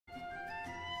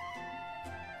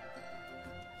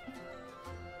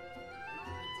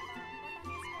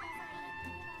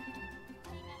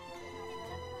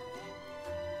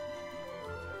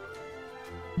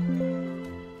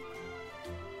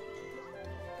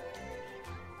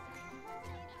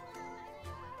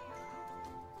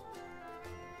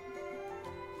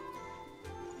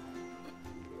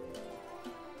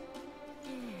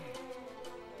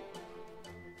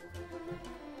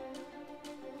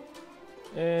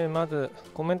まず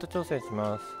コメント調整し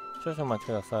ます。少々お待ち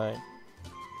ください。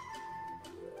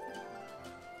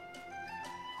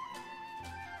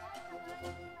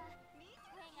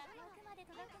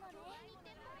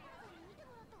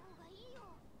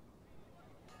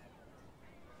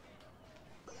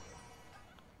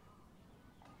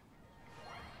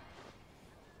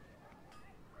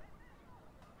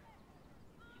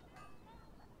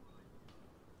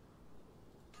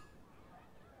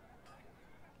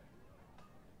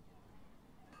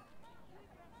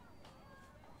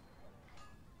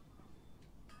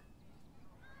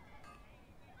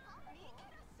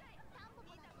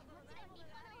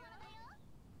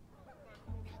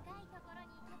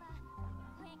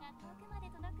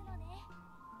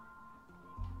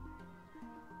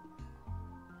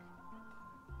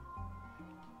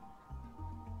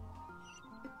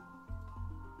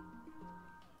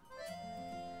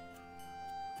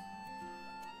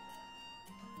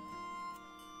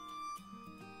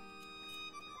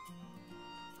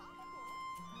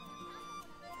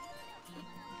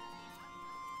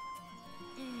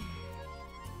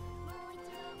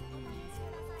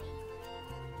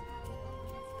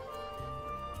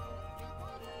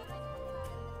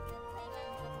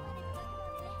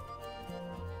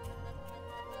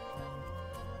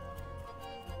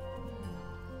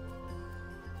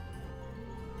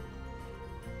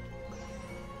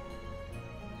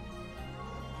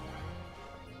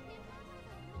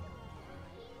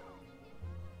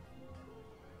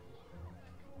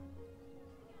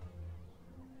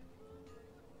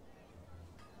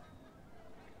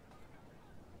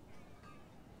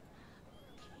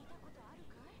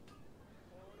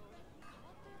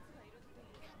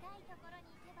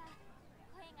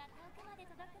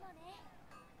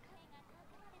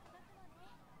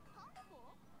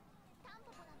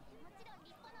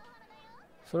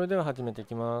それでは始めてい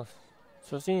きます。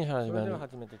初心者が始める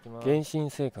原神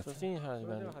生活第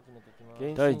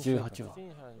18話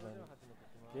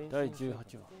第18話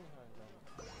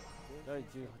第18話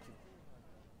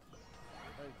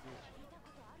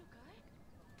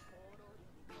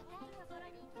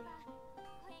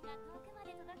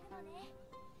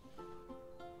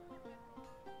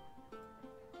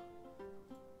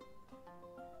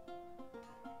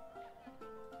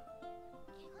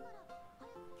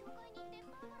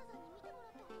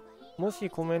もし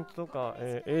コメントとか、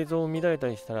映像を見られた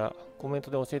りしたらコメント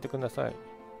で教えてください。よ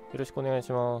ろしくお願い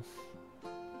します。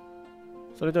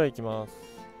それでは行きます。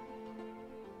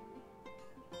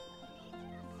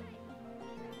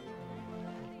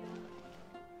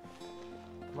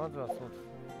まずはそうですね。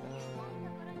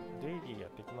デイリーや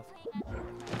っていきますか。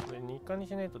これ日課に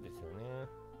しないとですよね。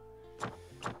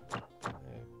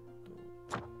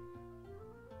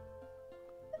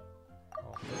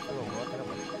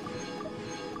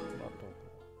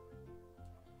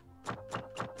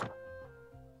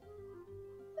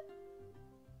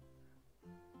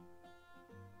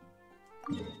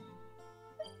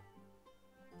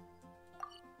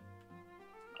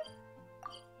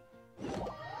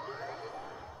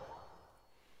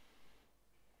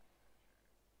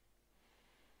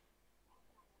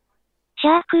シ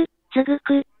ャーク、つぐ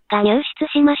く、が入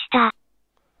室しました。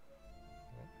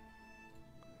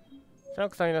シャー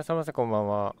クさんいらっしゃいませ、こんばん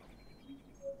は。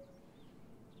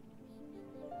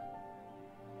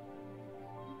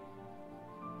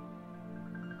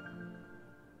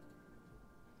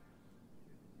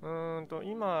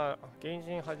今、原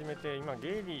神始めて、今、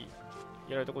ゲイリ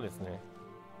ーやるとこですね。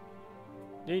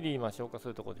デイリー今消化す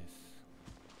るとこです。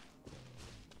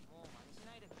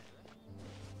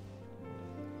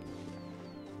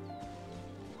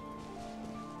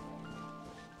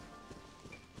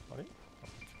あれ？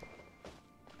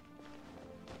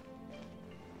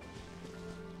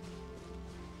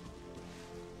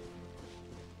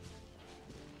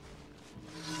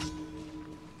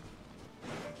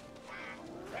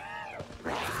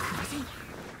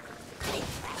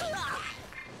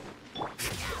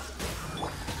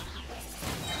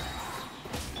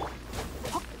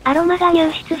アロマが入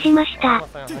室しました。アロ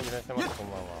マさん、はい、いらっしゃいませ、こん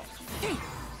ばんは。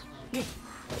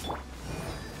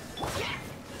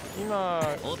今、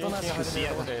原神始め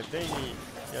たので、デイリ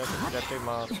ーやって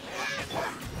ま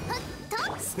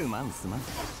す。すまんすまん。こ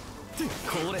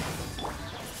れ。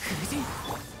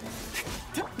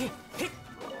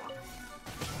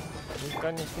日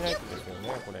課にしないとですよね、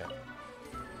これ。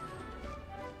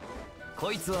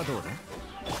こいつはどうだ？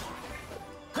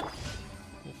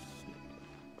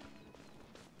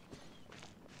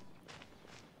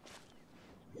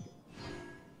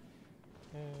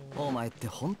お前って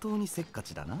本当にせっか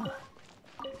ちだな。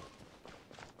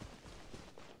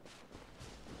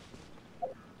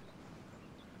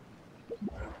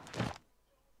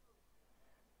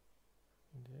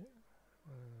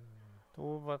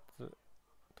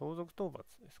盗賊討伐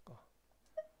ですか。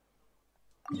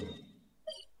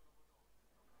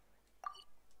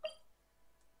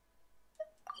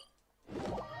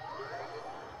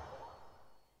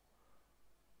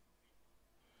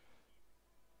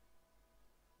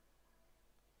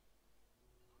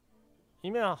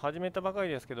今始めたばかり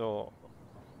ですけど、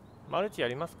マルチや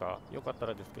りますか？よかった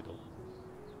らですけど。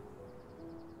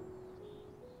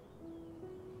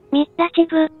ミッラチ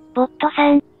ブ、ボット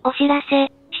さん、お知らせ。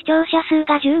視聴者数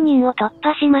が10人を突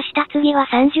破しました。次は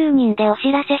30人でお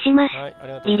知らせします。はい、ありがとうご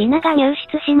ざいます。リリナが入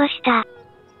室しました。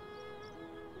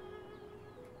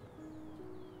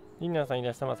リリナさんい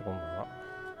らっしゃいませ、こんばんは。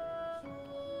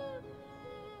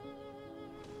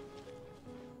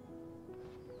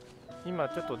今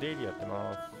ちょっと出入りやって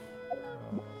ます。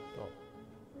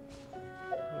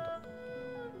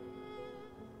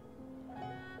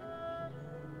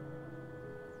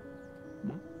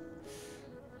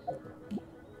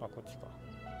あ、こっちか。こ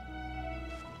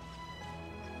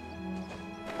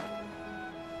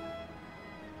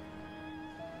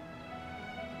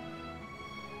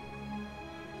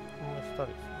の下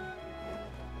ですね。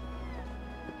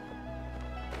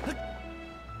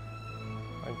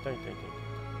あ、いたいたいたいた。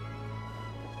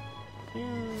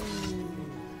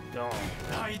ドーン。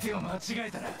相手を間違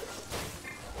えたら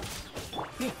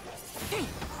痛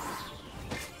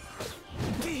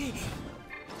い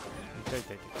痛い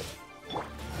痛い。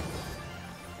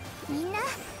みんな頑張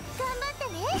って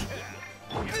ね。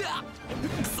うわっ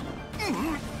くそ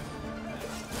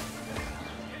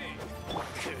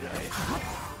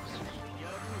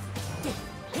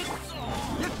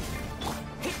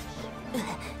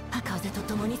風と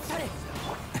共に去れ。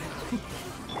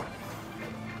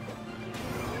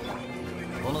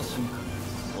この瞬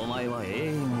間お前は永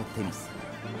遠を手にする。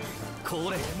こ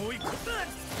れもう一個だ。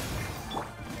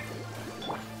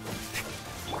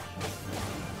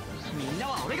みんな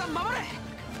は俺が守れ。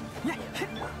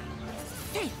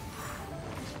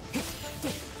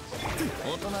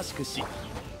おとなしくし。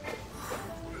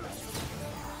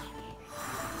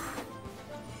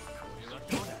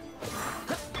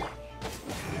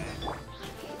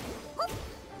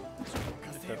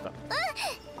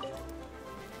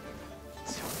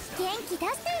元気出して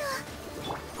よ。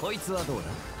こいつはどうだ。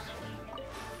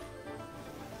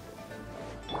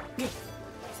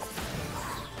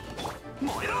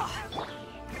燃えろ。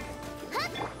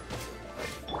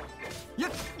や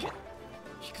っ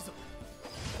引くぞ。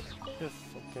よし、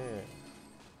オッケー。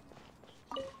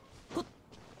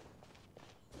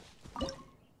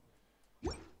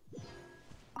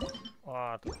あ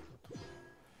ーっと。よ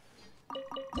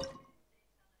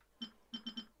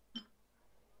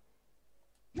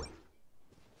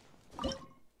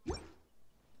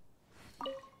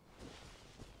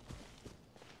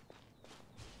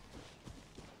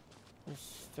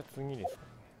し、じゃあ次ですね。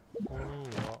次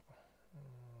は、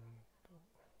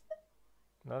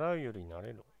習うより慣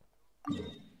れろ。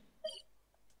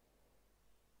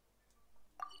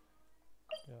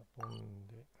じゃあ飛ん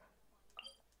で。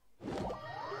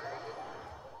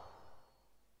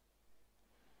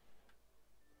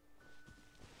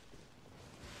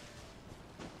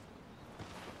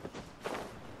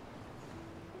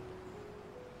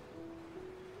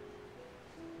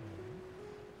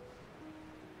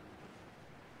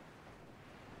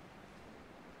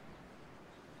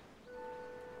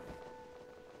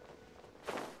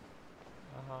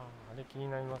あれ気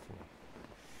になりますね。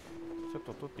ちょっ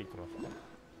と取っていきますか。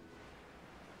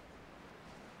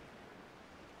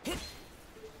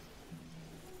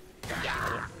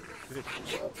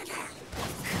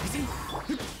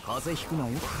風邪ひくな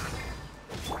よ。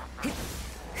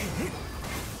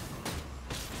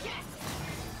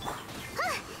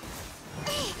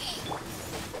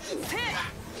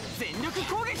全力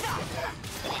攻撃だ。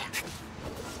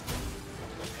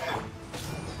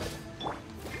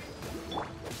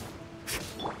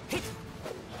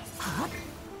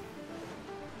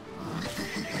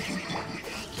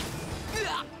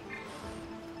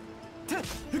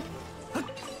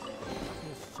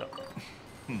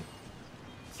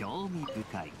興味深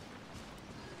い。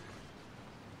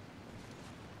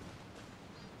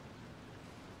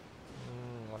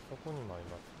あそこにもあり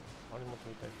ますね。あれも取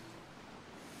りたいです。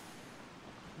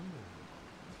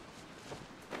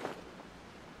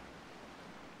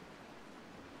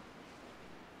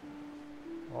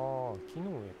ああ、木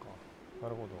の上か。な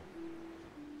るほど。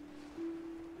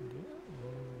で、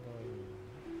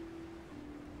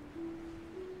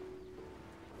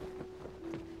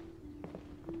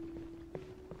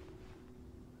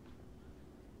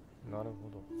なるほ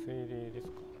ど。精霊です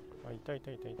か。あ、いたい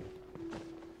たいたいたい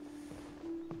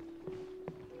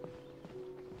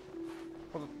た。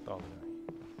こだった危ない。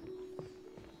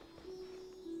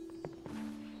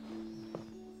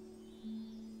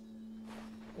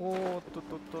おーっとっ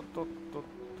とっとっとっとっ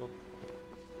と。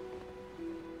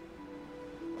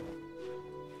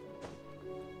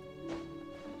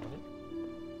あれ？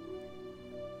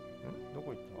ど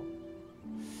こ行った？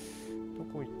ど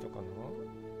こ行ったか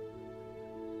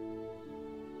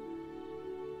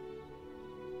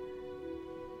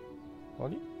な？あ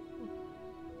れ？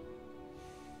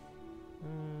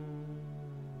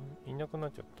いなくな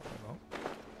っちゃったかな。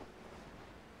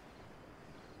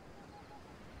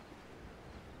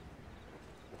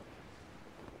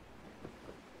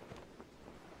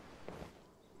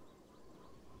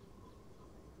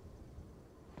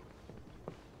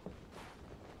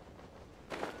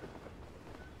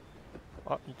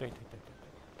あ、いたいたいたい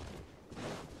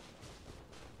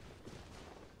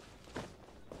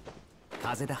た。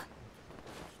風だ。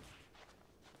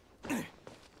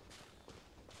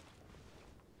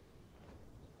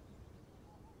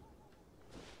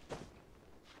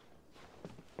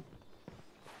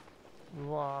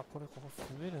うわー、これここ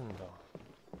滑るんだ。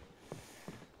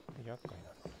厄介だ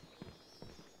な。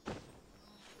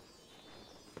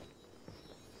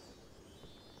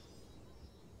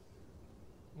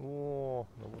おお、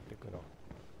登ってくな。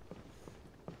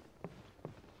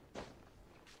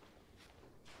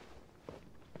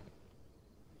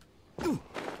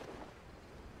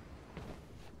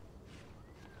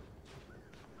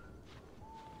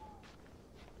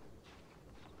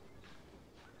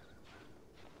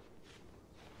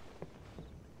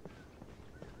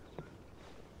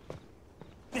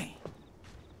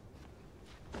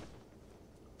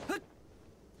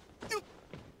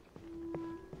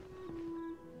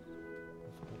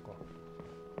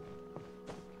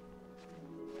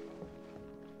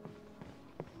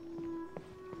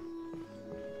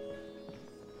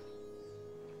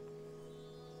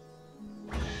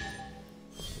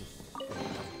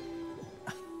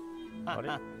あれ？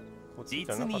こっち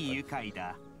じゃなかった。実に愉快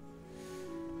だ。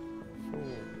そうか。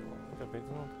じゃあ別の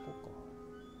とこか。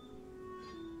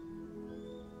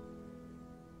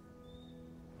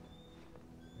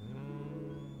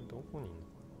どこにいんの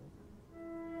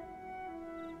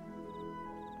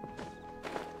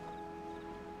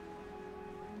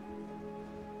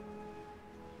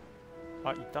か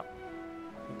な。あ、いた。こ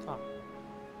れか。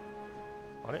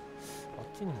あれ？あっ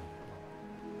ちにもいる。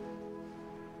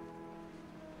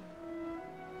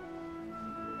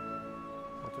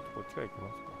ちょっとこっちから行きま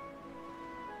すか。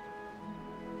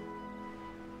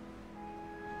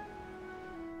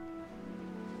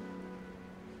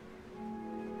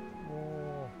おお。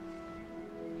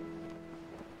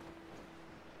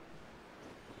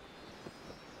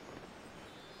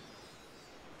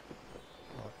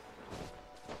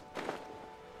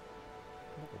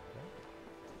どこ行った？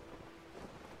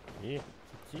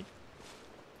そっち？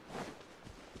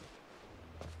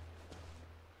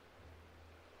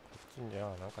じゃあ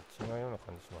なんか違うような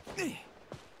感じします。はい。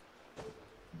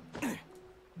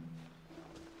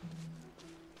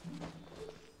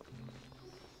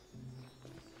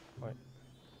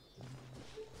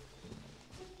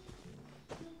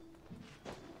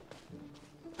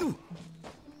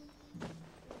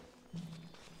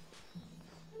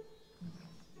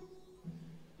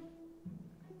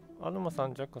アルマさ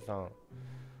ん、ジャックさん、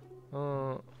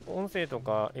音声と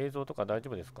か映像とか大丈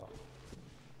夫ですか？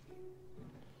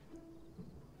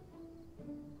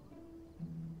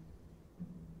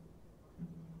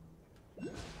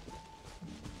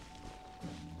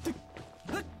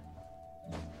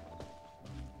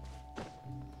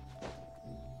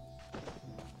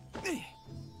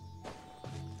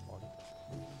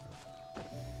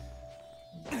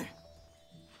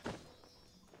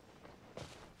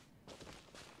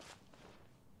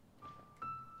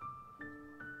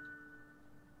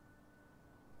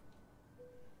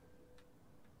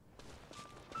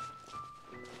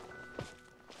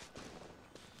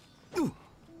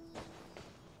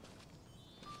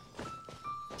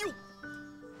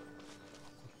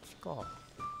か。ああ、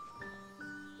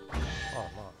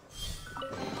まあ。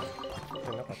やって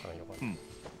なかったらよかった。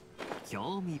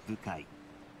興味深い。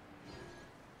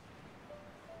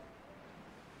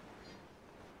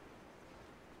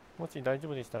もし大丈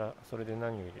夫でしたら、それで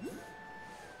何よりです。さ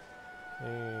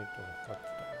っきだ。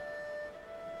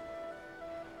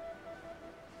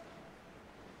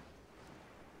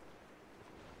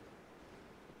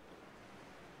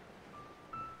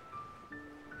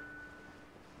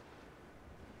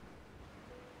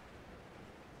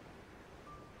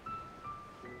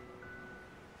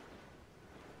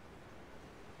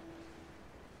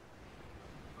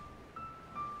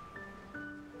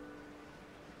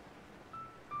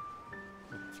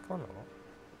かな？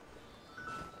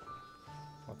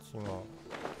あっちが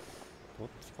どっ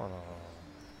ちかな？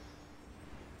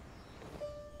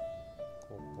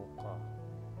ここか。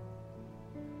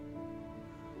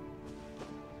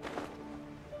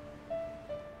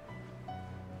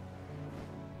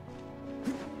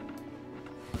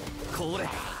これ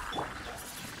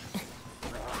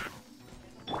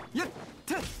やっ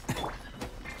た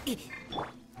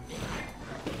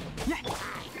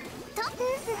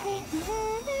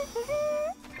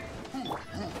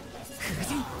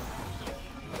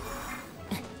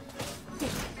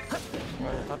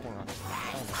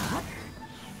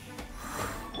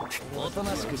おと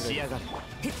なしくしやがる。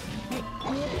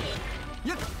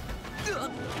やっ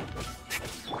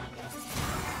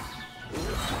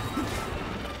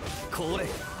これ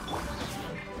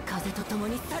風と共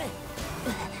に去れ。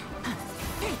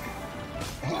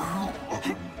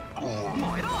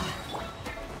燃えろ。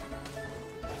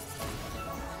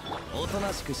おと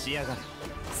なしくしやがる。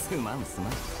すまんすま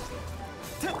ん。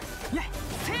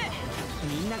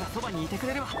みんながそばにいてく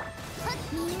れるわ。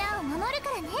みんなを守るか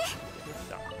らね。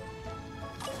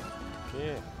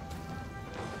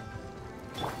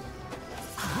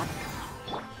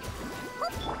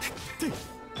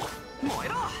燃え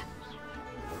ろ。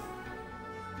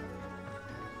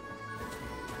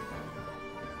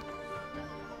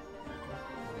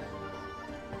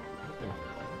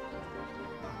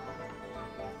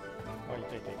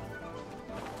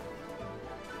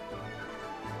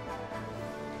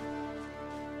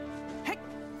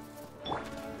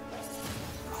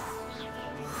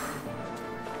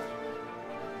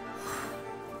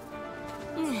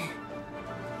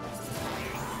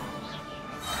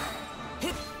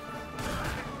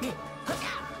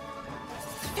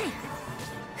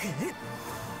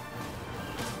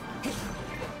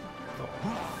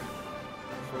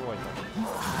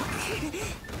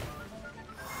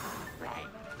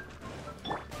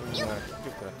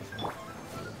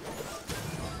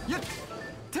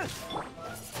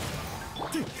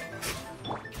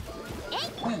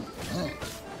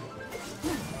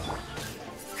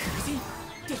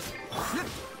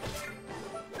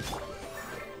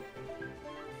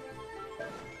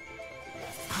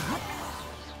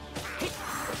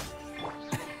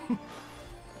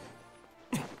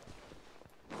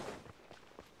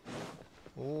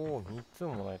3つ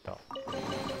もらえた。あ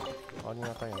りが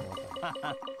たいありが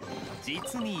たい。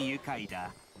実に愉快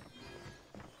だ。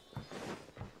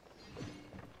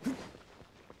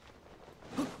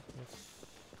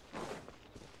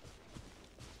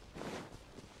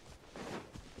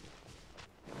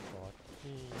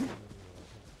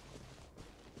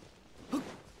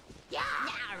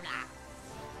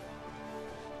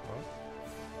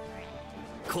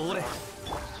これ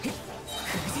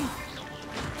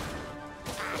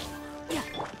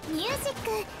ミュージック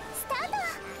スタート。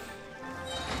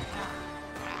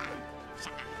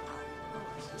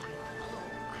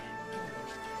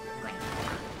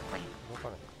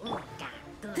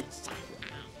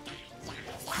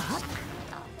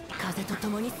風と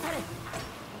共に去れ。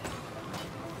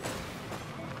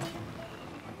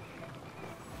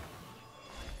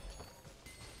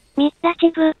ミッラチ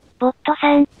ブ、ボット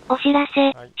さん、お知らせ、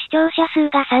はい、視聴者数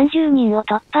が30人を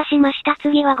突破しました。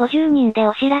次は50人で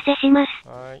お知らせします。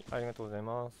はい、ありがとうござい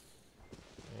ます。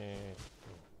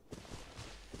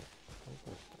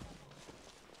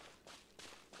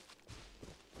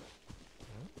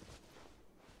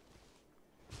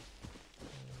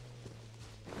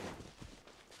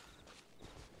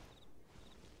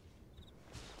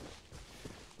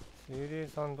精霊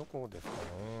さんどこですかね。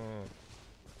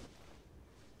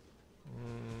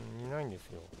いないんです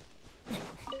よ。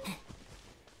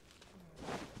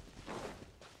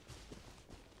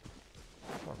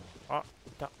あ、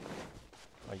いた。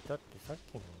あ、いたってさっ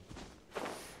きの。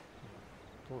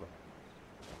どうだ。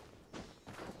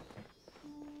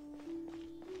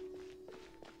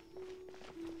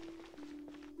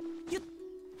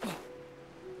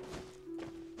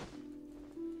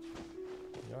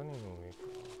屋根の上か。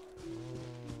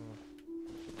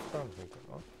下の上か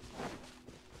な。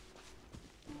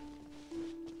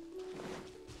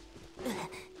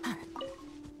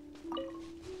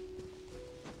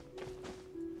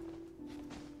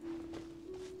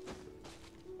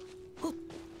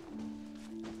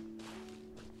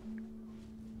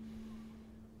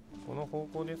この方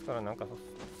向ですから、なんか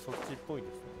そっちっぽいで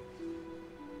すね。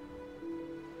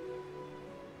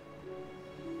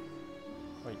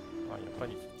はい、あ、やっぱ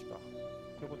りそっちか。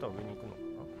ということは上に行くのか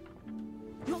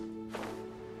な。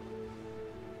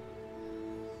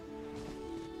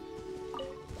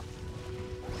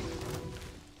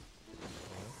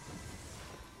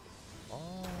ああ、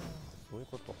そういう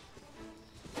こと。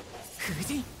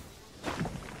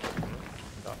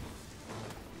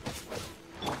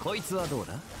こいつはどう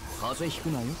だ。風邪ひ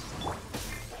くなよ。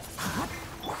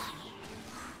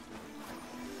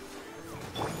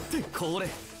ってこれ。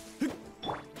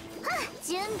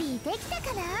準備できた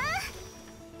かな。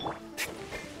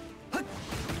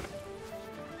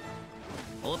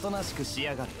おとなしくし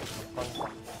やがれ。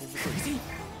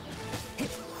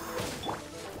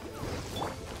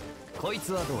こい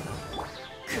つはどうだ。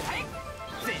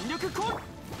全力コール。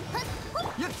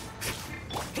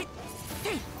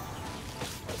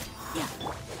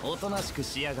おとなしく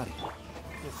しやがれ。み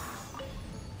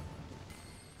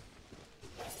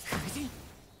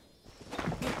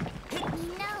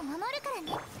んなを守るから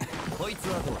ね。こいつ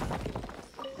はどう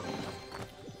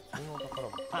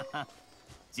だ。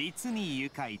実に愉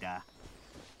快だ。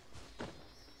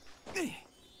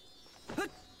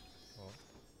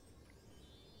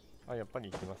あ、やっぱ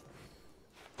り行きました。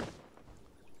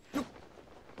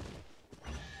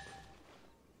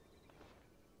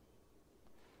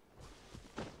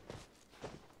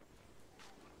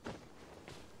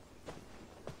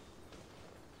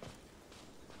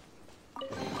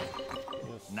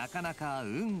なかなか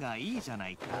運がいいじゃな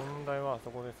いか。問題はあそ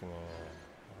こですね。あ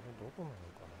れどこなのか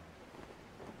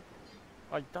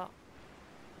な。あ、いた。あ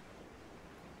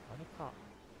れか。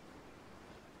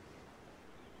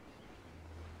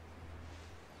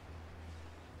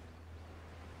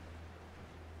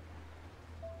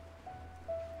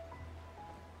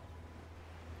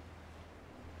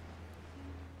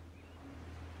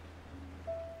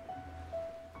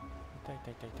いたい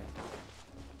たいたいたいた。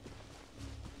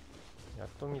やっ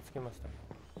と見つけましたね。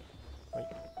はい。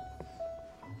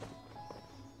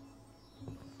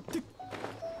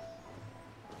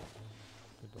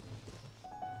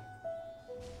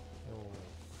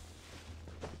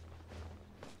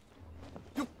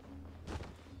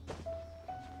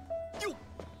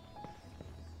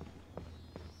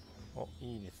お、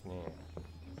いいですね。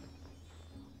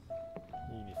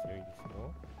いいですよ、いいです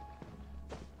よ。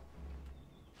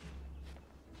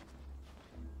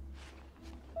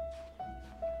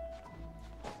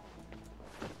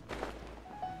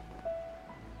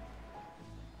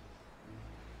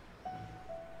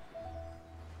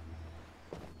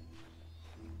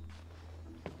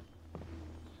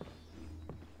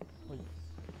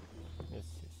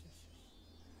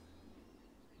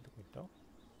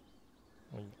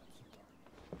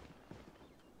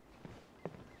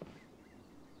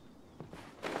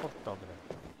おっと危な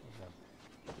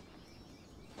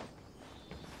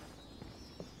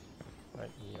い。はい、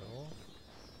いいよ。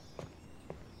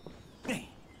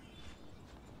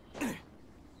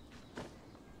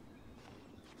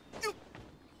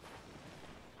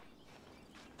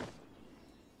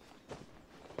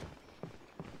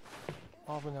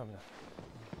あ、危ない危ない。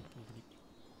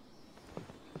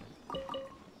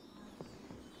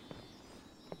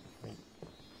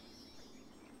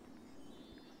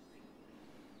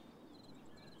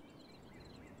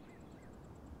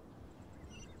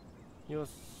よし、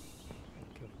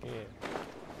オッケーオッケ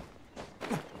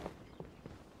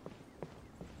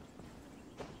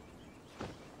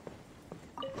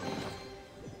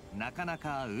ー。なかな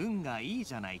か運がいい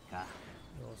じゃないか。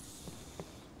ー。よし。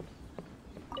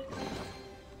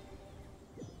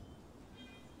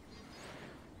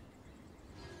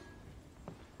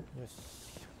よし、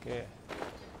オッケー。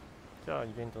じゃあイ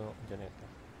ベントのじゃねえか。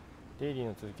デイリー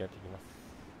の続きやっていきます。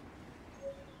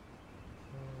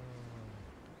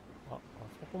あ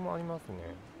そこもありますね。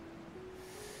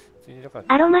ついでだから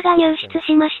アロマが入室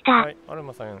しました。はい、アロ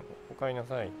マさん、お帰りな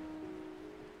さい。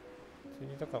つい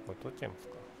でだからこれ取っちゃいます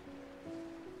か。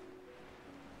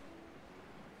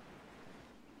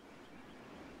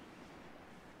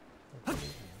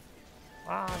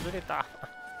あー、ずれた。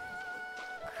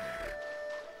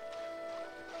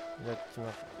や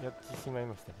ってしまい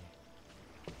ましたね。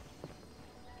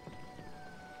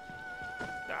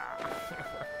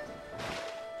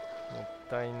もっ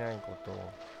たいないこと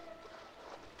を。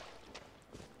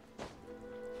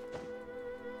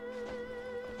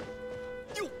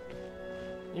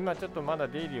今ちょっとまだ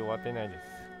出入り終わってないです。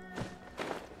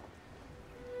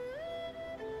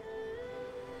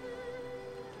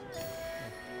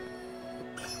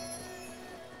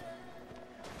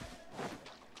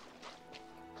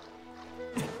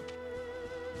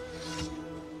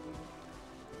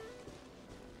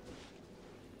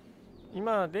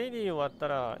今デイリー終わった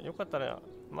らよかったら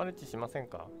マルチしません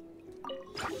か？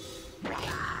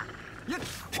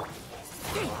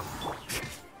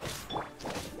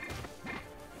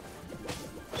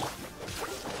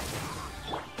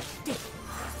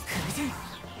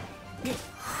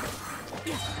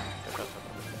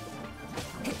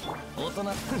大人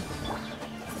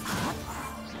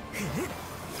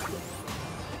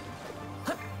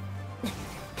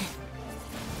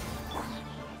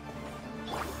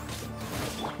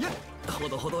ほ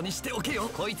どほどにしておけよ。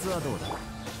こいつはどうだ。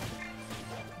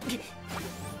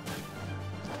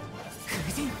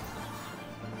風神。よ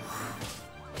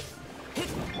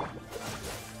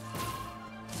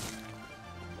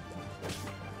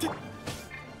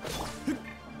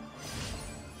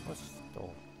し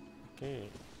と OK。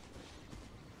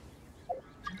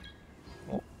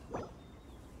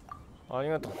 お、あり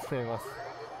がとうございます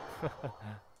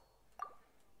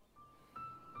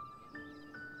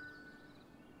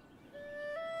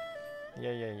い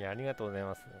やいやいや、ありがとうござい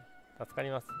ます。助かり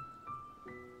ます。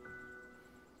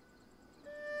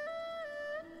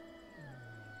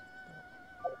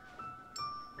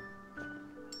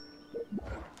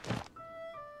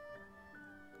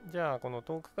じゃあこの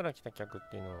遠くから来た客っ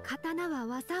ていうのを、刀は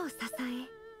技を支え、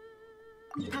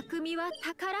匠は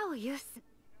宝を有す。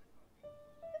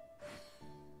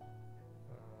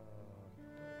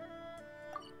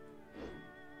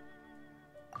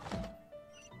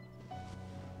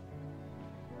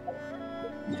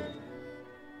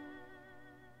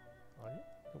あれ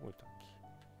どこ行ったっけ。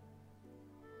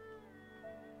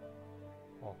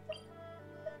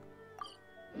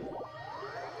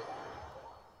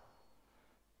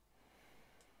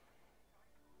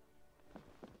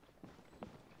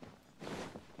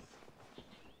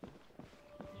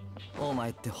お前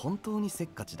って本当にせっ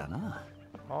かちだな。あ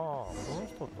あ、この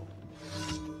人と。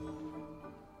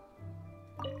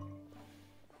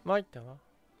参ったわ。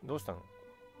どうしたの。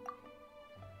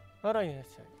あら、いらっし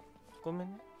ゃい。ごめ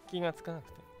んね、気がつかな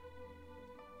くて。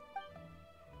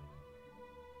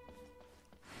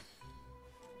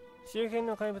周辺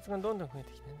の怪物がどんどん増え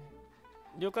てきてね。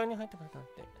旅館に入ってからなん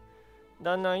て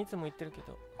旦那はいつも言ってるけ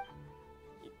ど、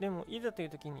でもいざという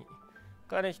時に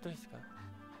彼一人しか。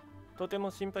とて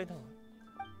も心配だわ。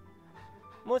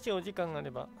もしお時間があれ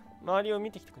ば周りを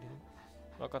見てきてくれる？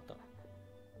分かった。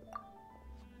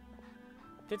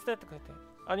手伝ってくれて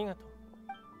ありがとう。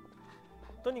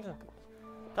とにかく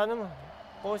頼むわね。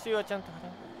報酬はちゃんと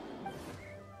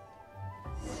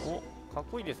払う。お、かっ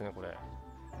こいいですねこれ。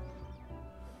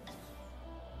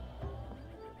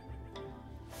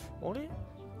あれ、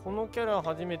このキャラ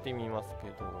初めて見ますけ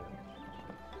ど。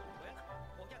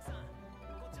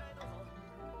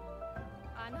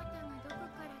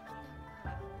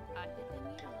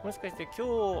もしかして今日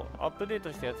アップデー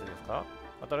トしたやつですか？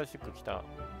新しく来た。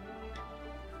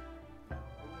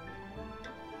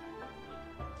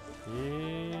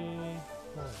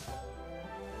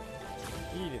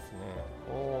いいですね。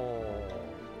おお、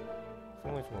す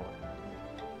ごいすごい。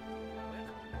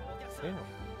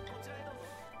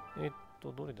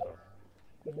どれだろう。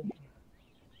あ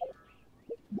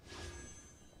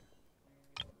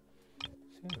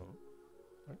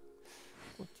れ、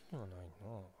こっちにはないな。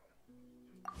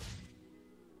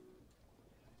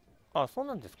あ、そう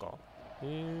なんですか。へ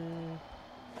え。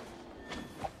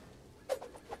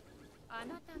あ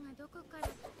なたがどこから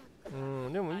来たか。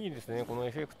でもいいですね、この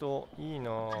エフェクトいいな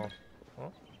ぁ。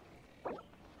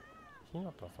ひ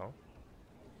なたさん。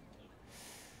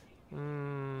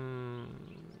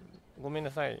ごめん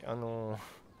なさい、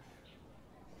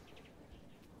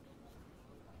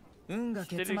運が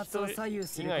結末を左右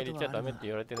することはあるが、入れちゃダメって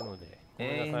言われてるので、ご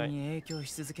めんなさい。影響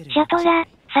し続ける。シャトラ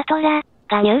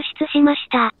が入室しまし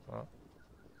た。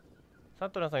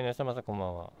サトラさんいらっしゃいませ、こんば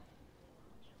んは。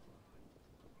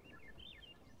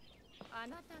あ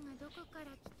なたがどこから来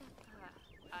たか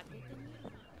当ててみる。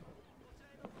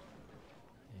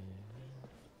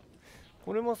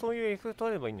これもそういうエフェクトあ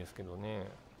ればいいんですけどね。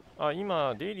あ、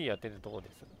今デイリーやってるとこ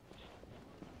です。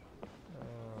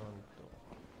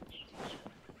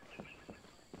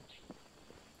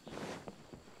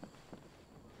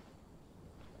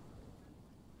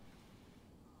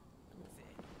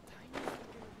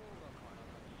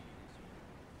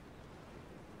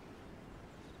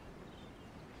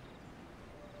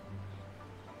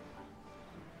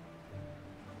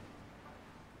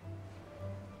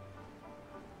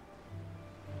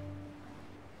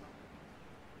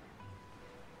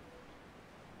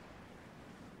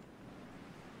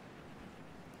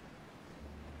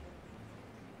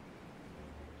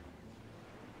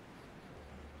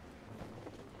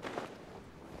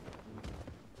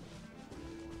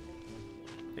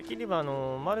できれば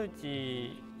マル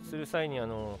チする際に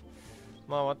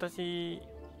私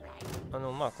コ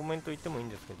メント言ってもいいん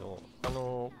ですけど、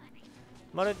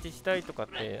マルチしたいとかっ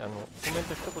てコメン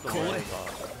ト一言もあれば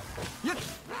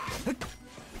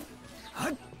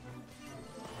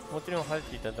もちろん入っ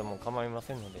ていただいても構いま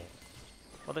せんので、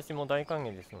私も大歓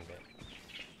迎ですので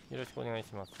よろしくお願い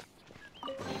します。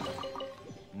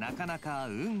なかなか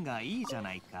運がいいじゃ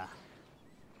ないか。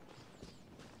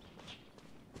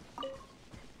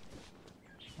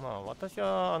まあ私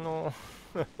は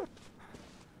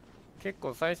結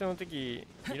構最初の時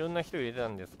いろんな人入れてた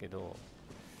んですけど、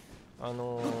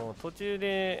途中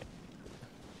で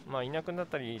まあいなくなっ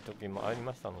たり時もあり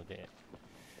ましたので、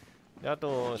あ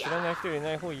と知らない人入れ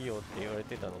ない方がいいよって言われ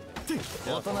てたの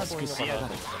で、おとなしくしやが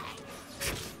れ。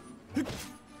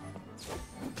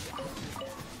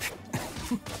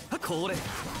これ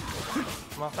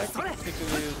まあ入ってきてく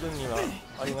れる分には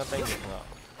ありがたいんですが、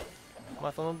ま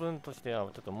あその分としては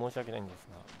ちょっと申し訳ないんです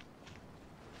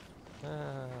が、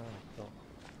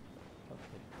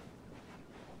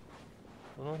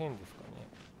どの辺ですかね。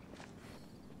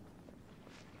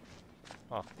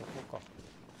あ、ここか。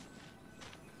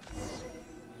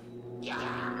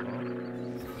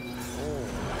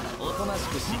おとなし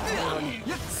くしやがれ。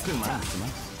すまんすまん。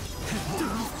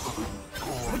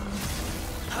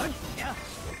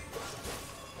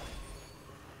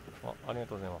ありが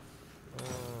とうございます。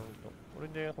これ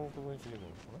で報告にすればいい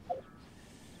のかな。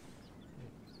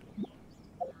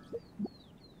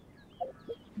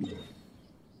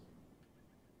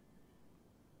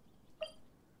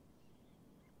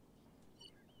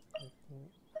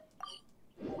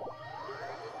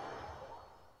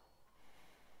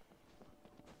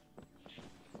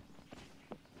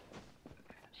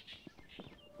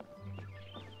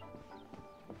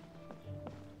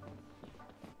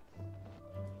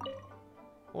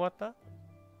終わった？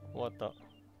終わった。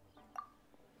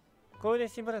これで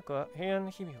しばらくは平安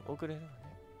の日々を送れるわね。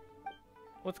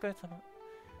お疲れ様。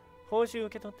報酬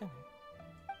受け取ってね。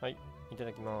はい、いた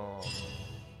だきます。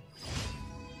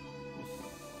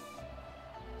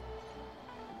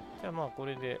じゃあまあこ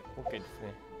れで OK です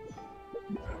ね。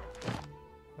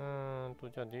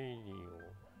じゃあデイリーを、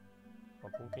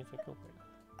冒険者協会だ。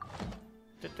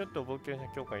じゃあちょっと冒険者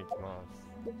協会行きま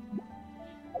す。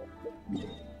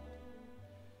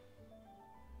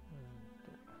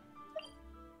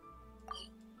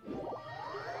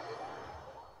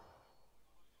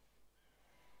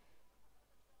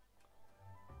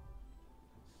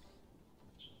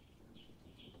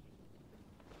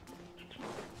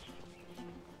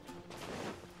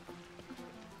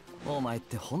お前っ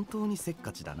て本当にせっ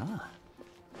かちだな。こ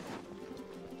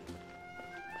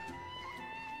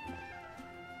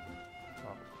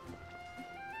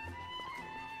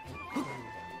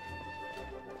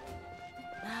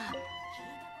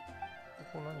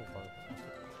こ何かある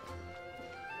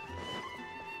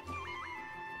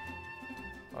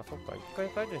かな。あ、そっか、一回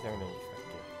書いてしなきゃいけないんでしたっ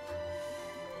け。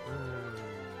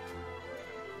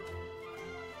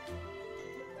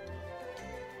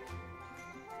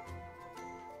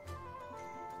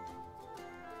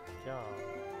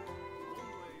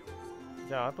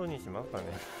じゃあ後にしますかね。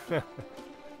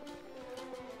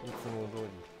いつも通り。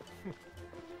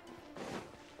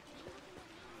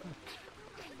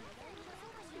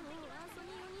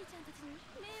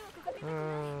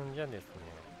じゃあですね。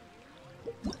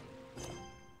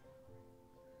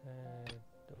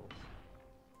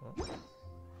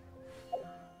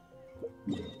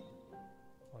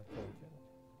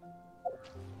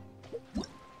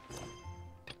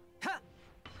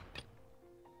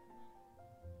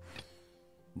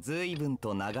ずいぶん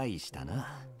と長いした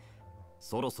な。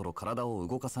そろそろ体を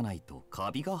動かさないと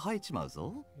カビが生えちまう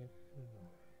ぞ。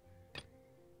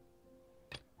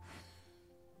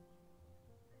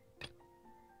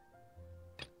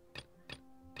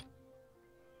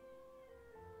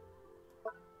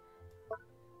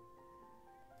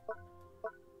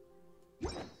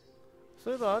そ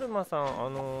ういえばアルマさん、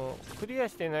クリア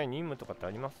してない任務とかって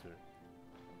あります？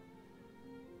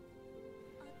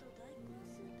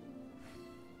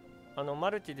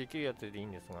マルチできるやつでいい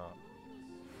んですが、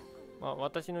まあ、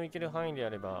私の行ける範囲であ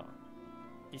れば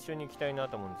一緒に行きたいな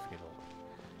と思うんですけど、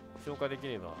消化でき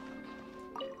れば。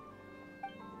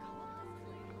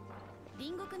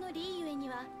隣国のリーゆえに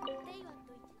は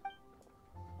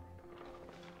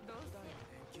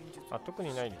特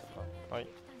にないですか。はい。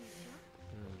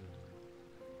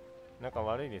仲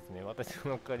悪いですね。私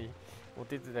ばっかりお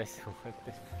手伝いしてもらっ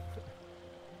て。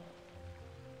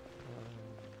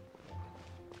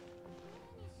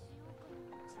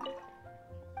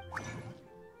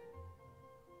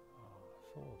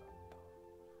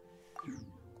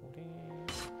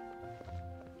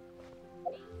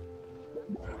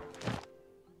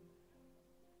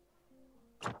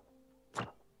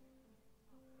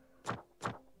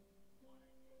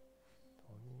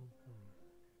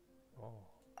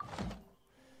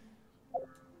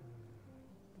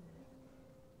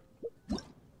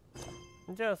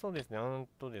じゃあそうですね、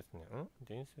ですね、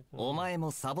伝説の。お前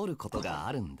もサボることが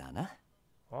あるんだな。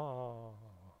こ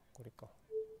れか。こ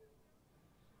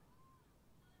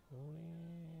れ。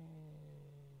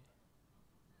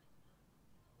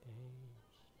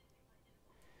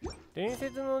伝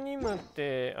説の任務っ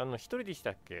て一人でした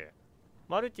っけ？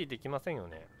マルチできませんよ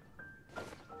ね。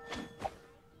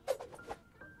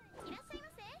いらっしゃいま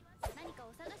せ。何か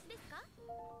お探しですか？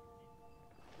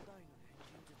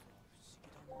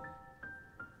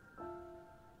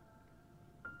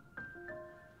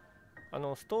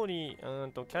ストーリ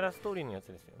ー、キャラストーリーのやつ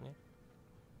ですよね。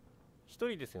一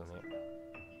人ですよね。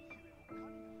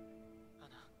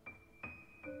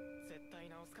絶対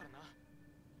直すからな。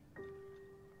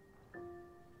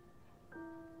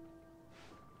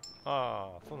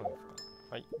ああ、そうなんです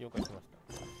か。はい、了解しまし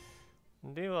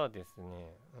た。ではですね、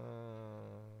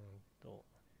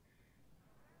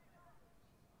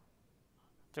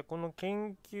じゃあこの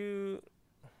研究、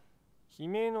悲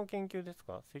鳴の研究です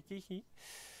か？石碑？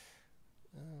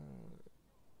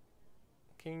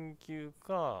研究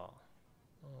か、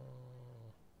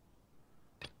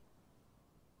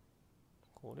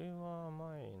これは前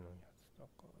のやつだ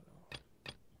か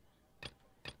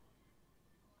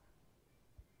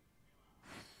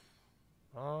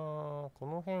ら。こ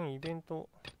の辺イベント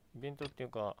っていう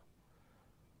か、やっ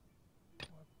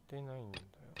てないんだよ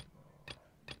な。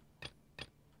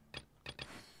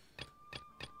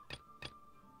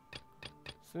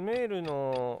スメール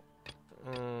の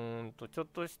ちょっ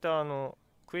とした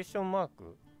クエスチョンマー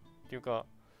クっていうか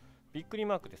びっくり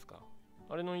マークですか、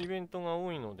あれのイベントが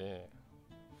多いので、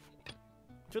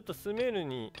ちょっとスメール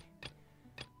に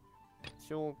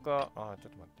消化、ちょっと待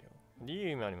ってよ、理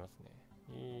由もあります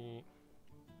ね。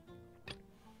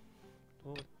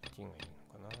どっちがいいのか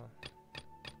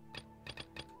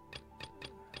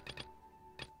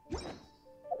な。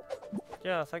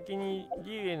じゃあ先に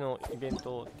リュウへのイベン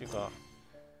トっていうか、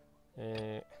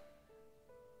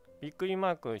びっくり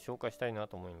マーク紹介したいな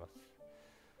と思います。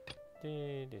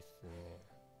でですね、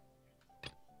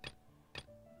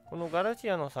このガラシ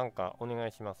アの参加お願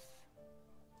いします。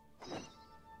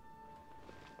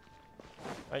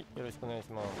はい、よろしくお願いし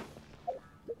ます。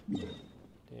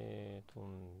で、飛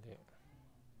んで。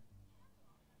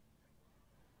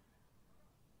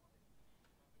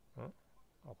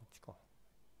こっちか。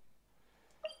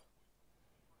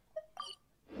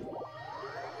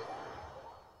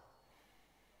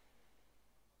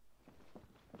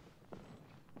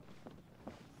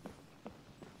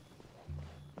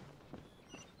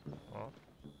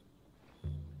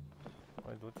あ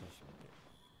れどっちでしょ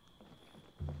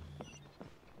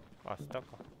うって。下か。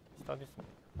下ですね。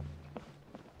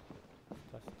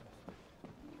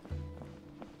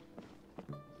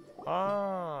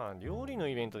料理の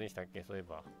イベントでしたっけ？そういえ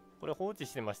ばこれ放置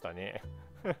してましたね。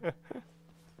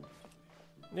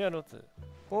ではロツ、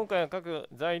今回は各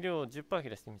材料を 10%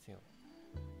 減らしてみせよ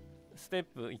う。ステッ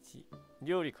プ1、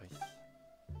料理開始。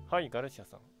はい、ガルシア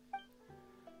さん。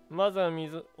まずは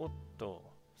水、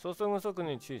注ぐ速度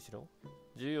に注意しろ。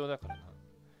重要だからな。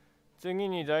次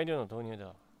に材料の投入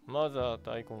だ。まずは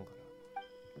大根か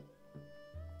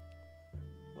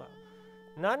ら。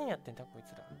何やってんだこい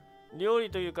つら。料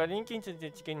理というか錬金術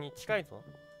で知見に近いぞ。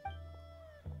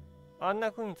あん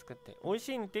な風に作って美味し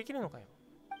いにできるのかよ。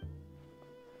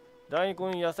大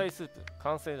根野菜スープ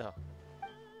完成だ。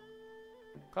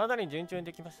かなり順調に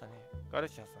できましたね、ガル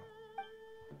シア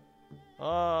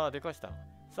さん。でかした。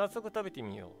早速食べて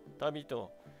みよう。旅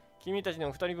と君たち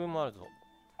の2人分もあるぞ。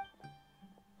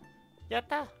やっ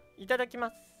た、いただきま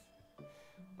す。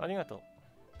ありがとう。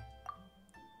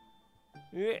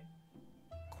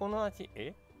この味、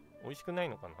美味しくない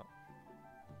のかな。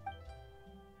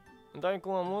大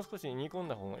根はもう少し煮込ん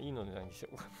だ方がいいのではないでしょ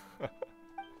うか。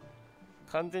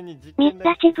完全に実験だ。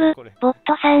ミッタチブ、ボッ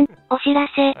トさん、お知ら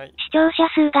せ、はい、視聴者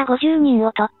数が50人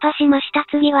を突破しました。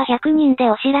次は100人で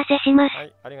お知らせします。は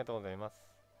い、ありがとうございます。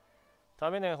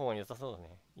食べない方が良さそうだ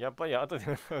ね。やっぱり後で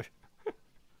食べる。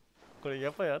これ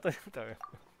やっぱり後で食べる。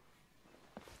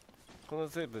この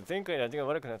スープ、前回の味が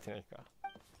悪くなってないか。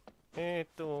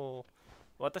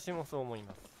私もそう思い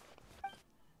ます。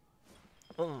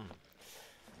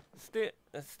ステ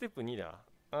ップ2だ。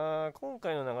今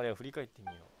回の流れを振り返ってみ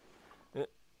よう。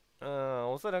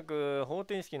おそらく方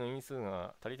程式の因数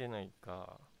が足りてない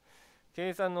か、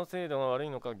計算の精度が悪い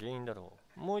のか原因だろ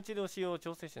う。もう一度仕様を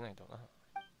調整しないとな。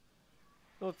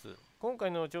ローツ、今回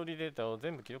の調理データを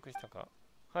全部記録したか？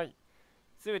はい、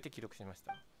すべて記録しまし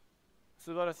た。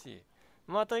素晴らしい。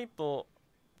また一歩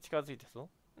近づいたぞ。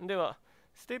では、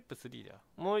ステップ3だ。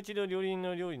もう一度料理人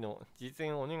の料理の実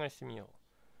演をお願いしてみよう。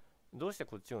どうして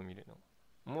こっちを見るの？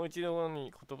もう一度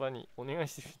に言葉にお願い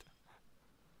してみた。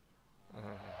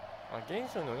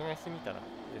現象にお願いしてみたらです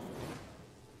ね。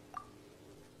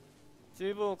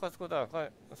厨房を貸すことは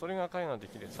それが彼がで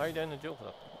きる最大の情報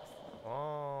だったんです。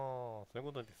そういう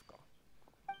ことですか。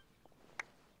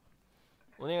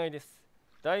お願いです。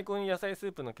大根野菜ス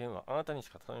ープの件はあなたにし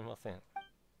か頼みません。っ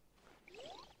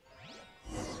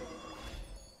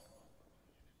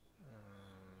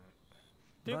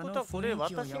ていうことはこれ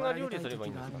私が料理すればい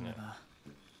いんですかね。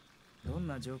どん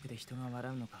なジョークで人が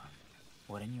笑うのか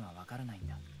俺には分からないん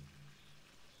だ。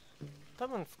多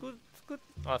分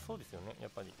あ、そうですよね、や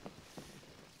っぱり。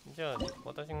じゃあ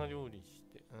私が料理し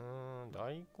て、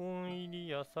大根入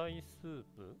り野菜スー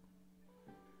プ。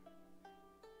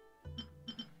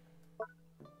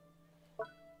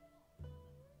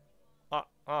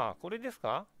これです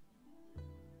か？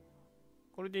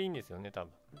これでいいんですよね、多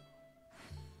分。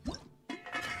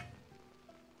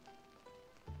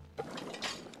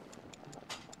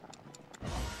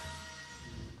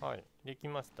はい、でき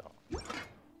ました。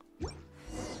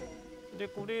で、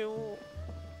これを、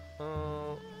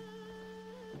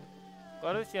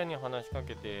ガルシアに話しか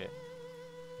けて、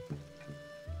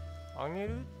あげ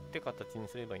るって形に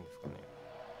すればいいんですかね。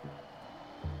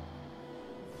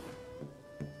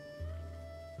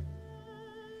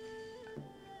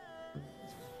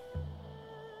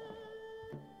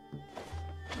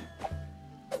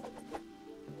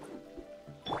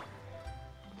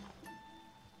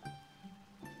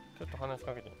ちょっと話し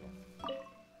かけてみます。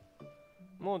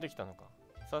もうできたのか。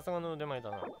さすがの腕前だ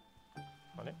な。あ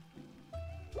れ？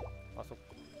あ、そっか。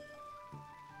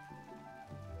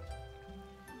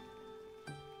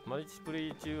マルチプレ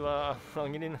イ中はあ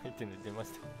げれないっていうの出ま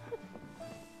した。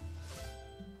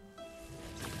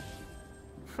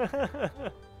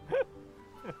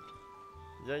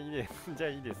じゃあいいです。じゃあ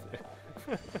いいです。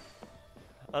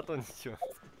後にします。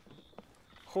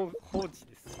放置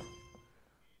です。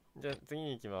じゃあ次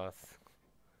に行きます。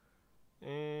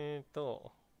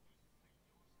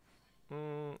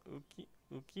浮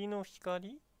きの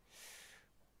光？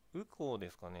ウコウ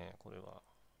ですかね、これは。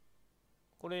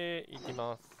これいき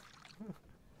ます。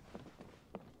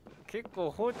結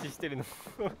構放置してるの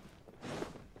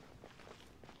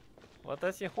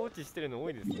私放置してるの多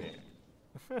いですね。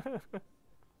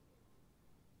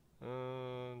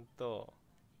こ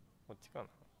っちかな。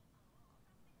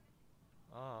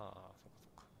そっかそ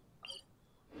っか。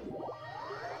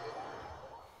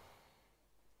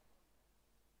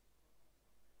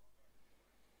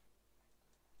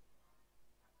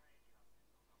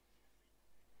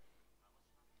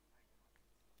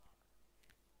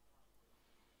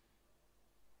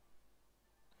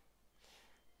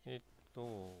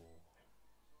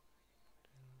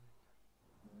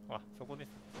そこです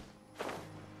ね。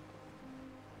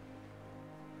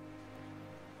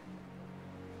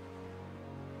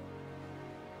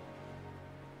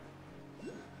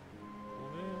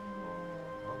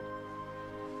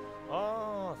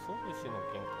ソルシの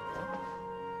件かな。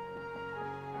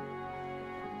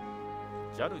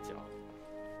ジャルジャー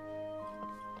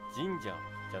ジンジャー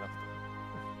じゃなくて、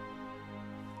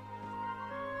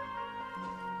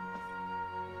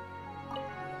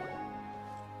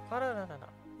あらららら、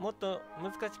もっと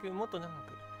難しく、もっと長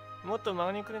く、もっと曲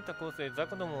がりくねった構成、雑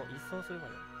魚どもを一掃するわ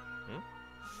よ。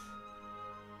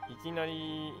いきな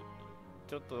り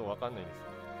ちょっとわかんないです。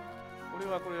これ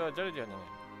はジャルジャーじゃない。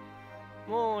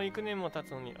もう幾年も経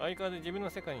つのに相変わらず自分の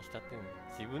世界に浸ってるの。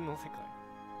自分の世界。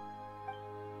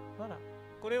あら、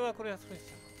これはソルチュ。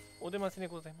お出ましで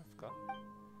ございますか？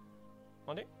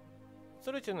あれ？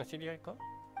ソルチュの知り合いか？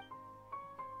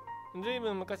ずい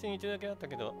ぶん昔に一度だけあった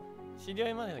けど、知り合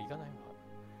いまではいかないわ。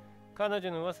彼女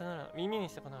の噂なら耳に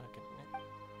したことあるけど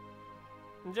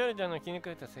ね。ジャルジャーのひねく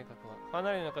れた性格は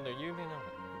離れの中で有名なの。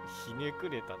ひねく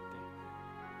れたっ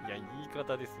て。いや、言い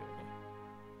方ですよね。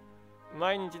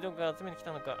毎日どこか集めてき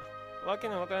たのか、わけ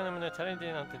のわからないものをチャレンジ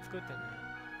なんて作ってんのよ。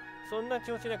そんな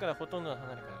調子だからほとんどの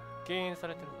離れから敬遠さ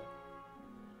れてるわ。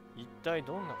一体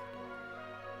どんなこ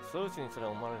と？ソルシュにすら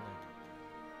思われない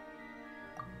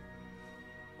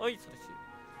と。おい、ソルシュ。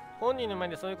本人の前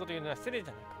でそういうこと言うのは失礼じ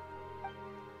ゃないか。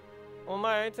お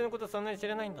前、あいつのことそんなに知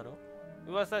らないんだろ？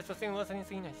噂は所詮噂に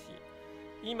過ぎないし、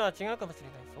今は違うかもしれな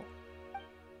いぞ。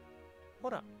ほ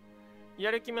ら、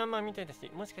やる気満々みたいだし、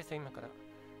もしかしたら今から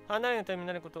離れのために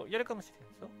なることをやるかもしれない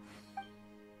ぞ。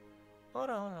あ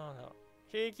ら、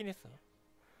平気ですよ。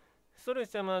ソル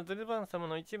シュ様はズルバン様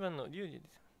の一番の龍二で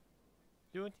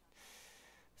すよ。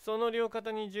その両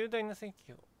肩に重大な戦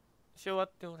機を背負っ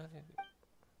ておられる。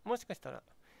もしかしたら、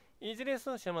いずれ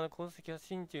ソルシュ様の功績は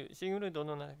心中、シグルド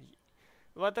の並び、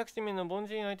私めの凡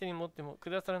人相手に持ってもく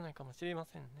ださらないかもしれま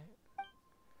せんね。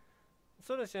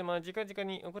ソルシュ様は直々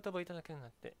にお言葉いただけるな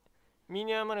んて、身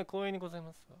に余る光栄にござい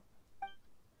ます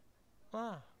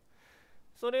わ。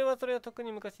それは特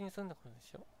に昔に住んだことで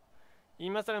しょ。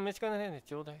今更虫かなれで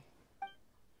ちょうだい。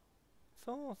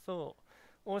そうそう、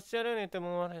おっしゃられて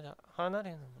も我ら離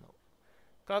れぬもの。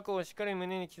過去をしっかり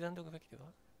胸に刻んでおくべきでは。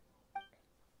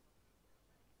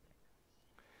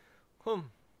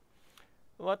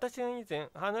私は以前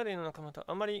離れの仲間と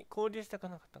あまり交流したく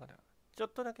なかったから、ちょっ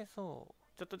とだけ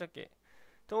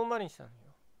遠回りにしたのよ。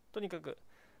とにかく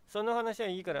その話は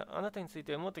いいから、あなたについ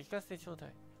てもっと聞かせてちょうだ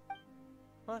い。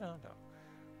あらあら、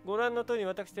ご覧の通り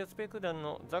私はスペクダン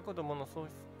の雑魚どもの阻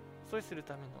止する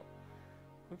ための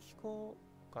武器庫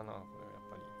かな、これはやっ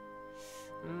ぱ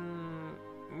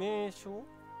り名称、武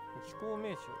器庫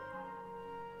名称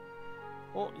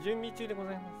を準備中でご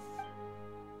ざいます。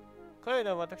彼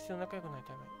らは私と仲良くなり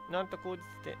たい場合、なんと口実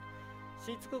で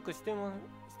しつこくしてご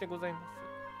ざいま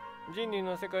す。人類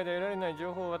の世界で得られない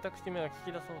情報を私めが聞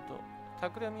き出そうと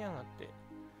企みやがって、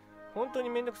本当に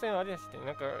めんどくさいのありやして、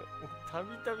なんかたび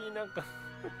たびなんか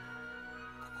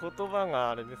言葉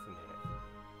があれですね。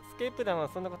スケープ団は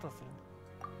そんなことをす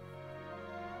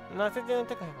るの。なせての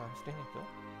手かいかもしれないぞ。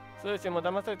そうしても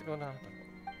騙されてくことなんだろ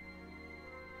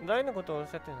う。誰のことをお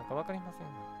っしゃってるのか分かりませんが、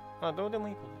まあどうでも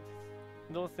いいことで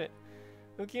す。どうせ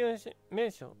浮世名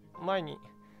所前に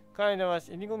彼らは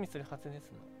尻込みするはずで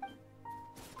すの。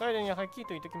彼らにははっきりと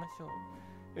言っておきましょ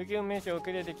う。浮世名所を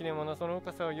クリアできない者、その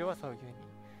深さを弱さを言うに、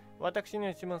私に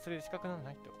は質問する資格など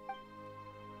ないと。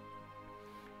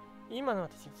今の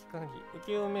私聞く限り、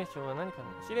浮世名所は何かの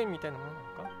試練みたいなものなの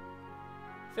か？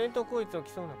戦闘効率を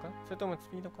競うのか？それともス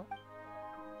ピードか？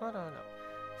あらあら、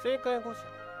正解は5社。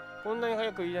こんなに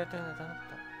早く言いられたようなじゃなくて、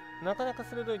なかなか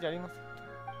鋭いじゃありませんと。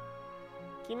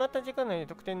決まった時間内で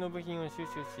特典の部品を収集し、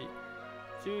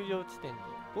終了地点で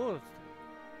ゴールす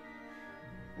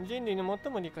る。人類の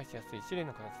最も理解しやすい試練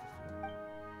の形です。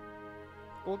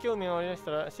ご興味をありまし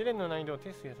たら、試練の難易度を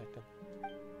テストしてくださいと。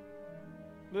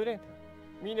ブレード、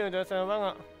緑のドラセナは我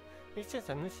が一生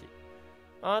者主。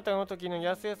あなたの時の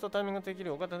やすやすとタイミングができ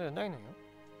るお方ではないのよ。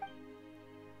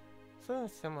そういう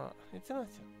様はいつの日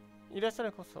いらっしゃ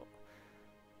るこそ、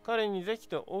彼にぜひ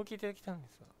とお聞きいただきたいんで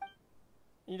すが、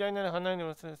偉大なる離れ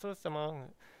のそう様は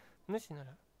主な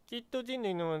ら、きっと人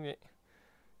類のもので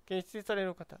決出され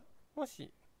る方、も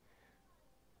し、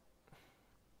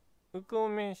右近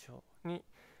名称に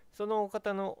そのお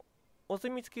方のお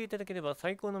墨付きいただければ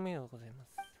最高の名誉でございま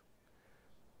す。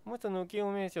もしその浮世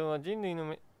名称は人類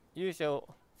の勇者を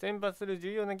選抜する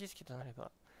重要な儀式となれば、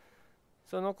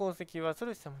その功績はソ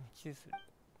ルシ様に寄付する。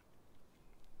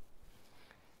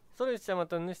ソルシ様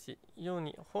と主よう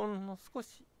にほんの少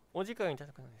しお時間いた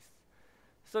だくので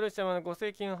す。ソルシ様のご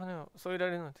請求の花を添えら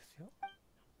れるのです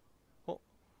よ。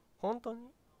本当に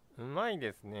うまい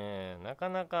ですね。なか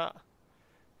なか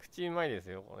口うまいです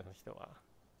よ、この人は。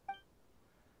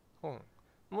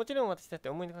もちろん私だって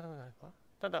思い出方があれば、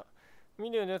ただ、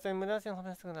緑の予選無駄足の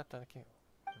話がなっただけよ。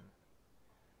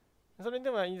それ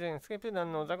では以前、スケープ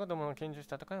団の雑魚どもの拳銃し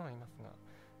た戦いがありますが、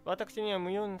私には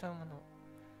無用なもの。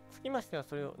つきましては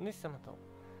それを主様と、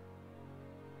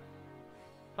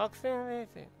白線霊様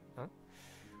かな。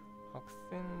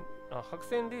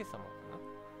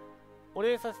お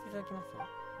礼させていただきますよ。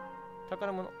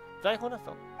宝物、財宝だ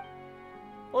ぞ。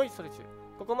おい、ソルチュ、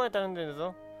ここまで頼んでる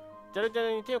ぞ。ジャルジャ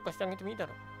ルに手を貸してあげてもいいだ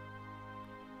ろう。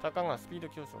たかがスピード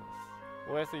競争です。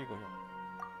お安いご用。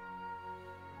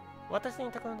私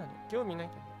に宝など興味ない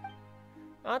という。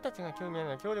あなたたちが興味ある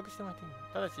のは協力してもらっていいの。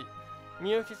ただし、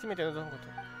身を引き締めて臨むこと。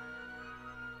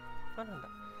あるんだ。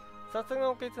さすが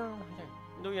お決断が早い。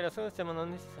どうやらソル様の主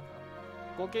様は、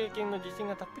ご経験の自信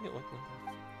がたっぷりおいていま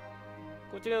す。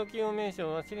こちら浮世名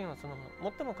称は試練はそのも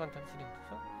の。最も簡単な試練で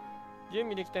すよ。準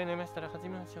備できたようになりましたら始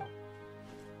めましょう。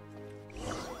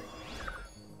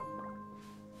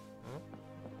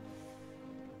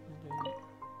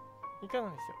いかが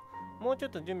でしょう。もうちょ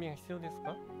っと準備が必要です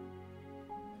か。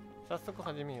早速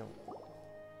始めよ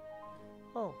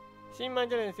う。おう、新米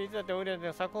じゃないです。いつだって俺らで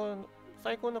は最高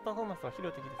のパフォーマンスを披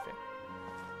露できるぜ。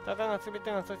たかが全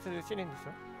てが阻止する試練でし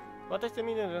ょ。私と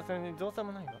緑のドラセナに造作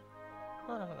もないわ。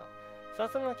あらあら、さ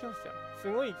すが教師者。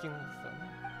すごい生き物ですわね。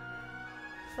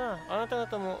さあ、あなた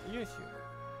方も優秀。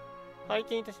拝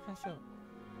見いたしましょう。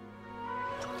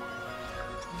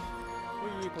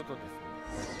ということですね。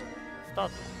スター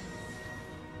ト。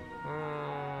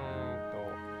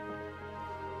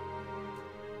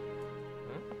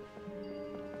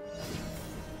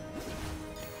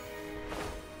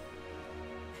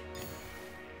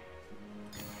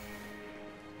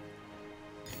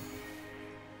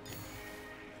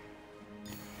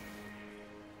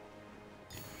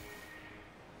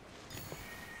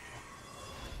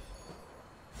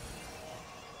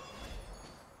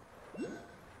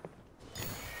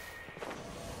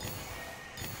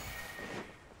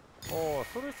おお、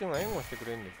ソルシンが援護してく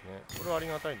れるんですね。これはあり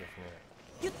がたいです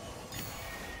ね。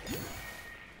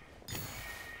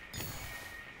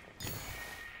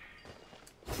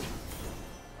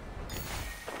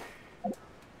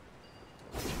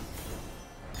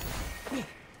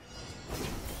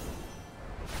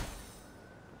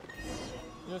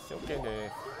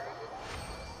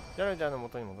ジャルジャーの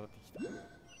元に戻ってきた。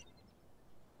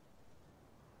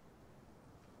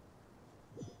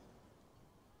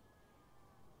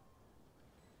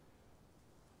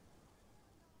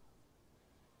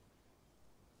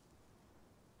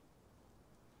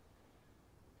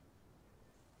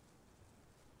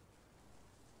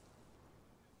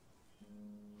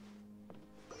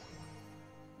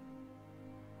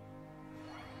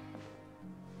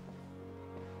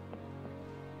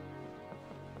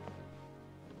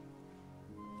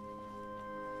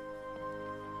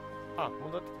あ、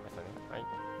戻ってきましたね。はい。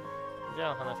じ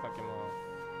ゃあ話しかけま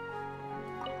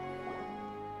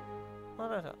す。あ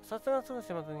らら、さすがそう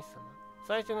島津西様。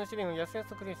最初の試練をやすやす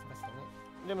とクリアしましたね。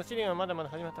でも試練はまだまだ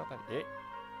始まったばかり。え、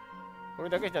これ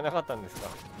だけじゃなかったんですか。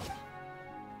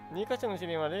2箇所の試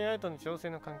練はレイアウトの調整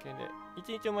の関係で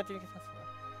1日お待ちください。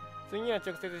次は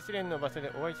直接試練の場所で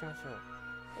お会いしまし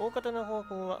ょう。大方の方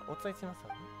法はお伝えします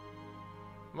わね。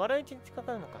まだ1日か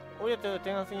かるのか。おやちょっと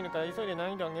手が過ぎるから急いで難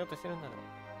易度を上げようとしてるんだろう。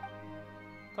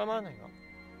構わないわ。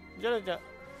じゃあじゃあ、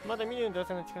まだ緑のドラ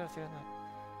セナの力を知らない。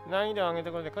難易度を上げた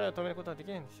ところで彼を止めることはでき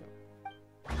ないんでしょう。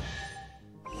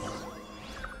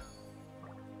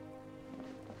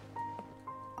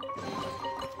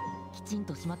きちん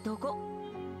としまっておこう。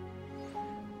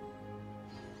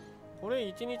これ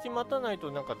1日待たない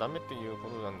となんかダメっていうこ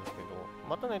となんですけど、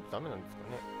待たないとダメなんですか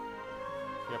ね。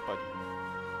やっぱり。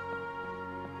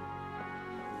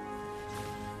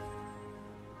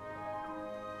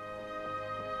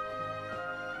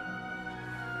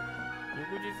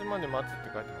翌日まで待つって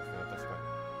書いてますね、確かに。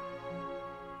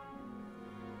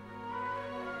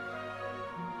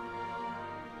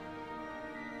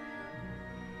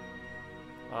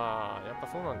ああ、やっぱ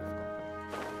そうなんですか。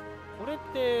これっ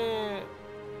て、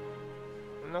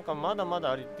なんかまだま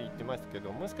だありって言ってましたけ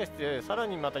ど、もしかしてさら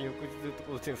にまた翌日って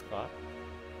ことですか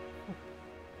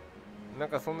なん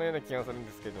かそんなような気がするん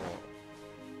ですけど。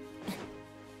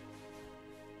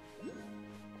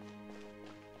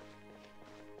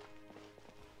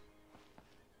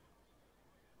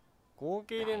合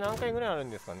計で何回ぐらいあるん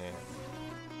ですかね。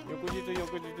翌日っ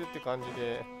て感じ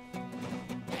で。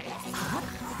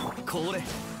これ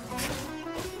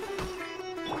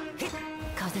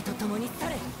風と共に去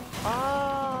れ。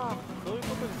ああ、そういうこ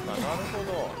とですか。なるほ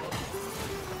ど。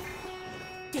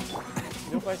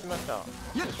了解しました。こ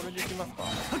れでいきますか。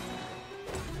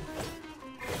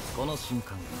この瞬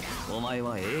間お前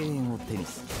は永遠を手に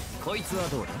する。こいつは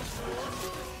どうだ。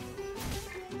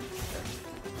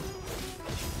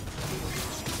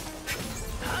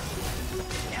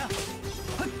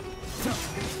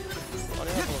あり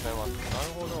がとうございます。な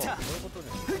るほど、そういうことで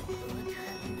すね。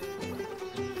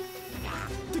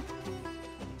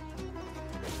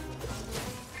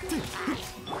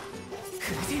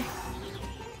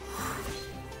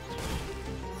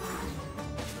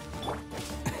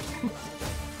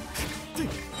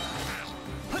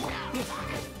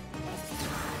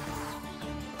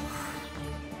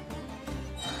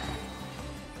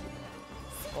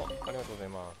ありがとうござい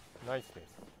ます。ナイスで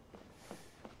す。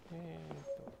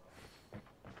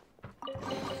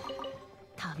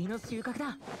旅の収穫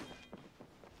だ。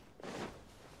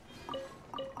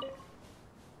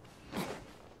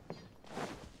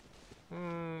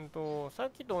さ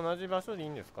っきと同じ場所でいい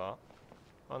んですか？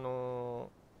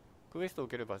クエストを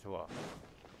受ける場所は。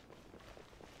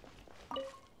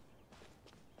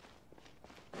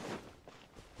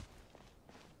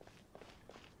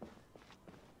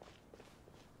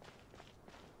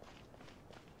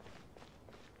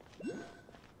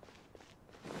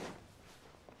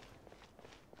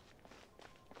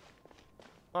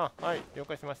あ、はい、了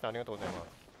解しました。ありがとうございま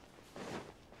す。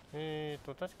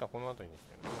確かこの辺りでし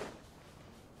たよね。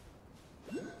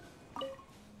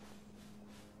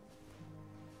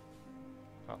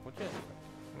あ、こっちですか。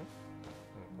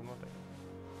この辺り。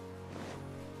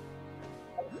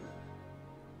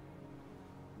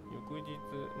翌日、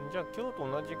じゃあ今日と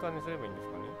同じ時間にすればいいんです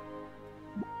かね。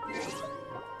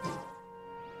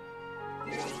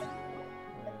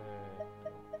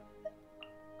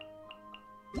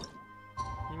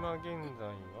今現在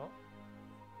は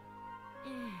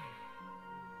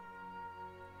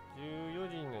14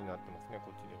時になってますね、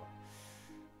こっちでは。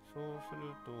そうする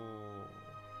と、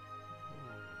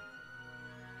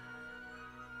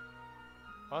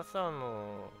朝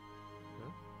の、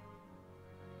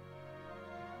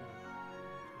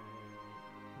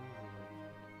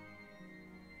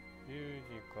10時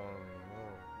間の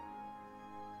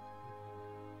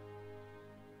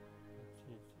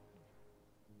1時。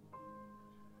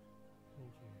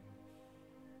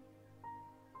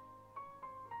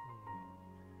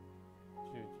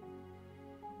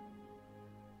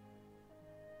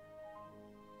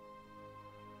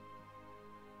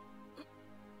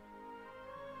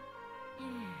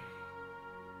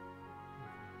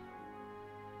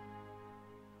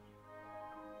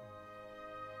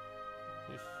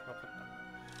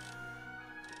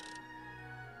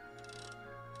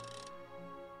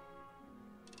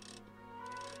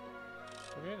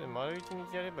りあえず丸一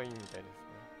日やればいいみたいですね。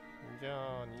じゃ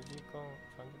あ2時間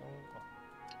3時間後か。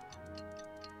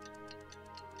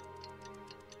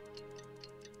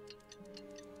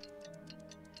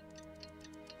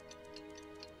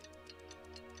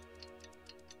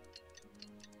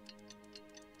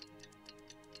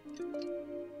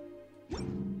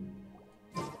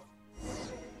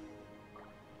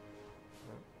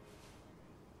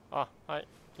あ、はい、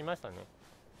来ましたね。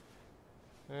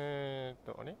あ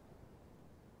れ？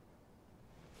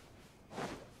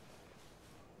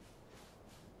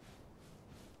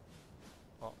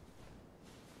あ、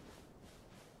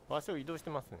場所移動して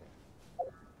ますね。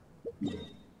違う。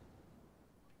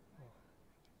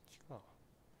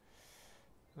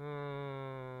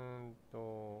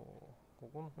こ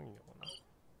この方にいいのかな。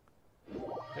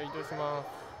じゃあ移動します。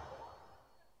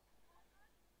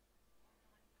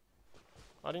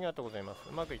ありがとうございます。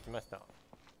うまくいきました。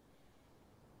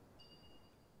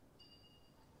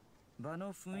場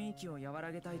の雰囲気を和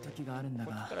らげたい時があるんだ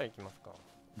が、こっちから行きますか。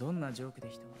どんなジョークで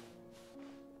人が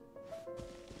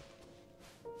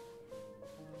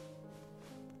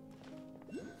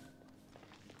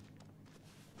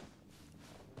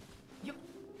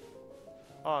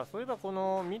ああ、そういえばこ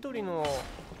の緑の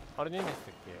あれでいいんでし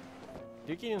たっ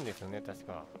け？できるんですよね、確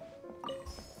か。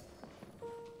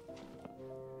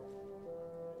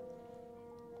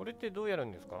これってどうやる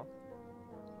んですか？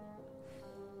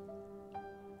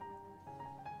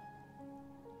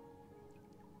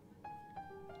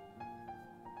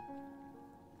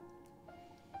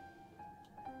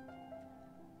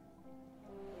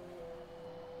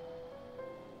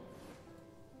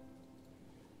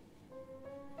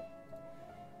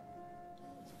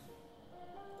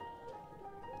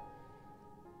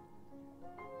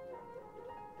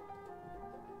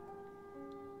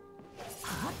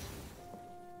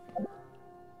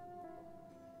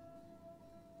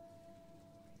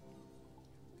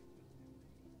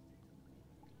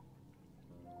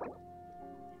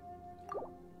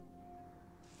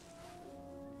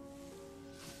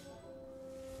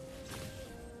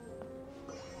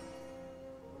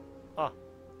あ、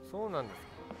そうなんです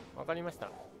か。わかりまし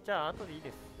た。じゃあ後でいい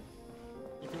です。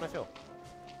行きましょう。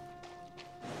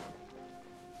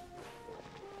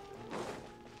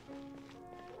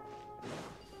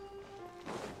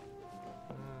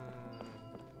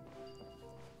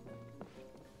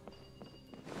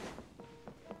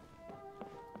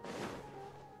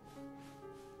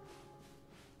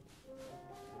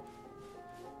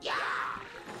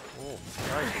おお、ナ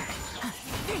イス。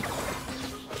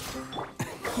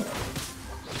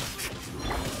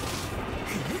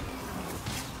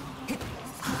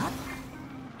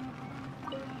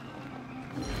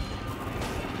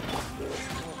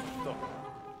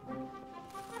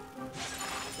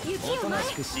おとな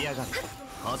しくしやがって。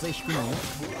風邪ひくの？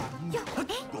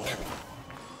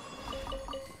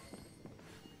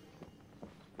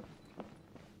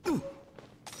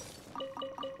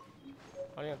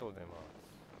ありがとうございます。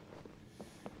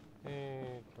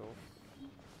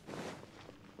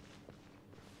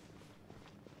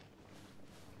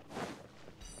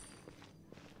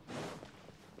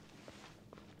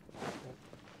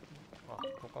あ、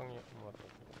トカゲもらった。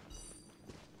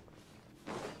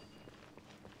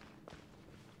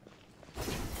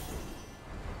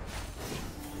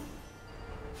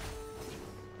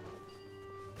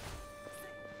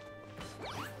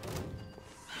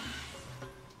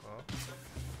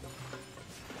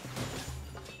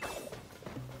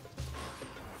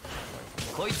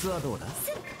こいつはどうだ？あ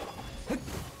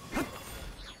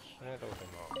りがとうござい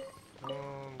ま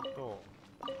す。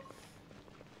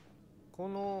こ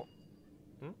の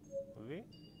上？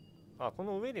あ、こ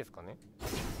の上ですかね。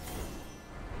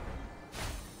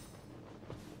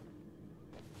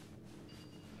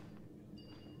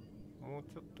もう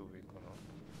ちょっと上か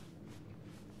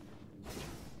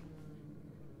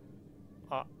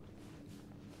な。あ、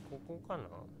ここかな？違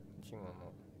う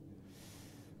の。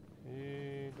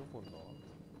どこだ？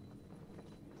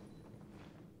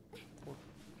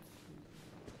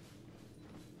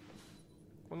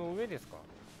この上ですか？こ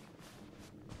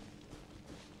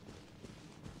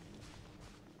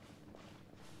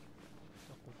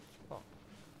っちか。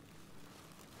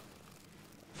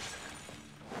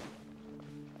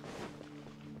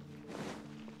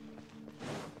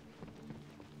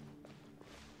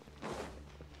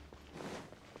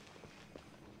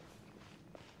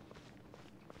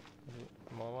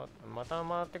また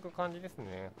回ってく感じです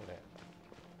ね、これ。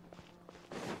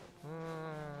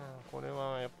これ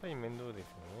はやっぱり面倒ですよ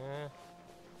ね。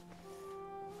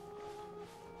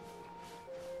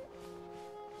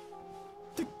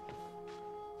上行っ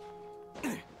た方が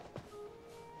いい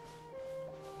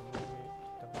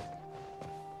かな。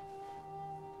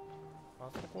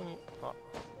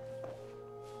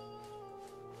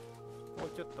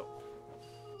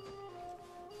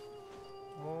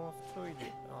急い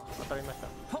で、あ、当たりました。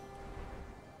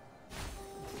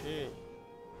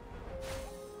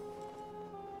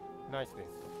ナイスです。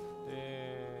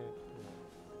で、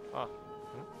あ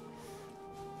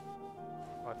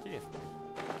っちですね。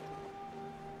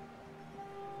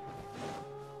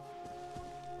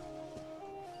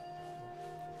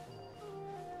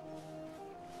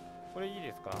これいい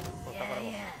ですか？お宝箱。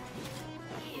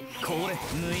これ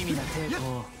無意味な抵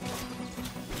抗。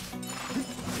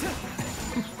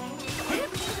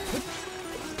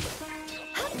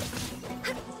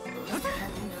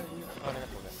ありが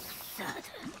とうございます。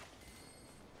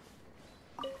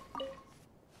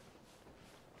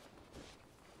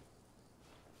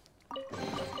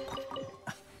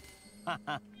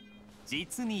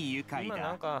実に愉快だ。今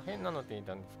なんか変なのって言っ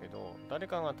たんですけど、誰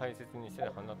かが大切にして放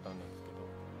ったんですけど、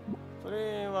そ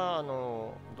れは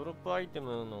ドロップアイテ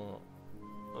ムの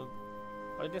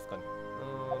あれですかね。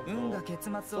運が結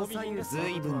末を左右する。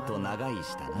随分と長い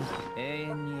したな。永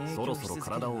遠に影そろそろ響し続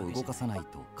ける体を動かさないと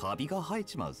カビが生え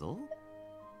ちまうぞ。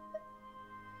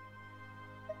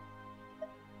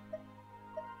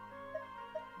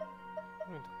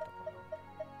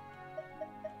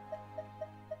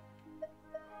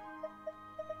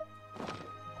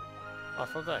あ、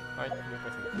素材。はい、了解し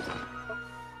ました。素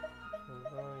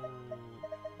材。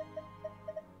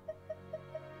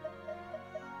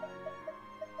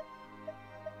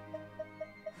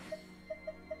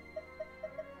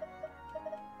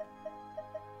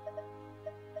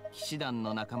騎士団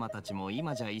の仲間たちも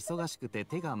今じゃ忙しくて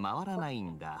手が回らない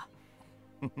んだ。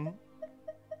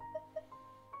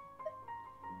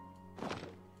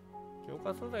強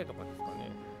化素材とかですかね。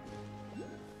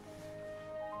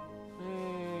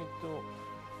こ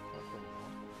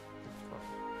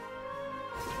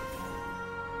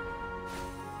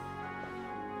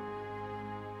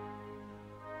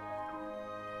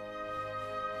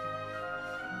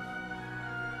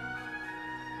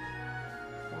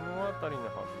の辺りの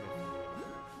はずで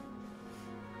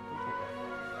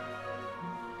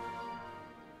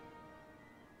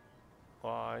す。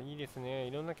わあ、いいですね。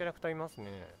いろんなキャラクターいます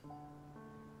ね。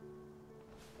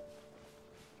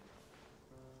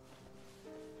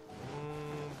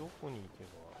どこに行けば。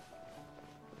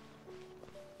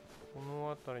この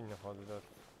辺りのはずだ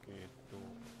けど。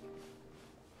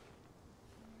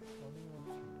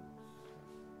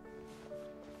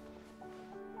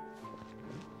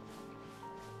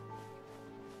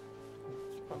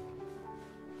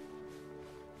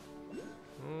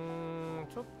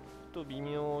ちょっと微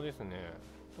妙ですね。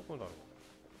どこだろう。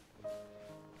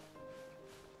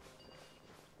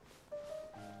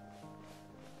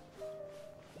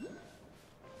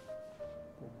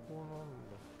ここなん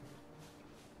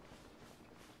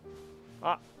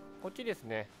だ。あ、こっちです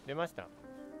ね。出ました。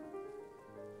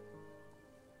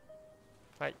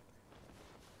はい。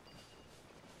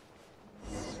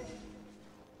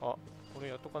あ、これ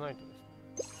やっとかないとですね。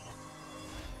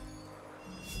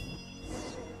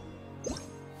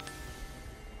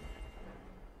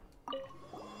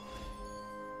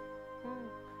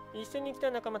一緒に来た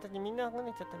仲間たちみんな離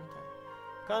れちゃったみたい。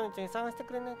彼女に探して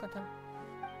くれないかな。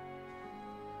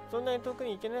そんなに遠く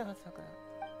に行けないはずだから。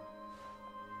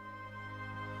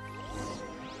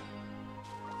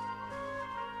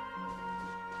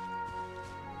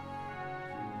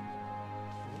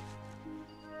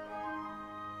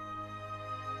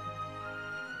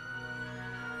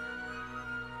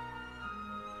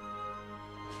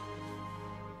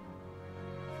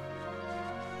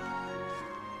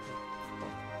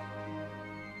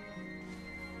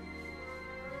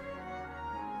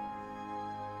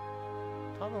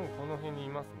多分この辺にい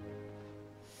ますね。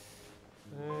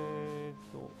あれ？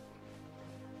こ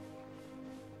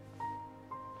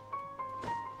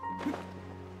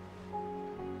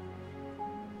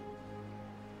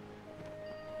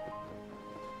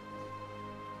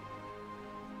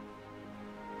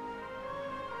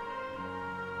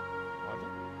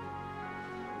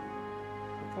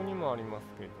こにもあります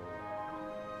けど。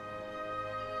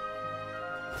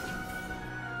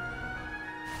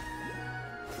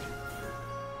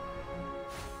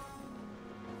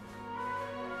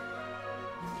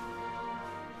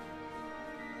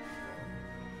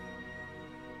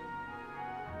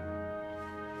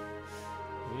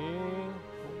ど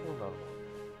こだろう。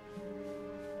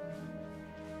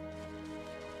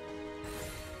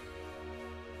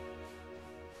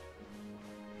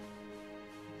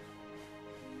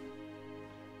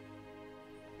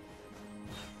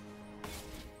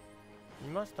い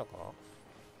ましたか？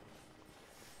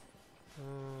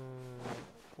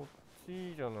こっ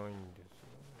ちじゃないんです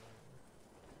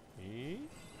よね。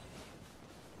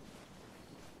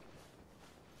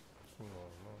違う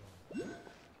な。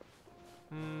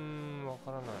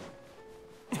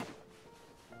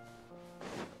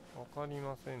かり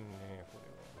ませんね、こ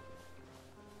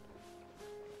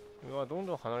れは。うわ、どん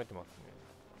どん離れてます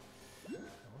ね。なんだ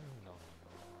ろ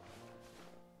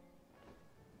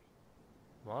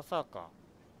うな。まさか。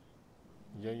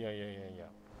いやいやいやいやいや。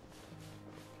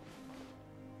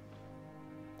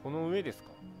この上ですか？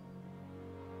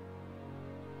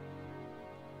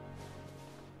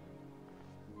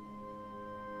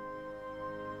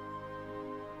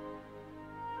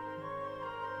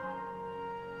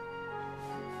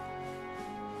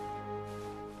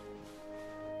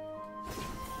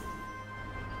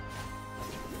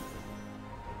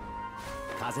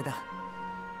風だ。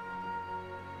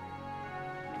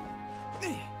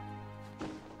え？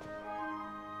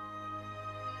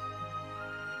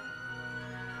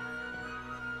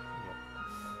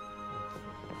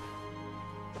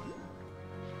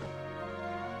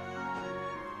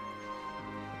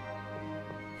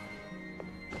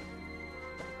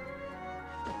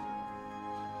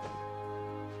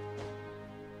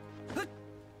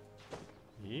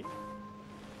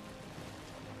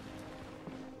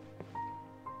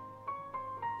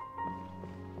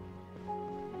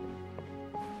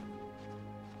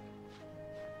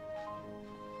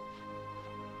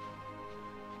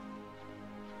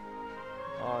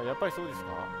ああ、やっぱりそうですか。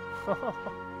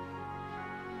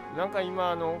なんか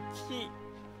今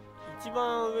一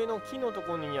番上の木のと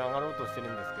ころに上がろうとしてる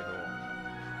んですけど、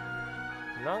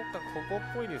なんかここっ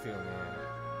ぽいですよね。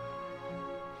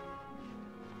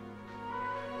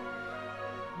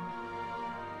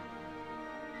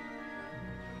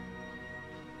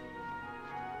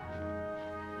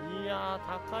いや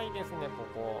ー、高いですね、こ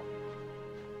こ。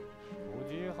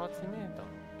58メーター。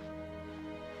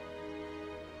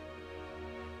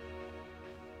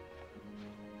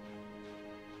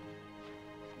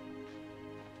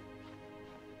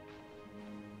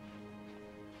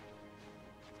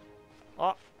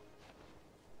あ、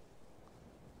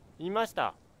いまし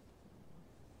た。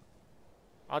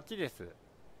あっちです。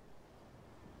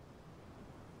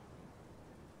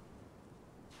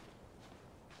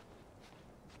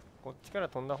こっちから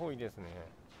飛んだ方がいいですね。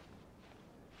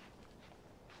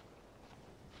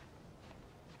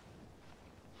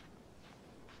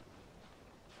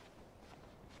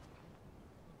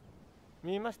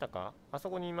見えましたか？あ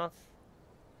そこにいます。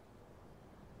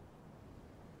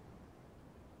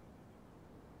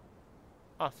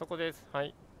あ、そこです。は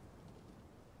い。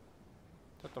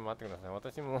ちょっと待ってください。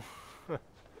私も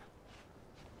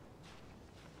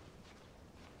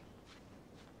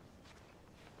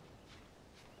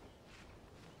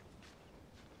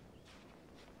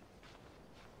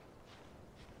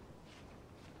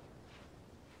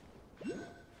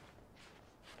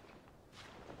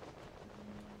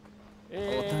お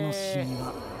楽しみ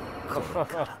はこれ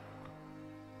から。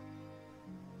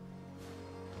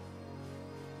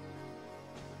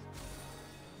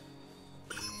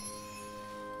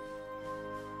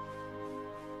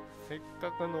せっ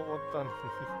かく登ったのに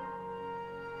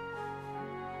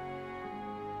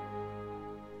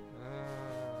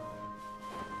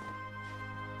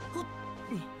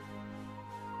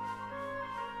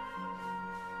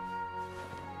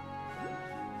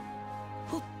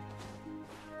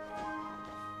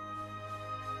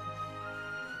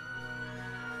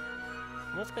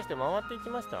もしかして回っていき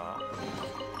ました？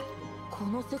こ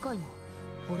の世界も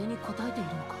俺に応えている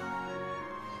のか。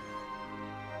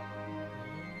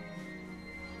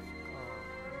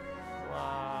う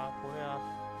わー、これは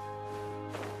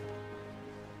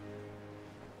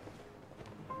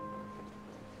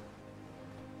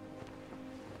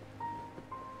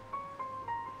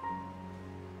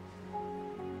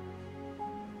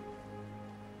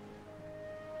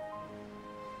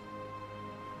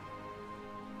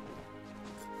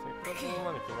せっかくここ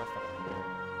まで来ましたからね。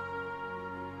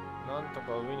なんとか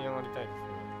上に上がりたいですね。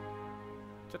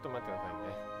ちょっと待ってください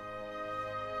ね。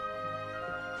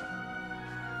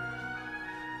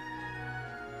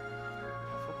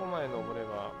そこまで登れ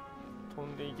ば飛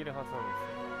んでいけるはずなんで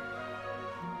すよ。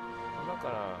今か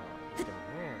ら来てもね、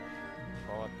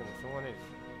回ってもしょうがないですよ。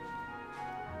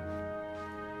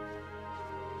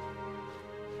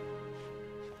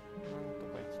なんと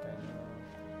か行きたいな。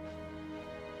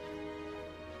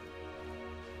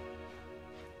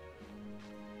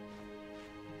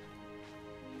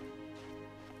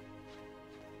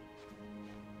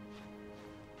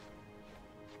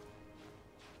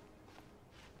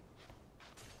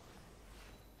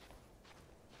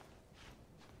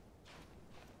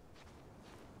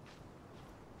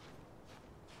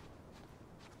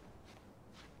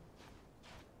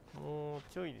もう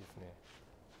ちょいですね。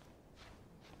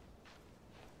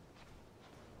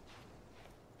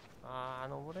あー、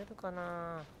登れるか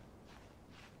な。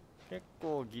結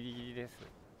構ギリギリです。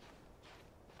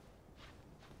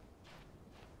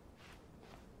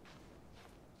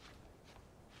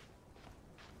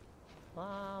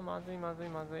あー、まずいまずい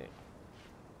まずい。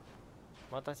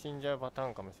また死んじゃうパター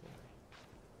ンかもしれ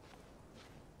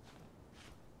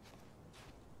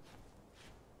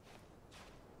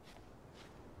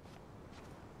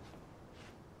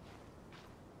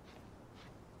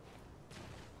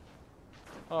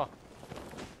ない。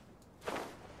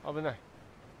あ、危ない。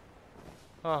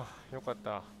ああ、よかっ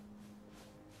た。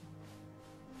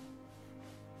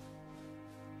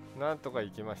なんとか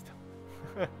行けました。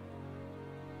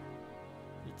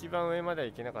一番上までは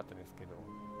行けなかったですけど。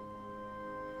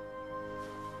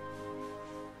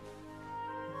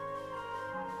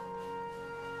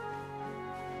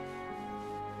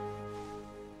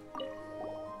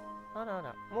あらあ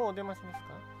ら、もうお出ましですか？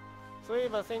そういえ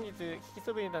ば先日聞き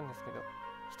そびれたんですけど、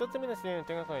一つ目の試練の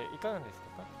手がかりいかがでし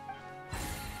たか？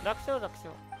楽勝楽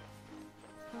勝。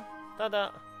た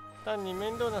だ単に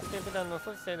面倒なステップダウンを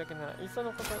阻止したいだけならいっそ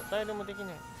のこと誰でもでき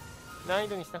ない。難易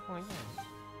度にした方がいいじゃない。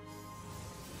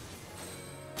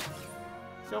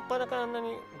しょっぱなからあんなに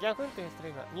ギャフンってして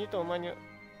るがニュートンお前に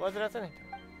煩わせないと。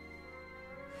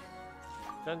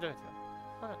残念ですよ。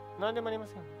あら、何でもありま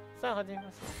せん。さあ始めましょ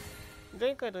う。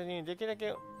前回と同時にできるだ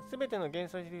け全ての幻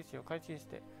想印を回収し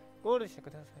てゴールしてく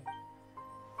ださい。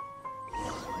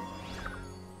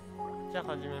じゃあ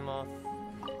始めます。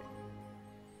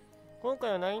今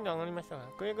回は難易度上がりましたが、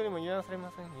くれぐれも油断され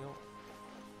ませんよ。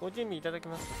ご準備いただけ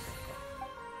ますでしょ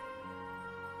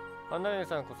うか。離れ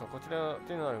さんこそこちらの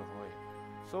手のある方へ。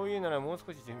そういうならもう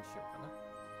少し準備しようか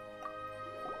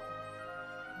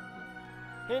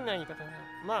な。変な言い方だ。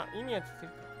まあ意味はついて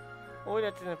るか。オイ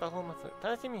ラたちのパフォーマンス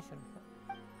楽しみにしてるんだ。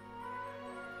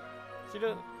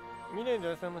緑のド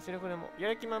ラセナも白黒もや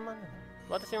る気満々だな。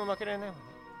私も負けられないわね。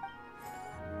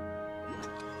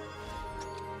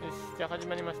よし、じゃあ始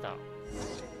まりました。お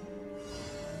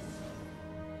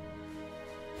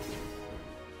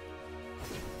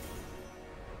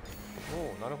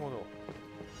お、なるほど。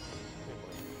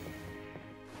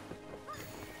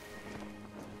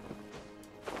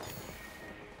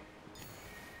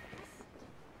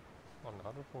あ、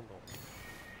なるほど。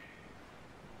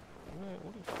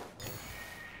降りたのね。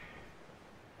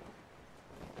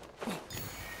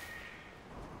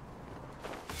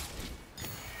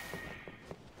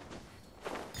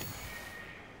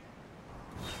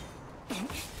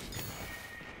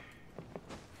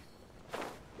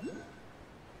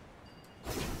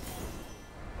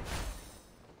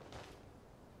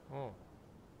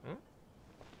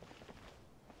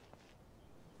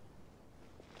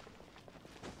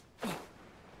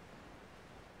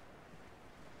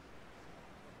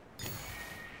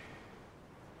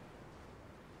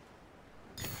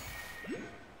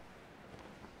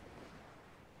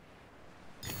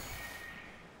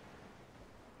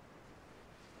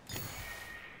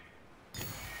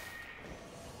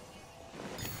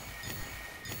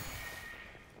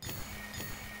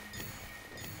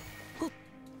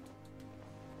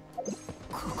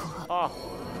あ、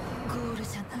ゴール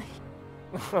じゃない。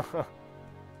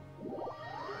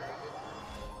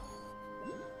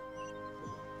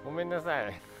ごめんなさ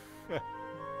い。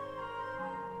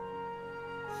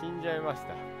死んじゃいまし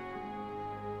た。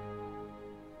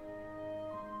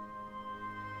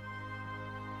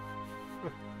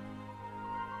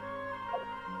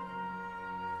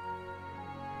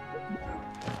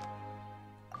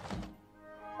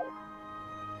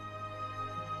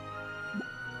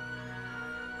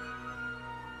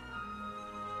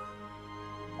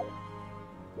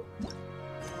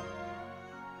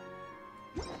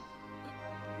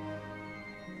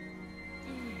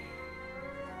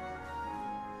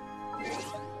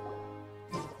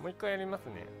もう一回やります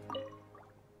ね。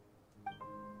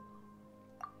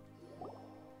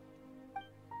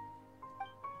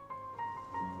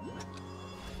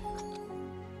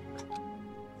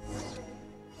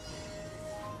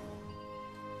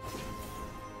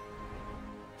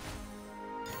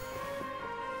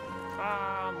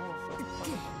ああ、もう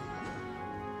そう。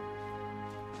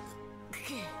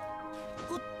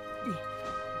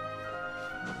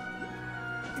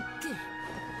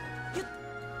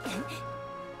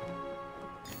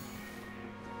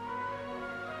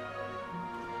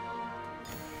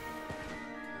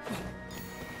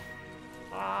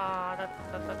ああ、だっ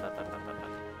ただっただっただった。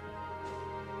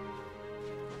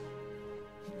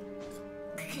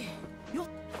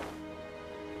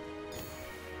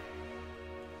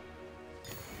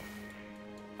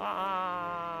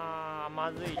ああ、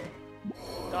まずい。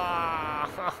あ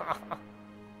あ、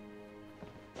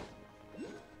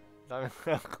ダメ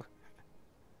だ。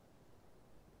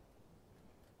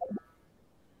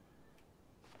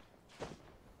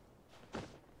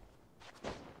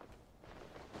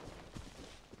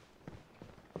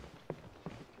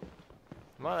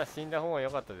だ死んだ方が良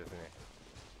かったですね。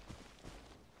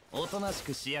おとなし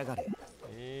くしやがれ。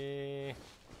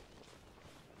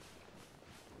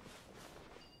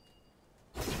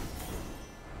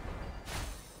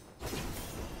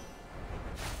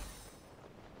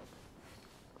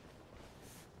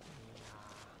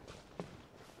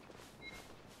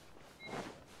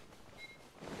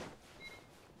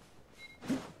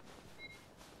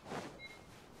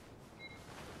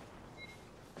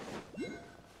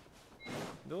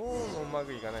どうもうま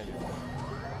くいかないです。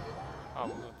あ、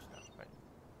戻ってきた。はい、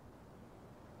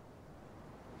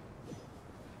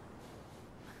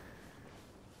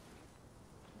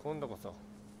今度こそ。はい、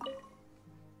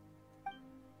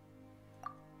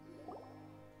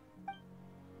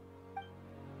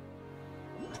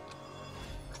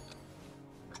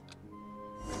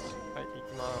行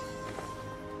きます。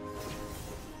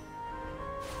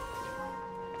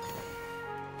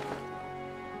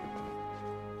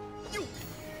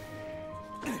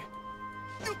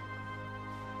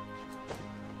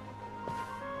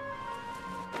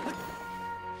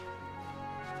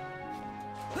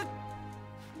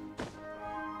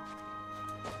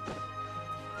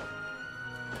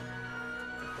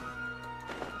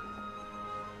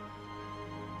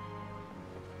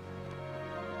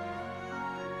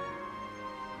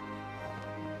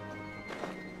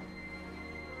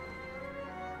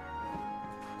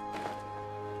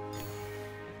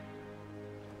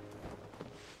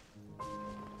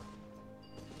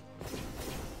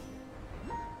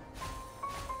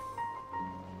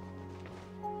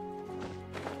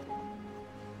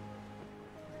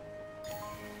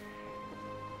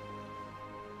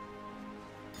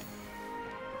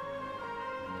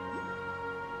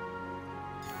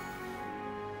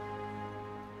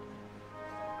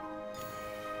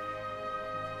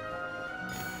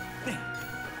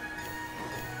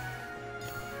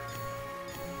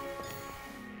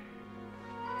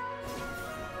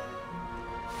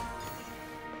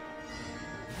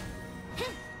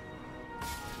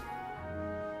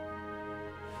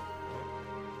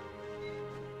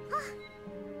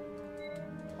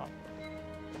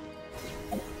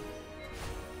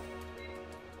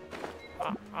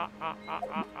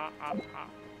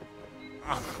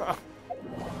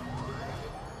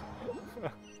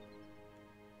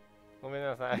ごめん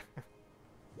なさい。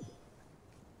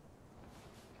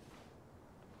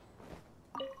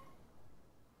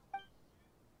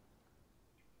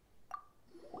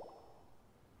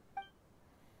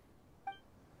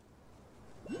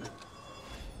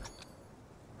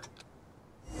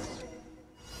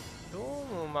どう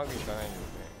もうまくいかないんですね。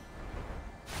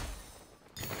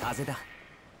風だ。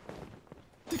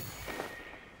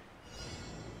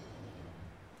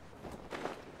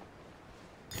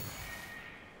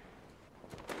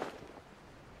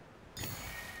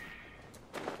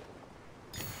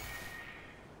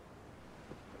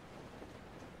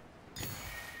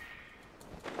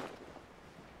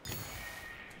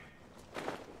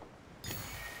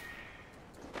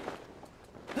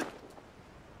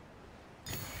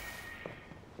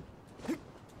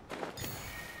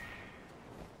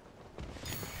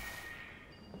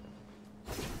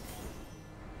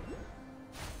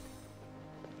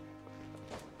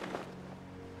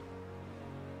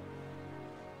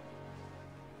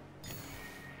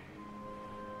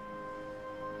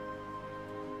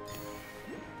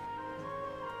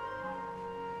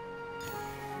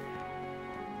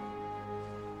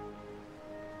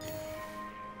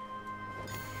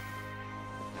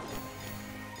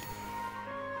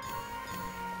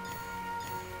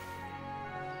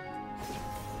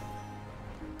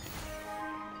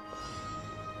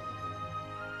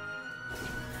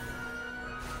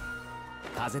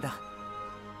風だ。よし、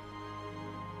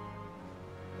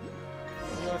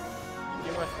行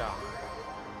けました。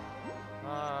あ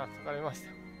あ、疲れました。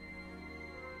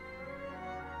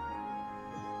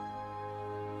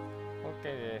OK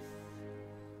です。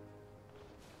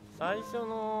最初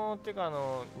のっていうか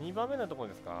2番目のところ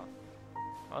ですか。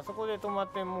あそこで止ま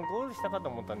ってもうゴールしたかと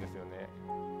思ったんですよね。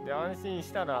で安心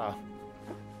したら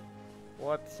終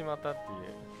わってしまったっていう。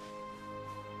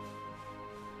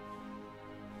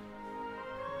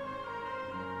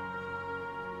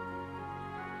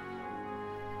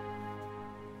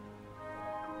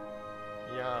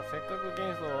いやー、せっかく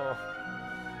元素を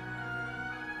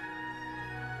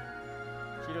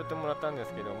拾ってもらったんで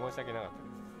すけど申し訳なかっ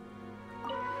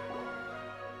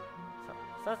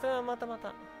たです。さすがまた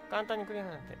簡単にくれる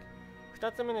なんて。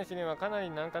2つ目の試練はかな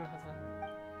り難関のはず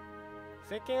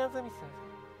だ。石鹸集めし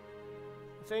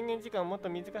宣言時間をもっと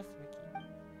短くす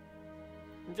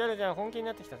べき。じゃあ本気に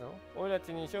なってきたぞ。俺た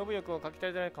ちに勝負欲をかきた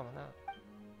いじゃないかもな。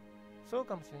そう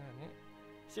かもしれないね。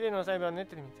試練の裁判は練っ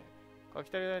てるみたい。書き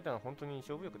足りられたのは本当に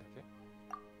勝負力だけ。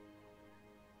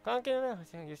関係のない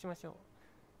発言をしましょう。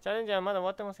チャレンジはまだ終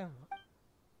わってませんわ。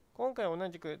今回は同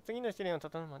じく次の試練を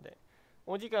整うまで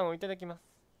お時間をいただきます。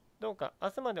どうか明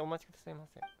日までお待ちくださいま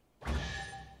せ。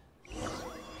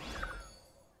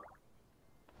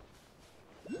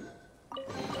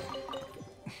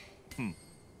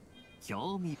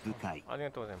興味深い。あり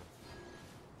がとうございます。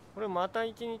これまた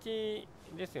一日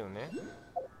ですよね。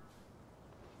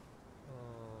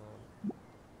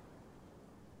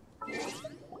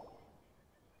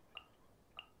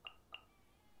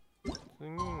次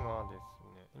がです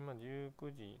ね、今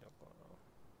19時だから。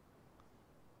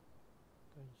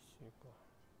第1週か。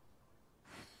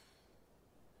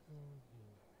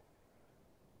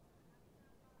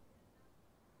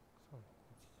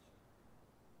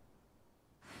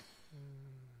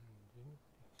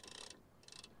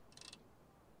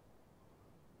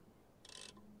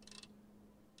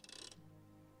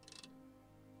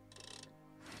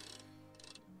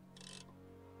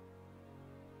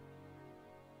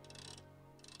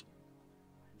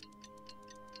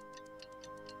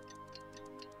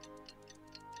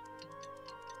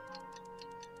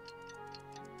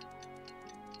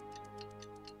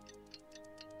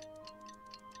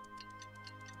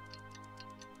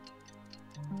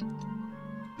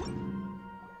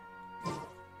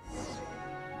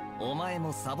お前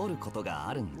もサボることが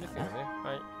あるんだな。ですよね。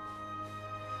はい。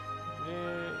で、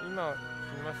今来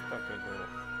ましたけど、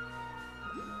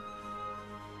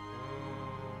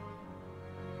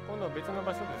今度は別の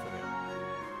場所ですね。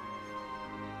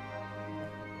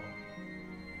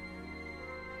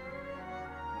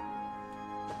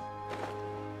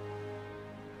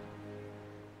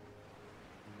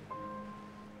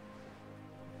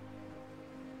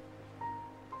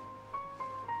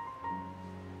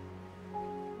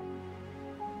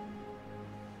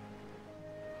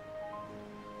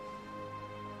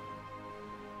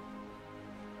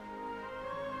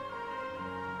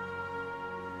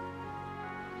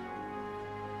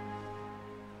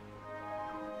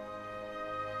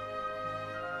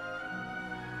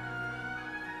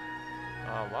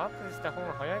ワープした方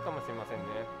が早いかもしれませんね。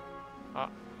あ、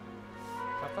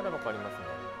宝箱ありますね。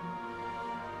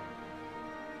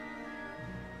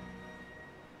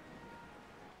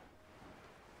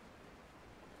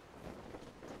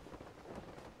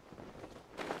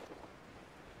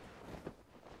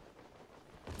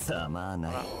ざまあな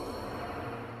い。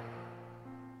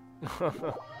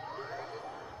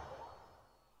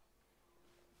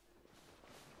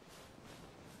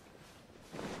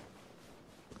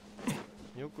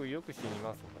よく死に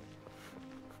ますね。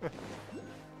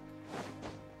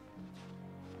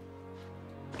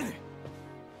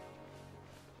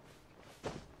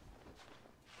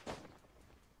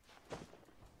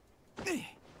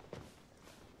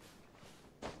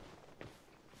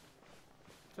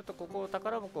ちょっとここ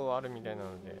宝箱あるみたいな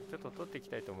ので、ちょっと取っていき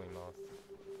たいと思います。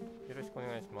よろしくお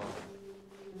願いします。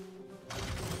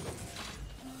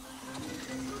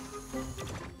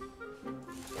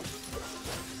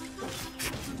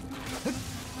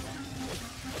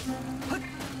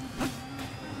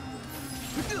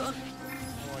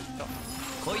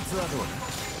こいつはどう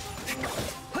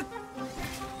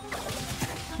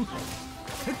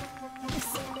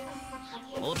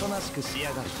だ。おとなしくし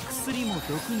やがる。薬も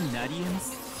毒になり得ま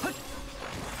す。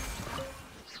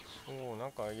おお、な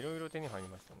んかいろいろ手に入り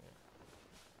ましたね。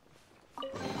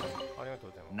ありがとう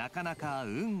ございます。なかなか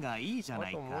運がいいじゃな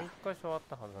いか。あともう一箇所あっ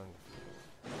たはずなんですけ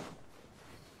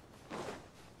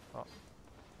ど。あ、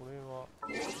これは。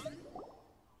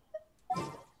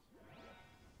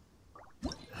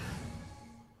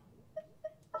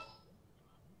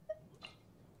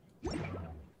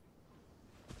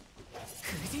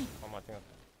あ、間違っ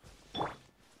た。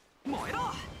燃えろ。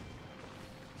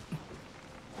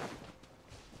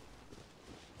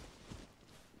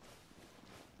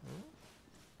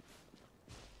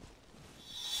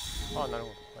あ、なるほ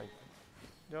ど。はい。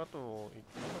で、あと、行き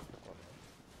ますかね。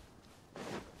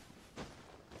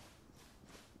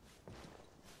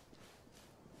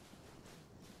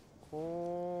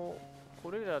こ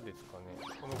れらですかね。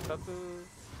この2つ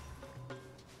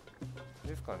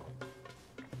ですかね。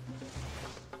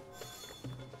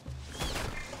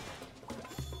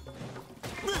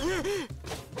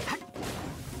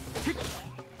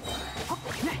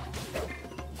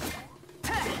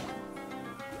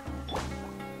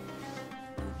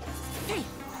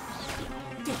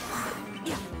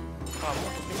あ、もう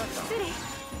解きました。あ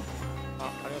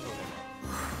りがとうございま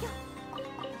す。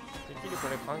てっきりこ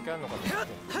れ関係あるのかと思っ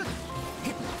て。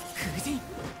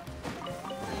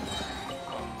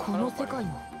この世界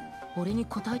も俺に応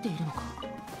えているのか。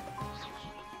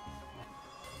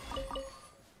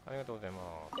ありがとうございま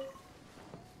す。じゃ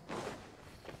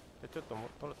あちょっとも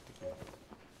取ってきます。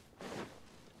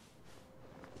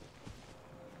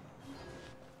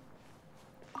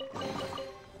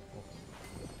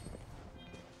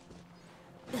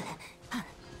こ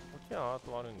っちはアー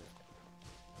トあるんですか？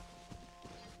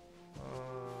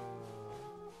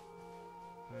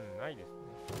ないですね。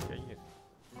じゃあいいです。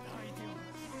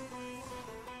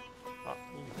あ、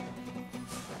いいですね。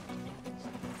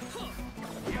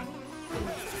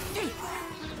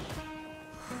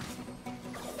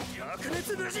白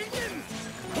熱無人剣。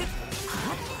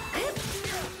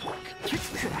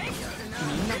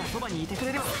みんながそばにいてく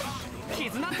れれば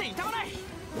傷なんて痛まない。あり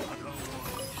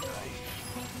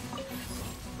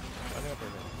がとう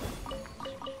ございます。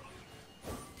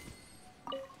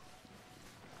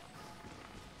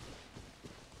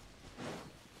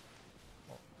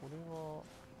あ、これは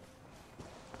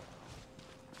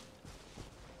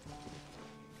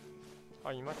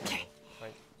あ、いますね。は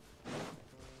い。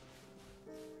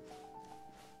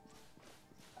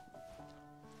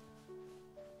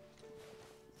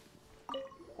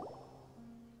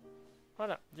あ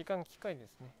ら、時間機械で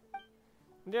すね。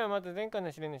ではまず前回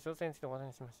の試練の詳細についてお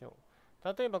話ししましょ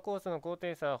う。例えばコースの高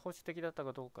低差は保守的だった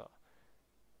かどうか、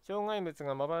障害物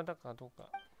がまばらだったかどうか、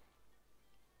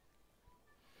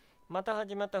また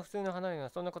始まった普通の花には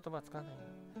そんな言葉は使わない。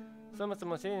そもそ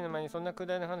も試練の前にそんなく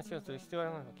だらない話をする必要は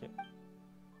ないわけ。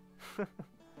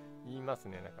言います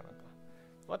ね、なかなか。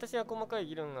私は細かい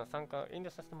議論の参加を遠慮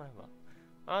させてもらえば、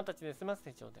あなたたちで済ませ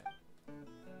てちょうだい。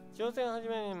挑戦を始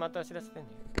めるにまた知らせてね。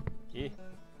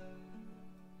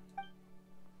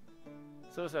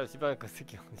そうしたらしばらく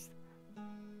席をした。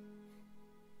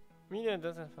ミリア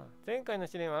ドさん、前回の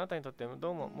試練はあなたにとって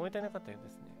どうも燃えてなかったよう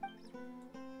ですね。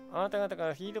あなた方か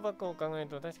らフィードバックを考える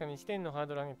と確かに視点のハー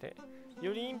ドルを上げて、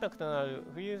よりインパクトのある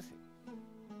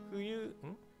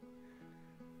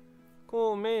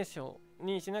高名称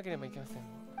にしなければいけません。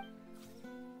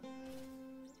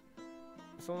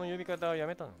その呼び方はや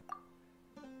めたの？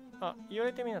あ、言わ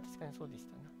れてみれば確かにそうでし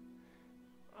たな。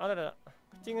あらら、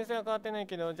口癖は変わってない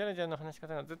けど、ジャルジャルの話し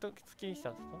方がずっとスッキリした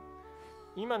ぞ。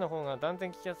今の方が断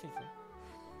然聞きやすいぞ。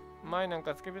前なん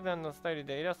かスケベ団のスタイル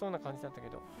で偉そうな感じだったけ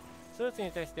ど、そいつ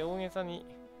に対して大げさに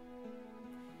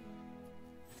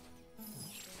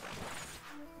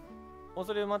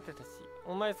恐れを待ってたし、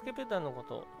お前スケベ団のこ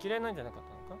と嫌いなんじゃなかっ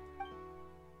たのか？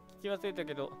聞き忘れた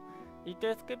けど、一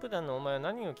体スケベ団のお前は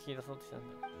何を聞き出そうとしたん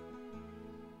だ？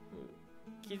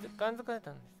感づかれ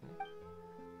たんですね。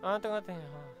あなた方には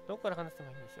どこから話せば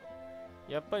いいんでしょ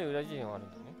う。やっぱり裏事情があるん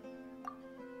だね。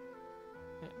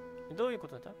どういうこ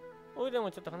とだ？おいでも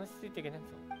ちょっと話しついていけないぞ。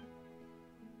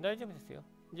大丈夫ですよ。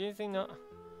純粋な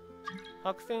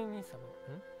白仙兄様。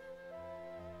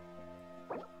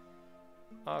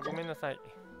あ、ごめんなさい。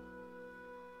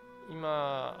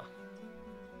今、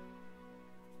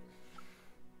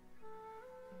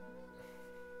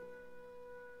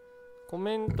コ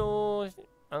メントを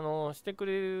してく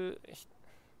れる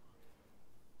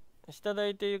いただ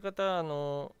いている方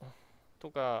と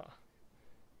か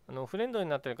フレンドに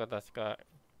なっている方しか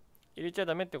入れちゃ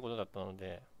ダメってことだったの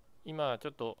で、今ち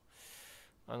ょっと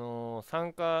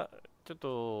参加ちょっ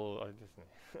とあれですね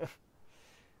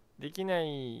できな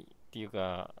いっていう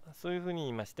か、そういうふうに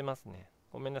今してますね。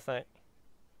ごめんなさい。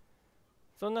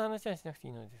そんな話はしなくて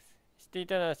いいのです。知ってい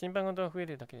たら心配事が増え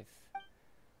るだけです。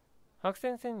白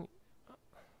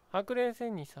霊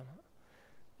仙人様、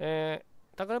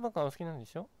宝箱がお好きなんで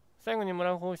しょ？最後にも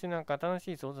らう報酬なんか楽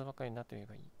しい想像ばかりになっていれ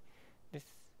ばいいで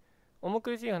す。重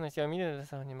苦しい話はミネラ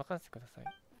さんに任せてください。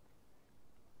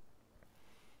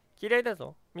嫌いだ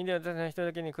ぞ。ミネラさんの人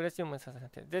だけに苦しい思いさせ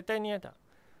て絶対に嫌だ。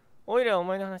おいらはお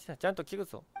前の話だ。ちゃんと聞く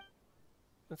ぞ。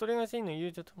それが真の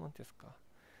友情と思うんですか。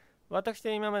私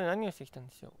は今まで何をしてきたん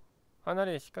でしょう。離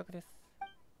れ失格です。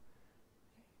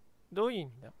どういう意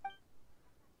味だ？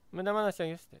無駄話は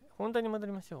よして、本題に戻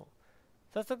りましょう。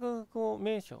早速、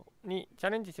名称にチャ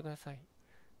レンジしてください。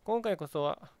今回こそ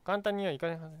は簡単にはいか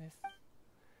ないはずです。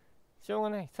しょうが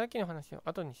ない。さっきの話を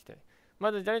後にして、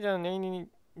まずジャルジャルの念入りに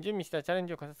準備したチャレン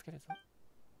ジを片付けるぞ。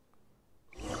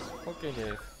OK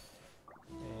です。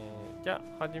じゃ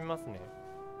あ、始めますね。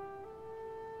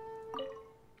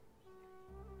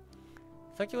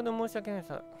先ほど申し訳ない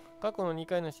さ、過去の2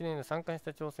回の試練で参加し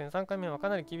た挑戦、3回目はか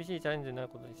なり厳しいチャレンジになる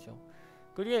ことでしょう。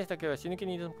クリアしたければ死ぬ気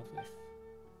に挑むことです。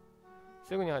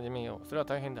すぐに始めよう。それは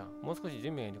大変だ。もう少し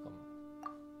準備がいるかも。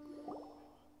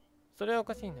それはお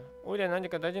かしいな。おいら何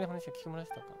か大事な話を聞き漏らし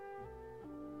たか。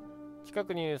近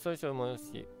くにいる総称もよ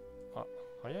し。あ、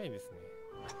早いですね。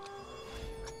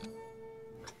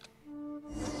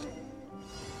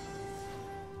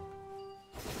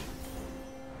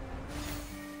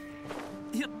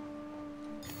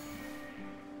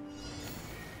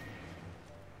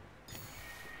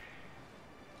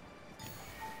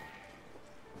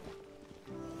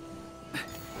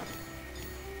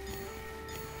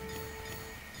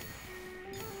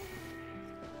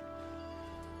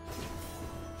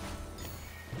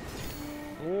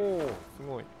おお、す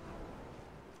ごい。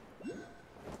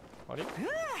あれ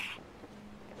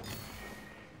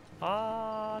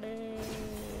あれー、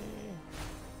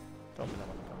ダメだ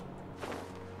また。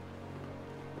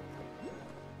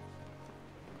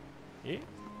え、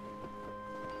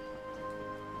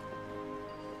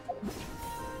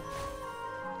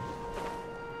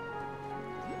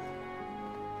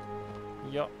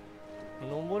いや、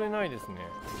登れないですね。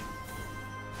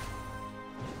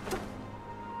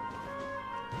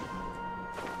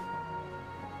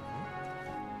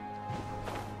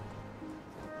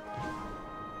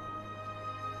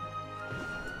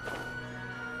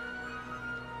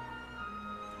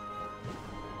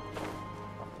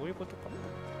こういうことか。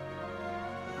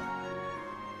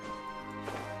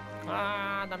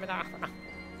あー、ダメだ。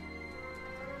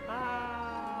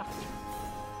あー。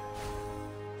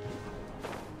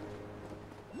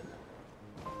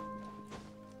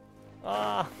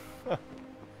あー。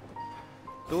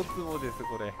ドツボです、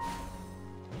これ。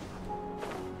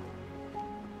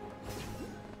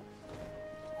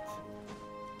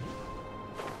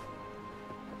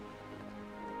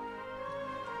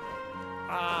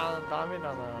ダメ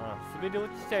だな、滑り落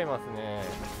ちちゃいますね。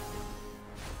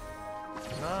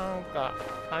なんか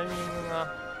タイミング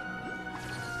が、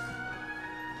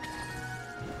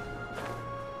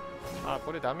あ、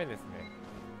これダメですね。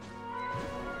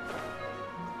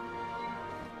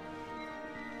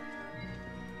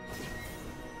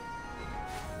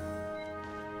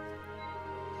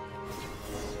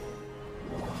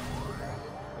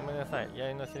ごめんなさい、や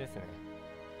り直しですね。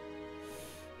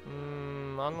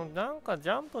なんかジ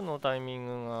ャンプのタイミン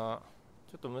グが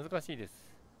ちょっと難しいです。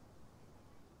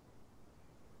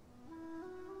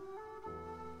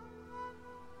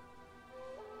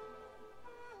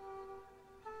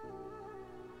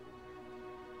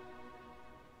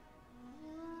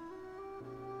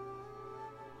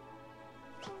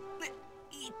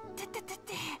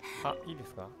あ、いいで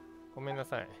すか？ごめんな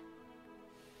さい。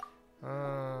な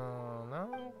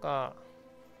んか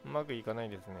うまくいかない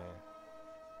ですね。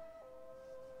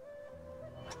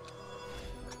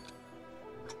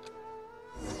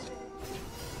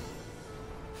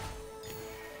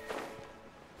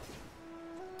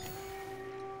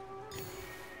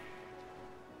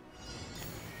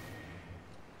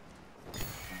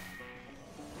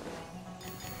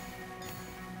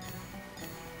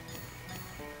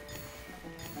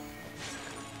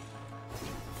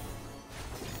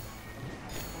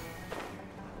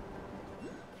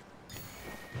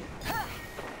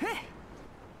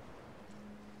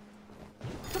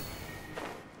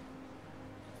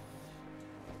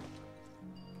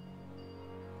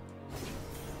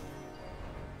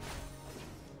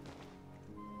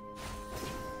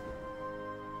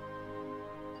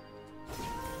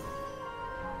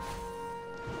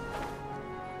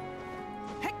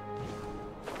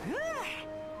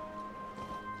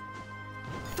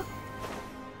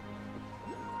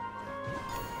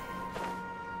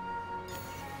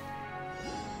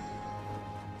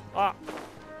あ、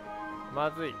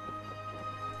まずい。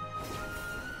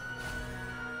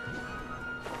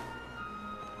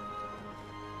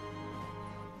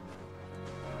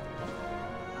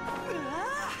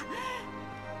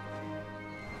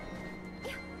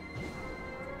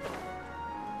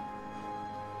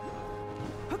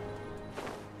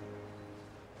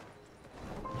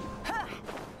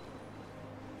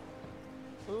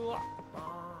うわ、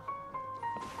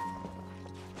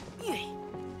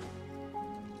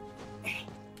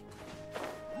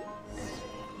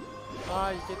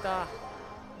あー、いけた。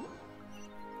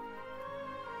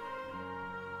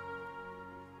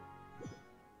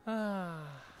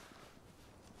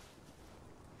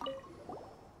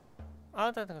あ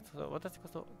なたこそ、私こ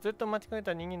そずっと間違え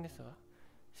た人間ですわ。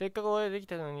せっかくお会いでき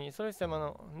たのに、それ様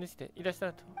の主でいらっしゃ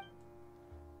ると。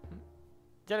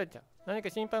ジャルちゃん、何か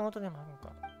心配事でもあるの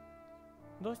か？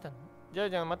どうしたの？ジャル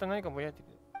ちゃんはまた何かぼやってく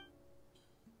る。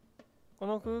こ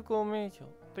の空港名所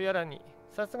とやらに、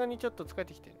さすがにちょっと疲れ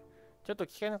てきてる。ちょっと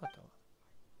聞けなかったわ。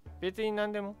別に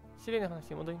何でも、失礼な話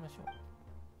に戻りましょう。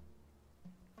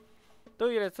ど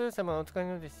うやらそれ様はお疲れ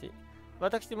のようですし、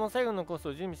私も最後のコース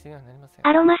を準備しながらなりません。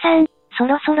アロマさん、そ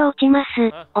ろそろ落ちます。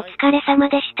お疲れ様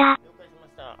でした。了解しま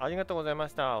した。ありがとうございま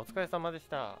した。お疲れ様でし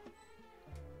た。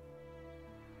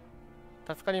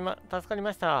助かりま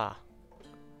した。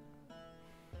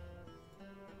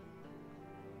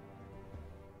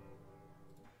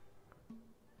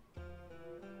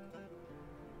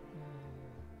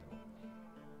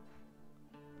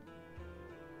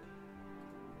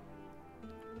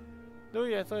どう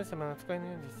やらそう様の使いの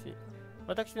ようですし、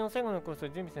私の最後のコースを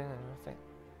準備せねばなりません。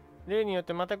例によっ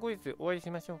てまた後日お会いし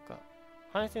ましょうか。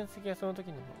話の次はその時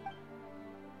にも。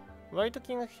割と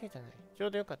金額低いじゃない。ちょ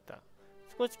うどよかった。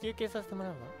少し休憩させてもら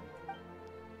うわ。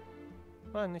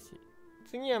まあ主、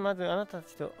次はまずあなたた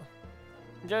ちと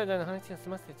ジャルダの話を済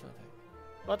ませてちょうだい。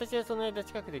私はその間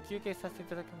近くで休憩させてい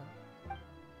ただくわ。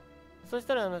そし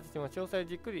たらあなたたちも詳細を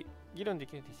じっくり議論で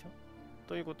きるでしょ。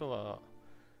ということは、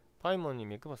パイモンに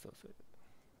目配せをする。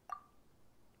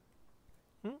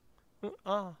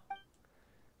ああ。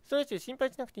それ以上心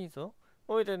配しなくていいぞ。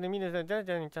おいらで見るとジャル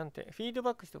ダにちゃんってフィード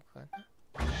バックしておくからな。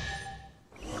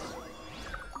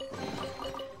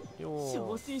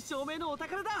正真正銘のお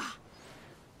宝だ。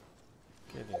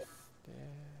 OK です。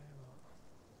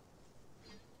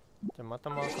じゃあまた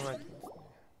回さないといけないで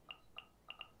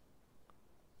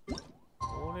すね。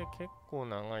これ結構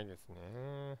長いです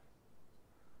ね。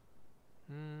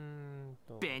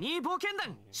ベニー冒険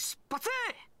団出発。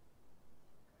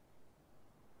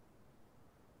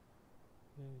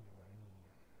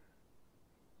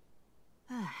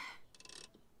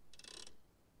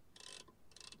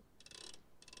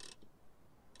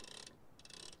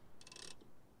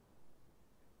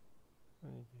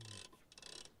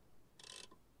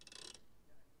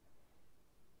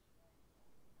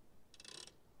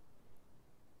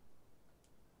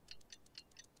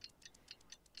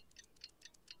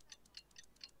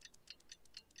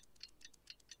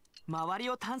周り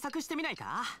を探索してみない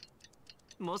か。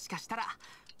もしかしたら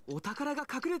お宝が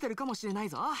隠れてるかもしれない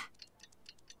ぞ。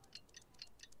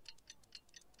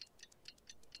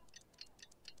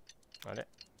あれ、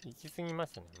行き過ぎま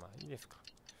したね。まあいいですか。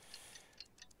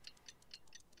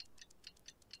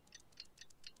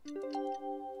い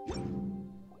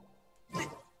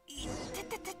って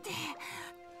ててて。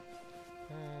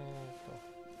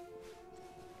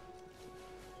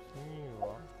次は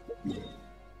こっ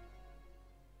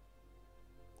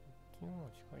ちの方が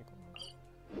近いか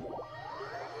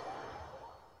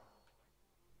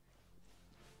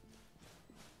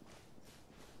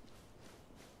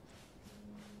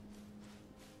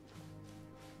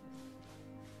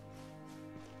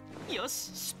な。よ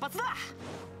し、出発だ。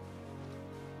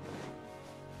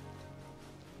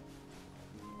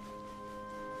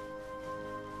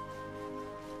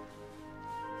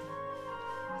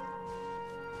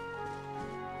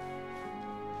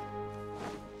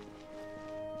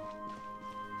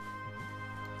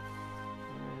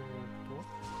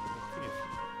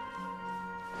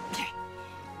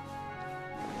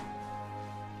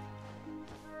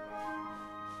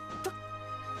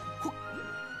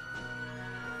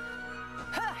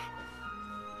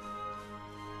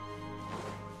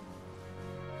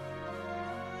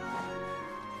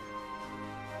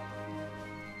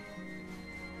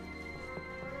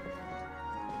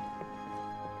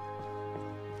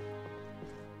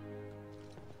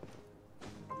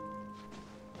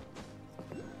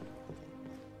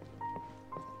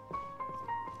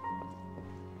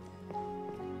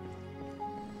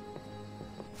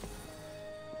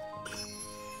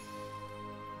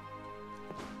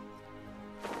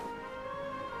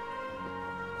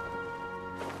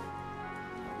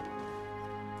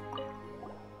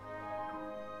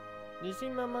自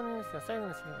信満々の様子が最後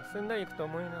の試練が済んだりいくと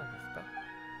思いなんですか。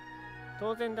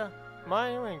当然だ。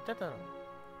前のように言っただろう。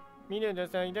ミレード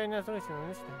さんは偉大なソルシの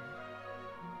主だ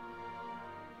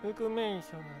よ。福名医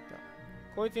将なんだ。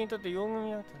こいつにとって用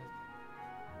組アウトだ。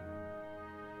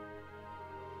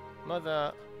まず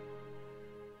は、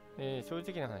正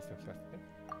直な話を聞かせて。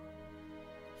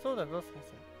そうだぞ、先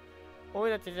生。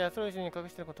俺たちじゃあソルシに隠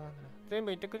してることなんだら全部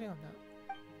言ってくれよな。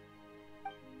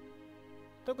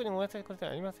特にお優しいこと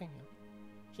はありませんよ。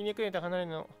ひねくれた離れ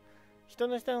の人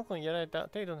の下の子にやられた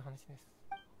程度の話です。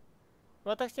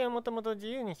私はもともと自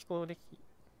由に飛行でき、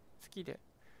好きで、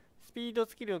スピード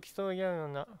スキルを競い合うよう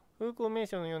な風光名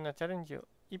称のようなチャレンジを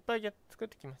いっぱい作っ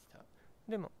てきました。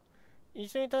でも、一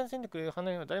緒に楽しんでくれる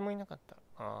離れは誰もいなかった。あ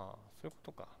あ、そういうこ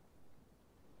とか。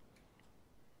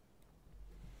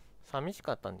寂し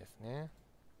かったんですね。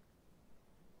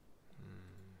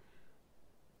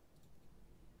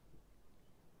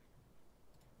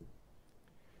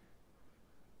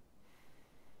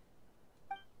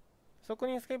そこ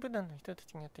にスケープ団の人た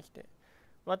ちがやってきて、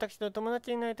私と友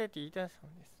達になりたいと言い出した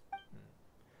のです。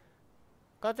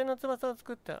風の翼を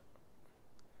作った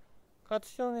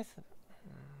活用です。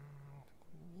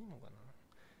いいのかな。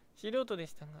素人で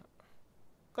したが、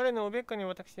彼のおべっかに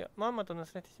私はまんまと乗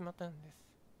せられてしまったのです。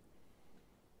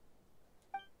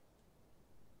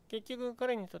結局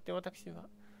彼にとって私は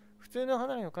普通の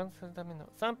離れを観察するための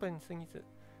3分に過ぎず、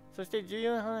そして重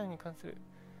要な離れに関する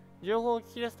情報を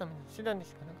聞き出すための手段で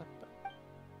しかなかっ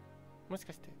た。もし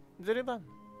かしてズルバーン？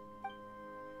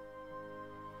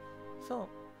そう、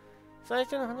最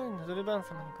初の離れのズルバーン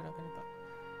様に比べれ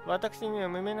ば、私には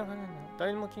無名な離れの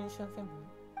誰も気にしませんもの。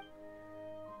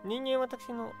人間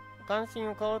私の関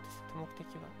心を買おうとした目的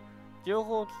は、情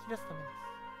報を聞き出すためで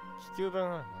す。気球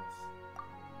版ある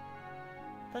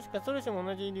話。確かソルシャも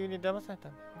同じ理由で騙された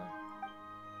んだよな。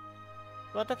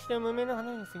私は無名の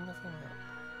花にすぎませんが、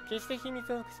決して秘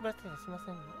密を隠しばったりはしま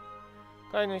せんが、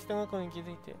彼の人心に気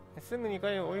づいて、すぐに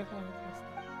彼を追い払いまし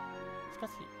た。しか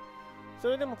し、そ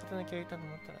れでも刀気を入れたと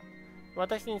思ったら、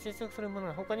私に接触する者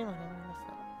が他にも現れまし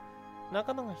た。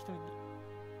仲間が一人に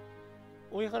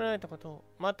追い払われたことを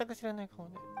全く知らない顔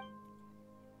で。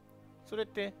それっ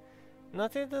て、ナ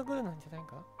セとグルなんじゃない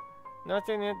か？ナ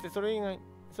セのやつそれ以外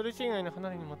の離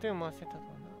れにも手を回してたとはな。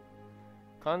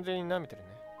完全に舐めてるね。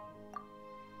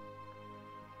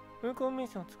風光名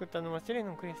称を作ったのは試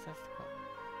練をクリアした人か、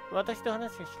私と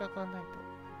話が比較がないと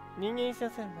人間に知ら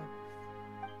せるので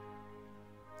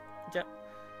す。じゃ、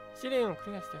試練をク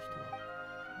リアした人は、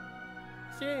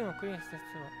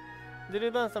ズ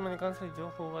ルバーン様に関する情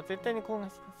報は絶対に口外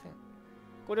しません。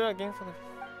これは原則で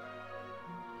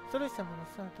す。ソルシ様のお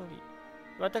っしゃる通り、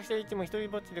私はいつも一人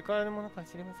ぼっちで変わるものかも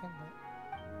しれませんが、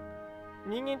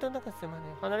人間と仲してまで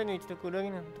離れぬ一読裏切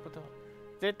るなんてことは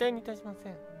絶対にいたしませ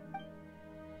ん。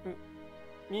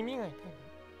耳が痛いな。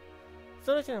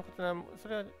ソルシのことならそ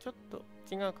れはちょっと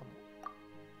違うかも。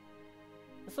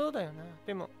そうだよな。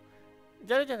でも、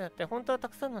ジャルジャルだって本当はた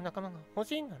くさんの仲間が欲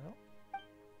しいんだろ？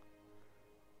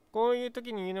こういう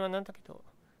時に言うのはなんだけど、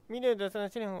緑のドラセナ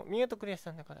の試練を見事クリアし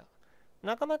たんだから、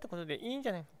仲間ってことでいいんじ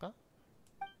ゃないのか？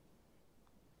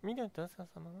緑のドラセナ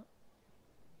様が？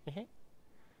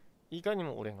いかに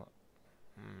も俺が。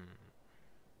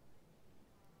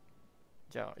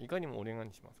じゃあ、いかにも俺が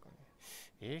にしますか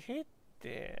ね。っ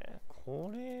て、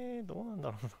これ、どうなんだ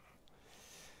ろうな。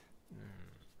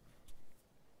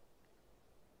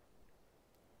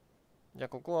じゃあ、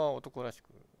ここは男らしく。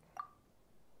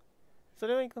そ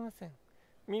れはいけません。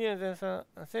ミリアゼさ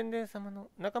ん、宣伝様の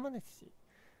仲間ですし、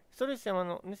ソルシ様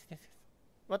の主です。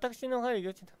私の入る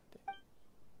余地なんて。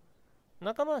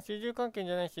仲間は主従関係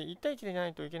じゃないし、1対1でな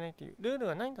いといけないというルール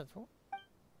がないんだぞ。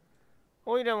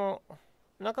おいらも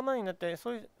仲間になって、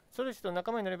ソルシと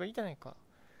仲間になればいいじゃないか。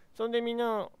そんでみんな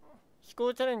の飛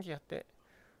行チャレンジやって、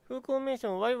風光名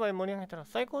所をワイワイ盛り上げたら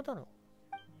最高だろう。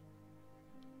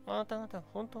あなた方、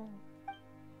本当に。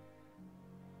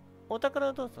お宝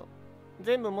をどうぞ。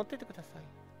全部持ってってくださ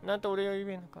い。なんと俺を言え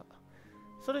るのか。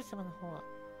ソルシ様の方は、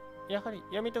やはり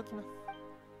やめておきます。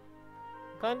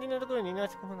肝心なところに流し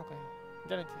込むのかよ。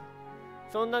じゃらじゃら。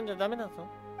そんなんじゃダメだぞ。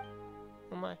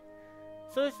お前、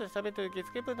ソルシと喋ってる時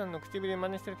スケプダンの唇真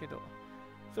似してるけど、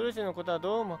ソルシのことは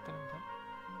どう思ってるんだ？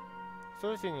ソ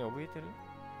ルシに怯えてる？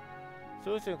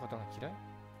ソルシのことが嫌い？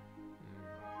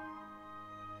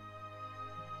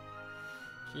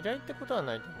嫌いってことは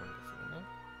ないと思うんですよね。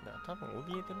だから多分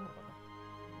怯えてるのかな。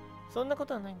そんなこ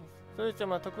とはないんです。ソルシ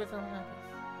は特別な話です。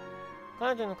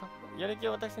彼女の格好、やる気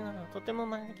は私ならとても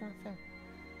真似できません。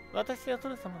私はソ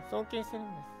ルシ様を尊敬してるん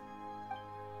で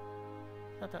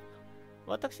す。ただ、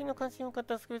私の関心を買っ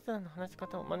たスクリプトの話し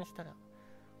方を真似したら、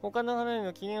他の離れ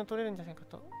の機嫌を取れるんじゃないか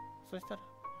と。そしたら、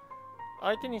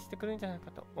相手にしてくるんじゃない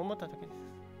かと思っただけです。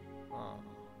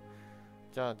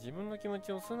じゃあ自分の気持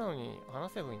ちを素直に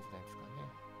話せばいいんじゃないですかね。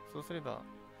そうすれば、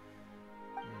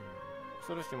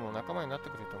ソルシも仲間になって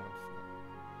くれると思うんで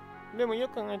すが。でもよ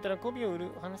く考えたら媚びを売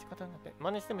る話し方なんて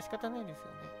真似しても仕方ないですよ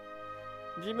ね。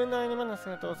自分のありのままの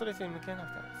姿をソルシに向き合わな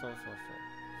くては。そう。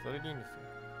それでいいんですよ。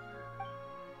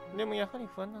でもやはり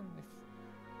不安なんで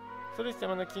す。ソルシ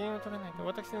様の機嫌を取らないと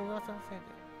私の噂のせいで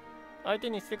相手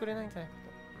にしてくれないんじゃないか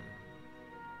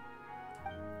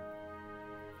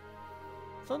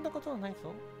と。そんなことはない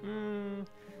ぞ。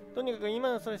とにかく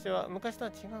今のソルシは昔と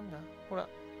は違うんだ。ほら、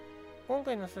今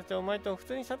回のソルシはお前と普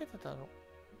通に喋ってただろ。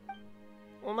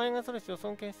お前がソルシを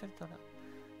尊敬してるなら、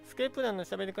スケープ団の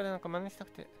喋り方なんか真似した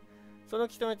くて、その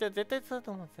気持ちは絶対伝わる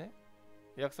と思うぜ。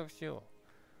約束しよう。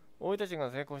俺たちが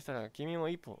成功したら君も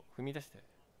一歩踏み出して。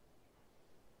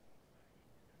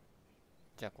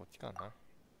じゃあこっちかな。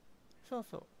そう。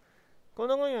こ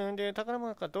の本を読んで宝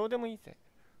物かどうでもいいぜ。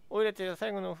俺たちが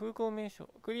最後の風光名所を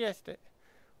クリアして、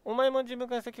お前も自分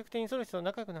から積極的にソルシと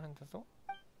仲良くなるんだぞ。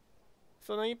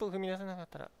その一歩踏み出さなかっ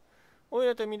たら、俺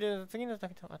らと見ると次の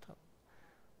旅とまた、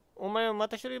お前はま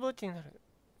た一人ぼっちになる。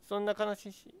そんな悲し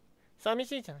いし、寂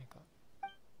しいじゃないか。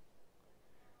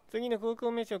次の風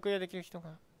光名所をクリアできる人が、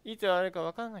いつあるか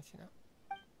わからないしな。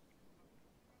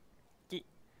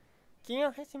気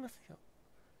が入しますよ。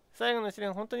最後の試練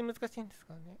は本当に難しいんです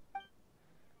からね。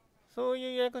そう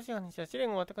いうややこしい話は試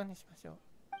練をおたかにしましょう。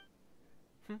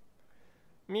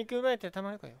見くばえてた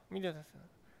まるかよ。見てください。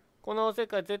このおせっ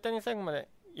かい絶対に最後まで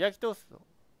焼き通すぞ。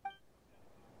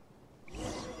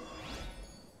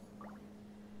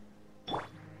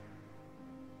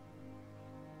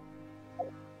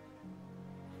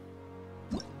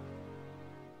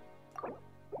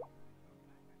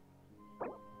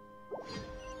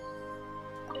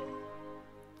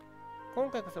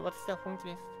今回こそ私は本気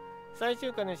です。最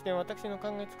終回の視点は私の考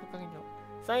えつく限りの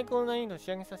最高の難易度を仕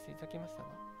上げさせていただきましたが、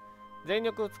全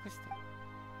力を尽くして、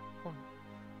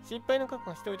失敗の覚悟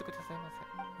はしておいてくださいま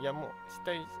せ。いや、もう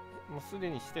すで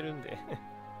にしてるんで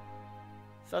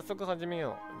早速始め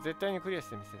よう。絶対にクリアし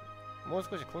てみせる。もう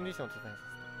少しコンディションを整えさ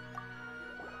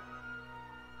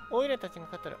せて。オイラたちが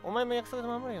勝ったらお前も約束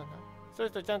を守るよな。それ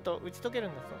とちゃんと打ち解ける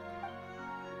んだぞ。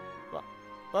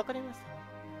わかりましたね。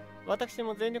私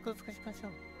も全力を尽くしましょ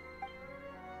う。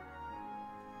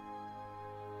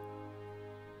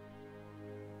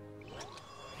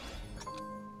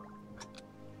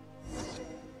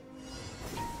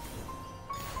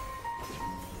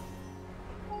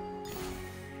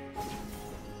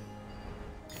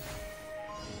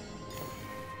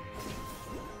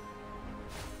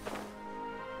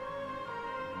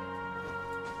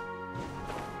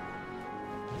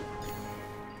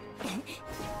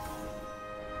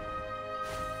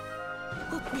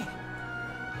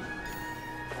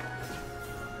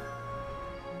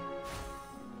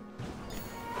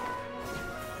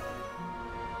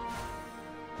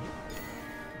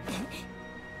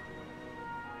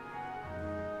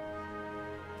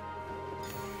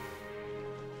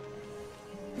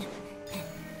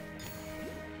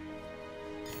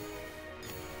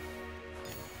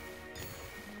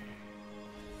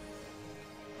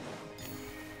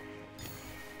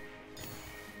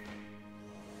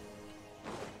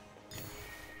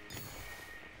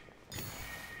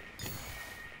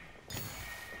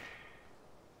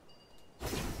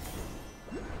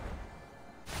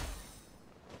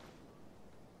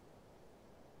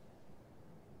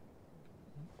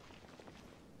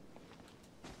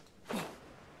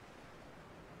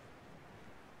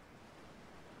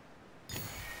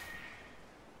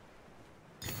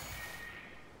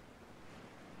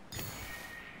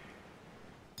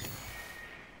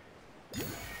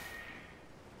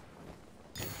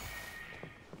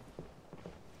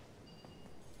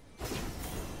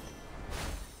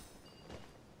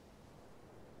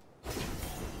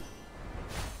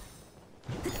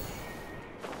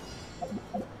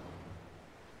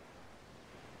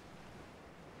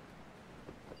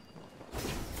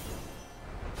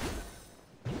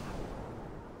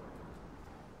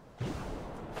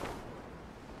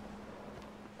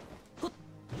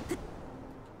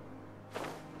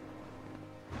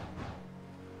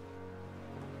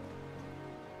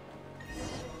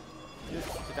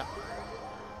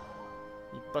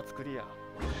一発クリア。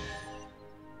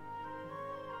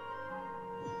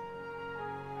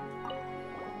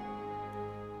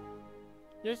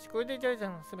よし、これでジャイさ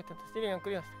んのすべての試練をク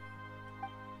リアし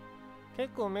た。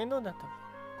結構面倒だったわ。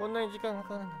こんなに時間がか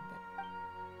かるなんて。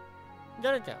ジ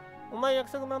ャルちゃん、お前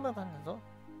約束守る番だぞ。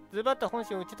ズバッと本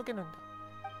心を打ち解けるんだ。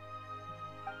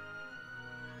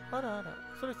あらあら、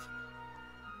それし。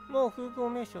もう風光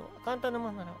名称、簡単なも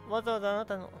のならわざわざあな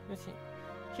たの主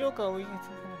評価を受け継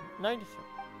ぐないでしょう。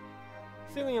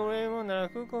すぐにお礼もなら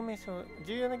風光名称、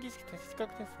重要な儀式として資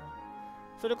格ですわ。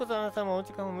それこそあなたもお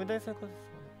時間を無駄にすることですわ。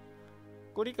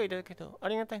ご理解いただけるとあ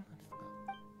りがたいのです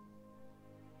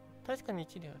が。確かに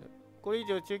1である。これ以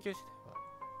上中級次第は。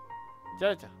じゃ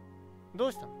あじゃあ、ど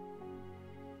うしたの？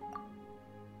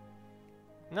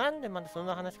なんでまだそん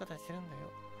な話し方してるんだよ。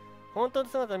本当の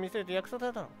姿を見せると約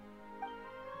束だろ。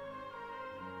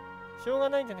しょうが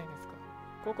ないんじゃないですか。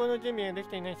ここの準備ができ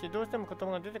ていないし、どうしても言葉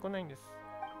が出てこないんです。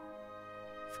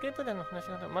スケートでの話し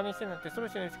方を真似してなんてそろ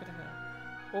そろの仕方か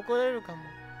ら怒られるかも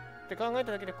って考え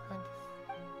ただけで怖いんです。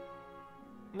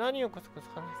何をこそこそ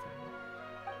話してる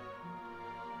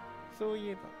の？そうい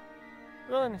えば、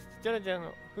我が主ジャラジャラ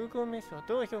の風光名称は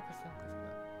どう評価したのかし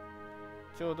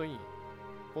ら。ちょうどいい。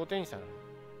ポテンシャル。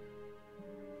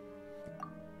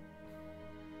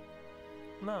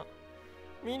まあ、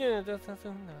緑のドラセナす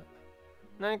るなら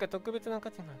何か特別な価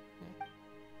値があるね。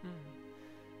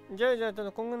うん。ジャラジャラと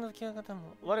の今後の付き合い方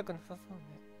も悪くなさそうね。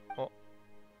あ、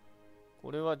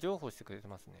これは譲歩してくれて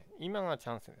ますね。今がチ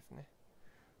ャンスですね。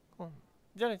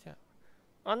じゃあじゃ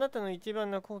あ、あなたの一番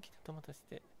の高貴な友とし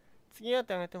て付き合っ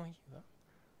てあげてもいいわ。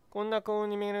こんな幸運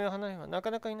に巡る花はな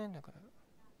かなかいないんだから。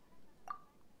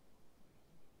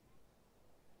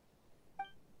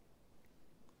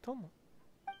友、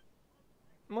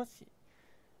もし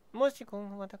今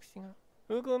後私が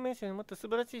風光名称にもっと素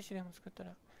晴らしい試練を作った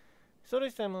ら、それ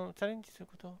さえもチャレンジする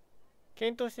ことを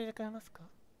検討していてくれますか？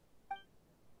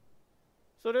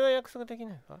それは約束でき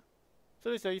ないわ。そ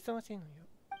れじゃ忙しいのよ。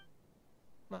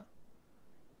ま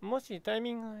あ、もしタイ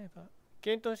ミングが合えば、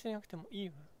検討しなくてもいい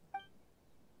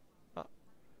わ。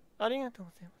ありがとう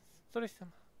ございます。それ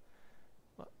様。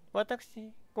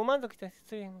私、ご満足した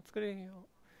出演を作れるよう、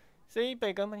精一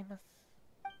杯頑張ります。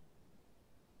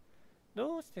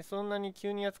どうしてそんなに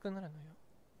急に熱くなるのよ。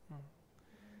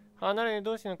離れる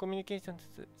同士のコミュニケーション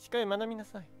術、しっかり学びな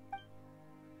さい。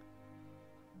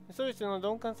ソルシュの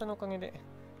鈍感さのおかげで、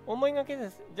思いがけず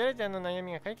ジャレちゃんの悩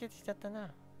みが解決しちゃったな。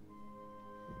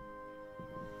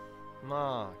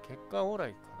まあ、結果オーラ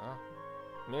イか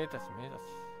な。めでたしめでたし。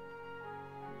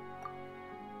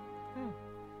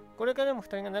これからも二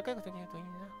人が仲良くできるといいな。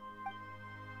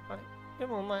あれ、で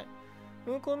もお前、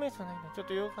運行名称ないのちょっ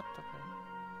と弱かったか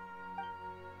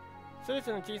な。ソルシ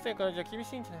ュの小さいからじゃ厳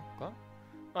しいんじゃないのか？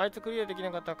あいつクリアでき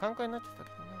なかったらカンカンになっちゃったけ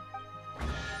どな。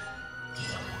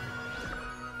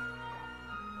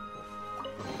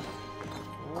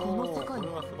この世界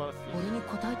は俺に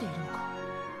答えているのか？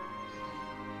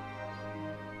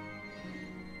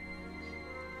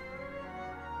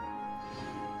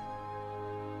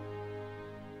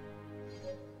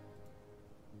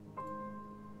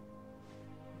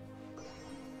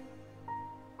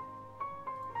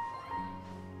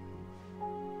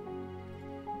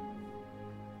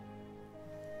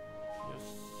よし、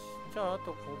じゃああ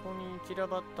とここに散ら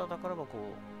ばった宝箱を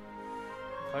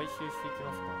回収していき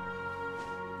ますか。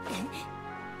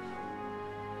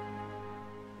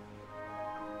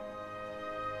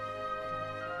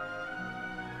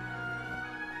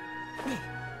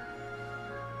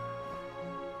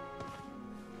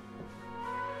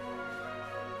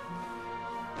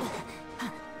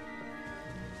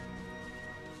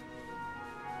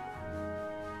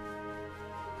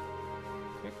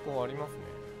結構ありますね。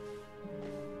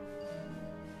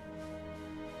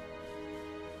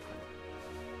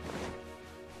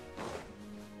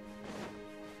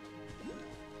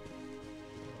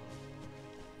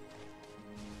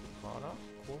あら、こ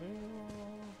れは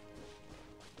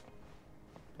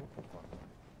どこかな。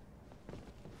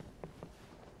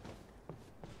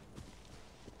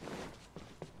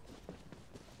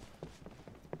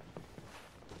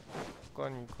他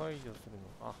に解除する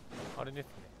の、あれです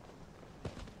ね。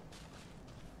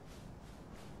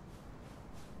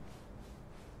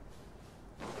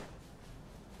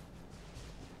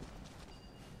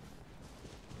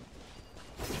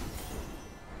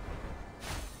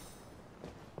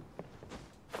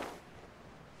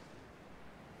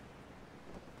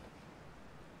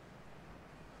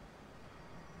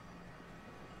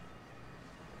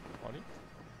あれ？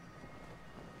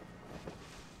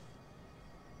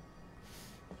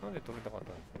なんで取れたかった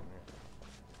んですよね。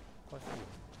おかしいよ。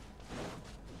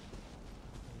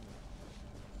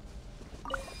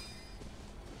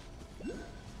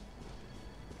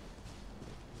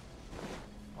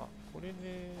これで出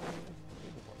るの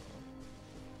かな。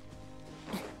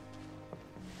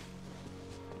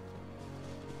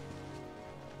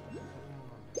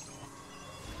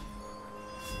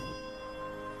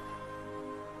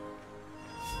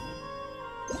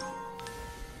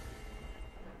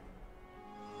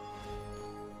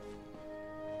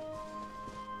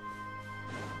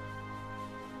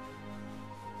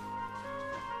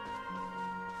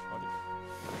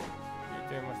入れ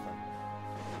ちゃいましたね。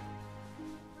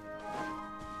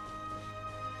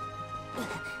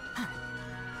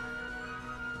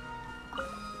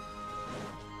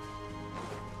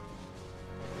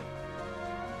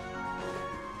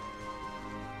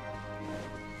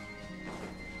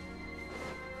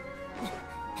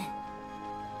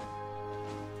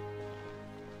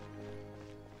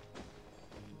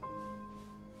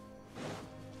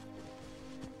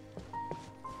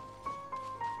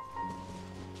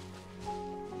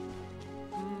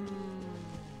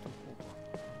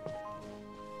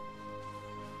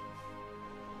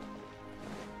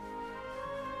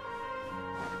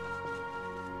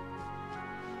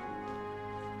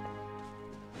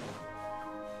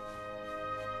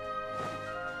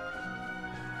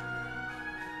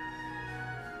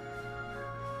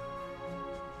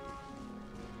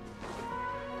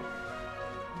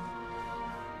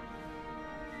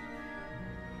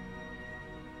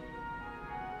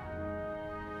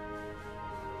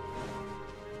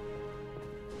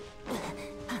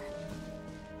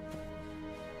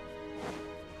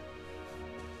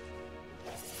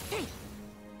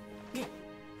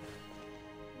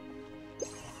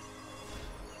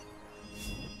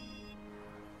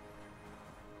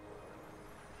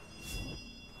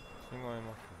違い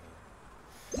ます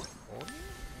ね。あれ？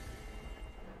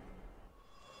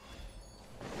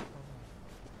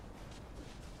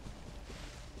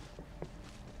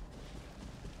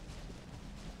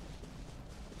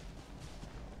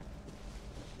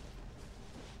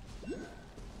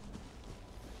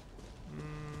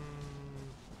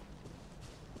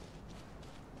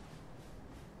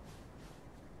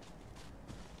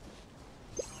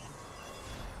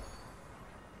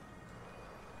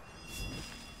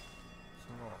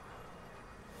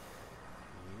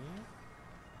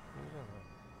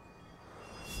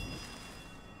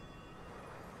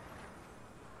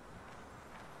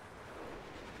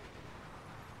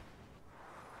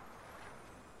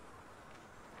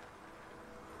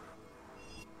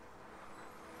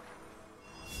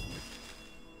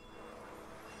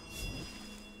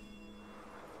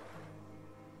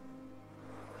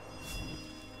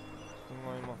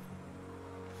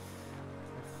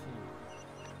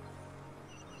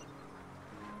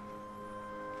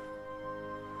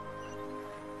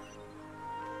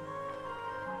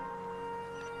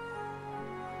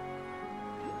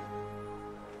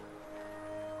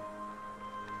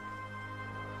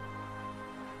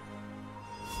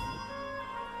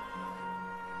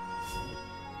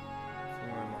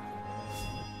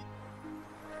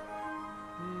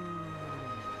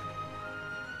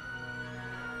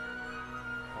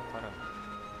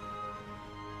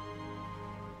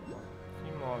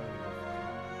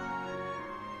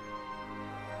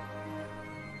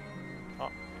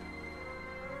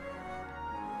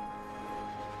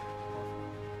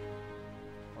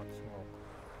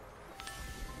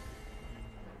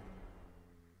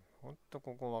と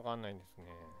ここわかんないんですね。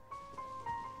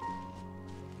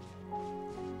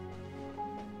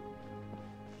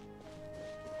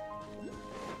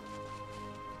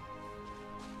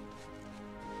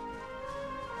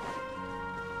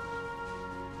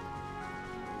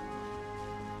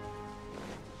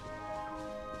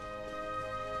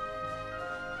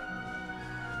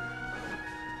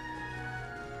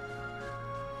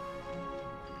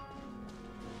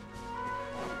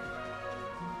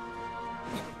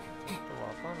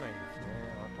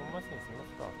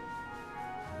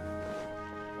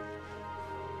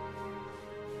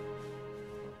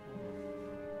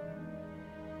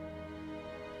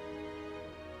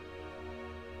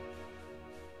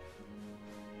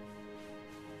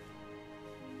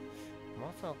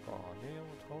まさかあれを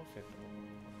倒せと。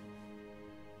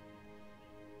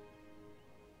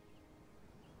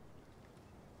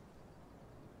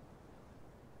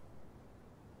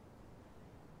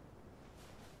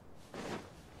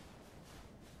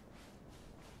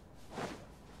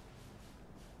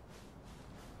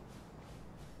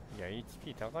いや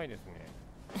HP 高いですね。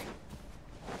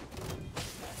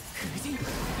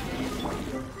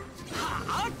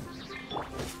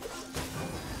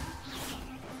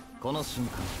この瞬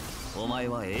間お前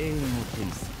は永遠を手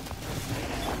にする。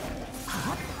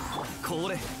こ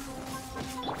れ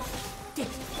痛い。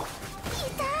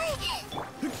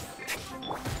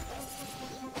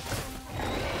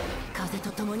風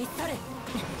と共に去れ。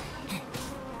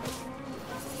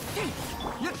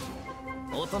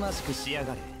おとなしくしや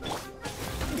がれ。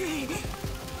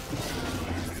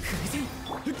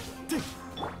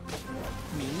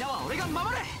みんなは俺が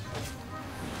守れ。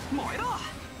燃えろ。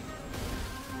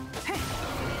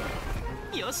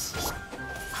よし。く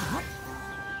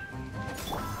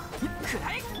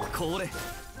らえ。これ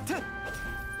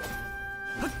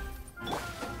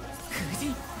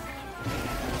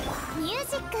ミュー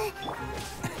ジック。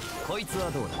こいつは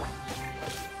どうだ。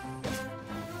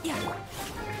や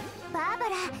バーバ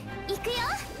ラ行くよ。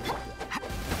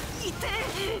いて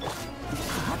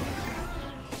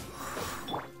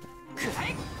くらえ。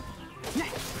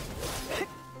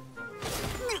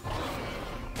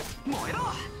燃えろ。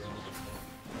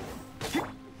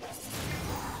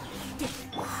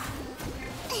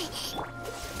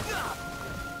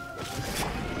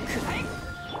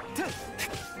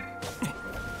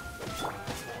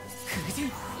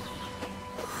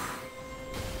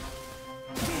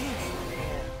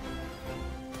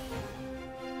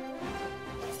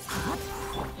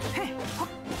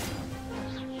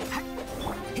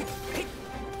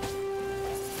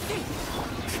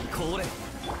これ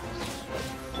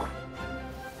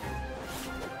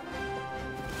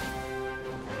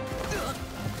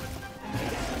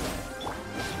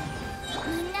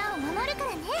みんなを守るから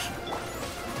ね。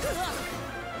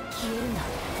消えるんだ。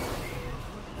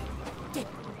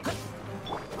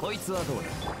こいつはどうだ。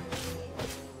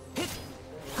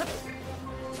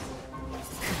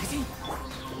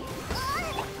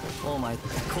お前こ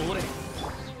れ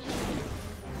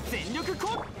全力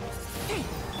こ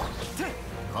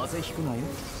風邪ひくなよ。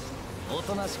お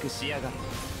となしくしやがれ。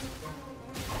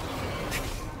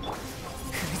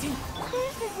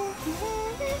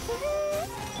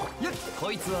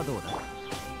こいつはどうだ。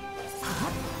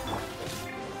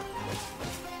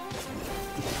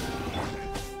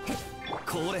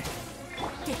これ元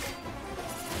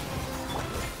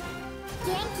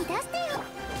気出してよ。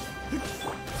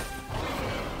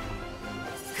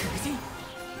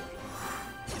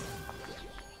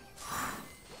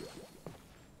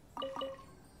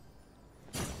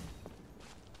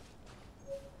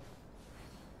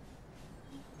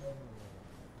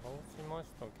倒しまし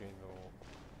たけど。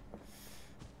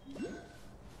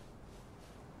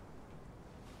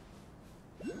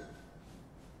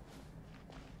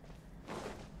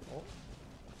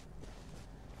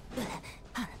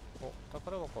お、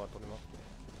宝箱は取れますね。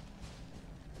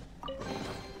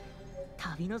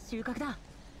旅の収穫だ。あとは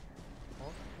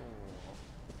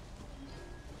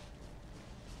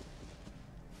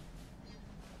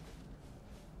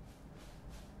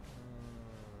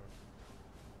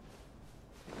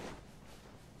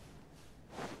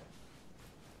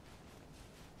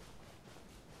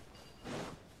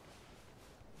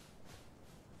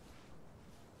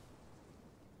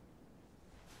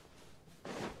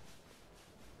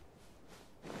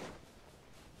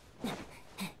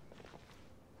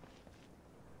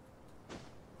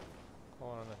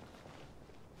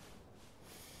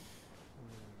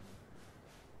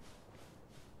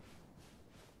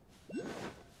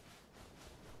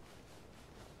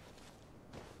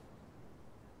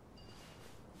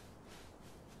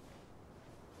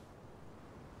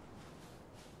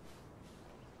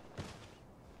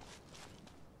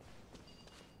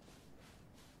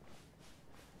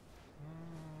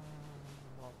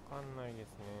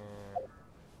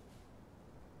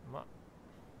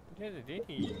りあえずデ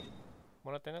リ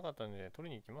もらってなかったので取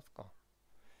りに行きますか。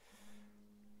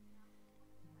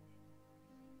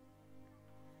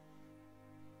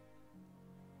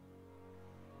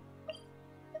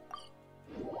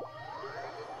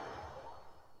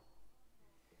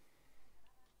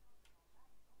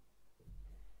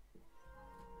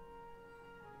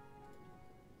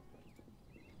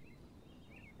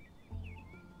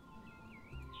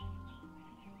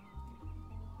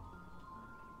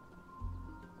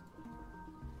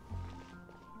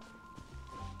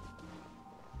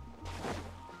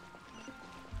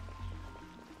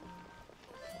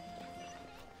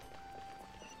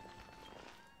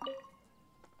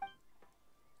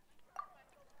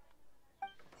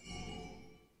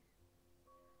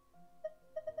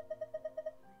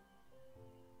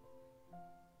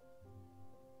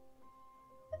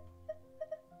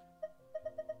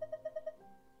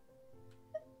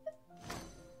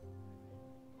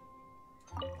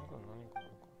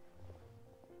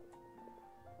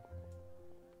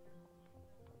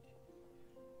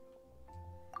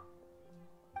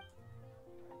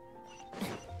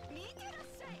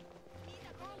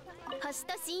星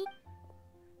とし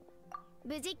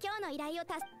無事今日の依頼を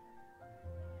達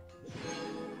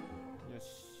よし。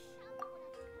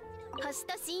星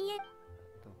と深淵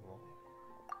どうも。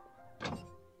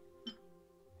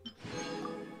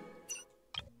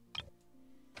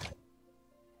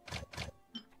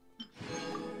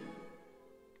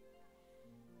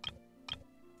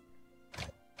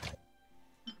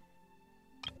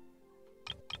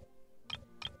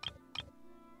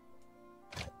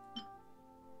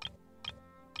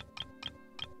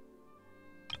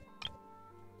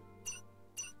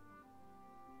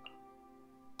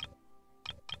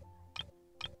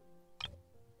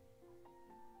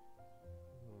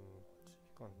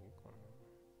かんねえかな。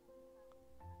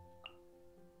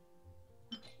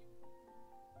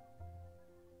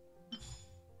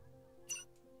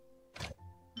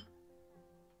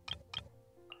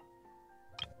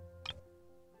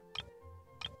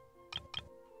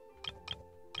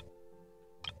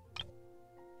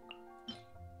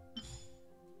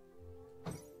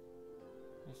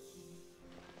よし。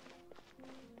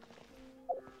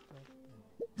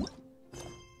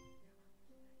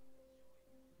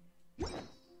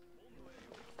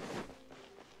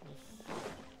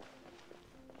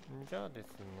じゃあです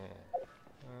ね、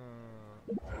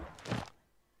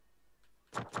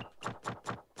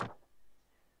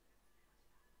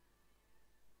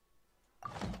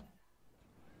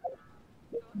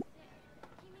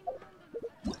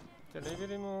じゃあレベ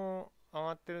ルも上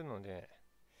がってるので、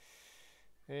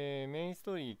メインス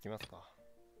トーリーいきますか。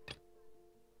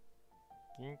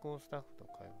銀行スタッフと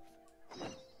会話す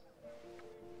る。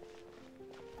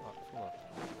あ、そうだった。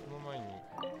その前に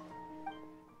これ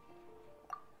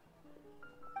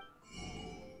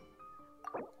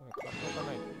買っておか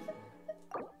ないとですね。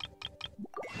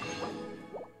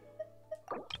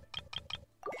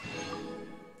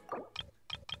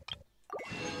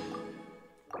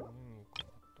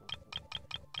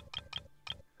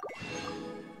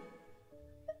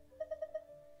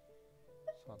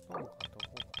砂糖も買っと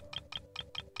こうかな。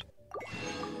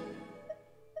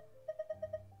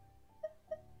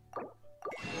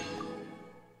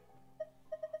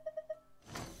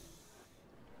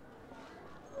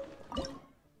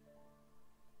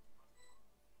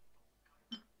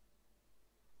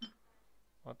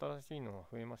新しいのが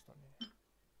増えましたね。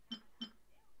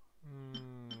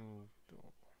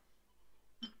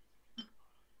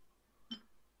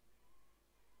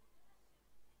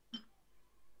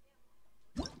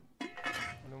こ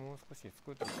れもう少し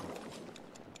作っておきます。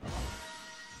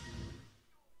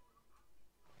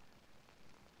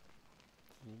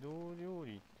自動料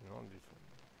理って何でしょう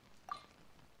ね。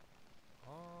ああ、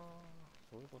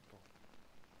そういうこと。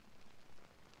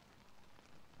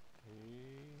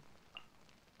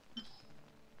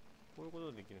こういうこ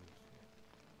とできるんですね。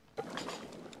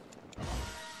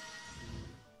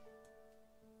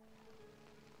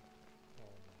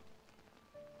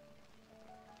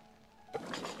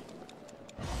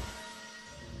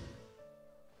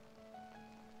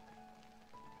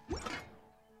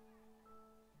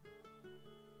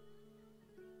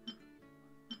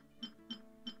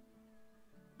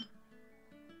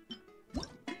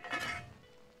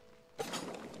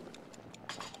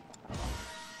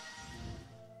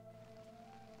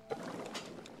よ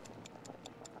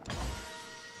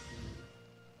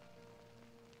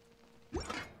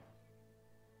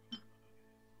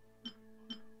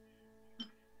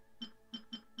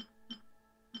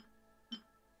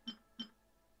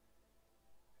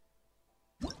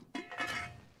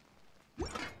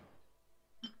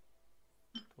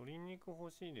肉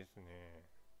欲しいですね。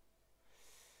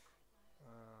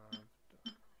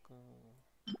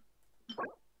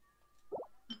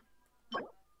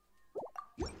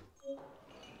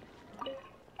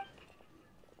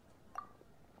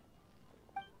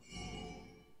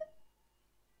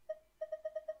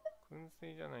燻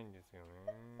製じゃないんですよね。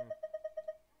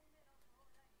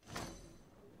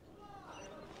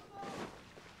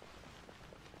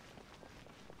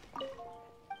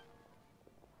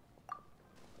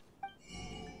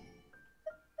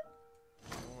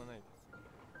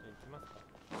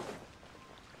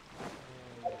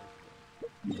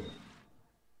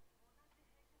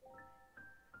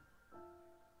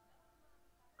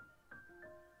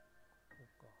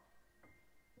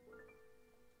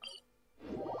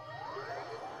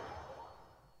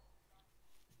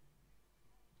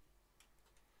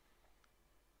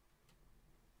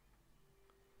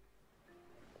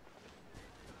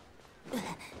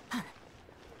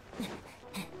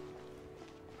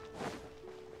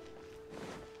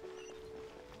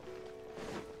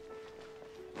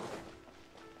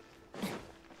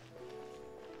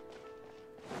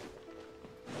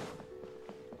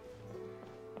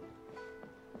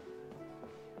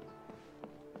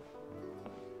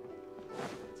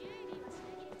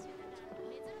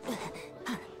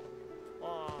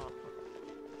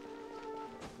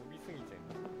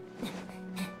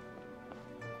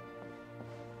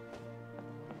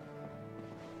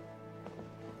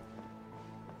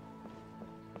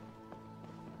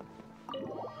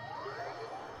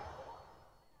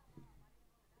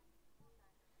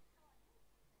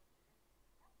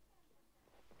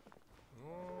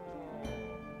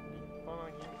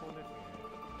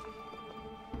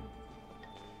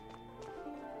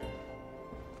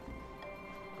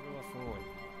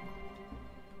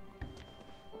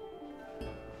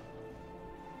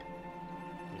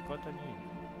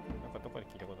なんかどこで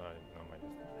聞いたことある名前で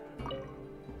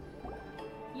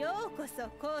す。ようこそ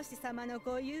講師様の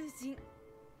ご友人。フ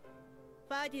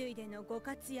ァデュイでのご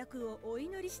活躍をお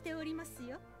祈りしております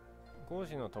よ。講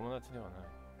師の友達ではない。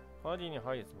ファディに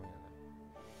入るつもりはない。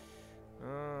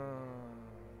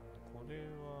これ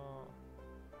は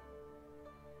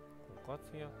ご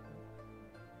活躍。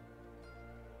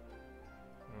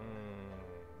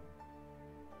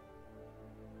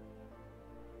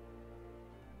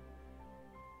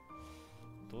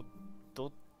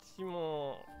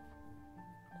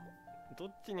ど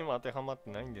っちにも当てはまっ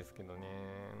てないんですけどね。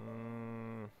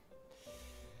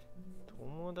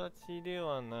友達で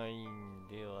はないん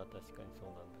では確かにそう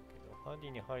なんだけど、ファデ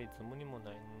ィに入るつもりも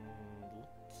ない。どっ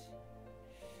ち？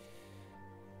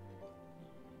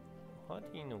ファ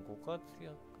ディのご活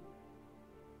躍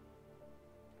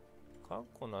カッ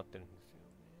コになってるんですよね。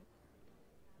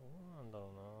どうなんだろう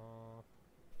な。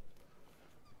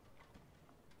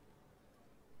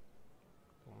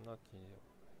友達では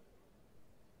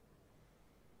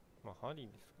まあハリー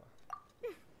ですか。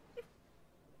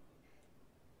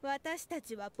私た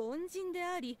ちは凡人で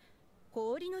あり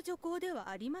氷の女工では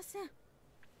ありません。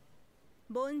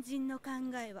凡人の考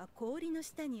えは氷の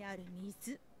下にある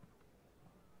水。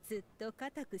ずっと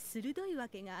固く鋭いわ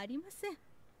けがありません。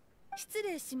失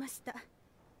礼しました。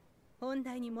本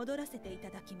題に戻らせていた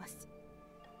だきます。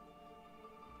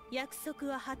約束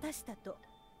は果たしたと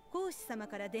講師様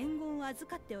から伝言を預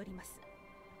かっております。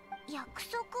約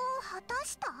束を果た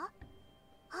した？あ、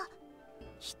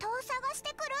人を探し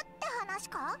てくるって話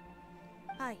か？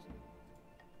はい。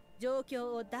状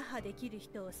況を打破できる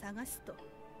人を探すと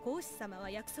講師様は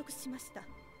約束しました。フ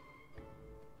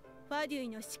ァデュイ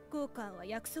の執行官は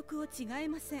約束を違え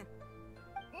ません。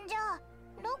じゃあ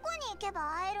どこに行け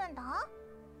ば会えるんだ？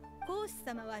講師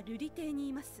様は瑠璃亭に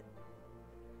います。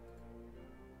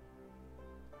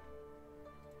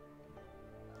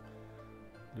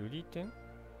瑠璃亭？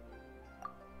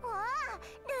おお、瑠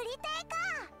璃亭か。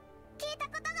聞いた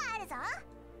ことがあるぞ。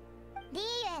リー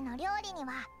ユへの料理に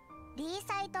はリー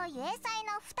祭とユエ祭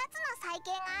の2つの祭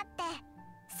系があって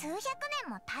数百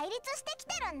年も対立してき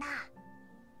てるんだ。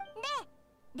で、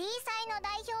リー祭の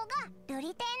代表が瑠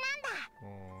璃亭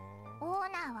なんだ。オー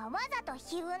ナーはわざと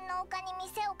悲運の丘に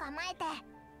店を構えて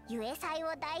ユエ祭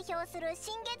を代表する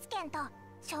新月剣と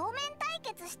正面対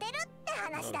決してるって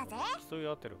話だぜ。競い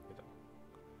合ってるわけだ。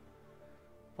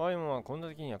パイモンはこんな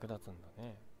時に役立つんだ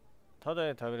ね。ただ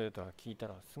で食べれるとは聞いた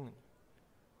らすぐに。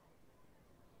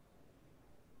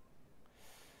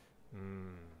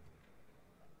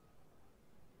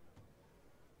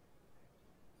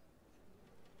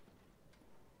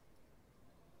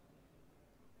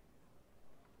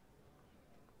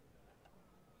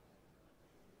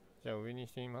じゃあ上に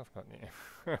してみますかね。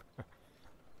そう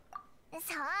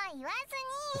言わず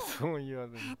にそう言わ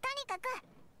ずに。とにかく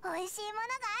美味しいもの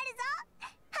があるぞ。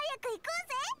早く行こう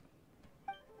ぜ。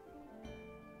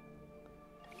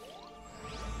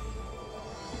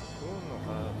どんな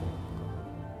体だと思うか。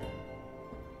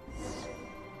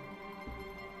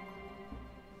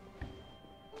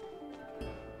こ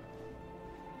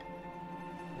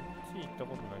っち行ったこ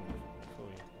とないんですよ、そうい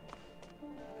う。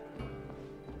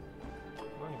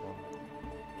何がある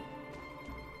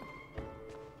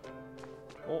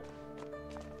の？お、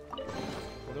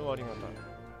これはありがたい。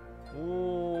お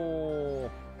お、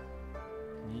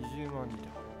20万人だ。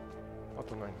あ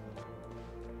と何？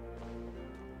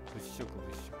物色。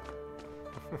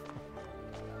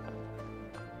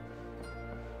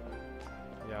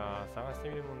いやー、探して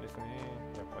みるもんですね、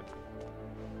やっぱり。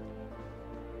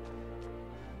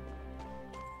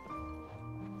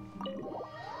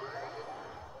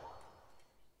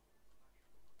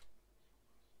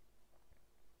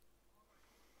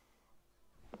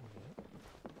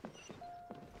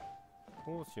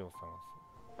講師を探す。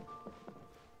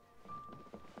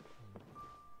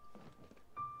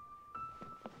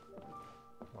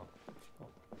あ、こっちか。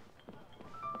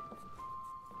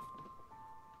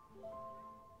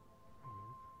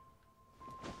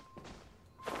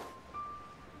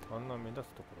あんな目立つ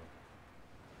とこ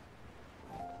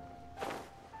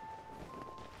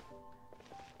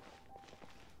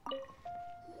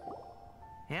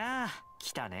ろ。いやあ、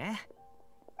来たね。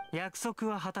約束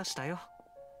は果たしたよ。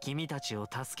君たちを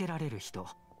助けられる人、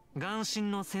眼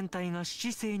神の船体が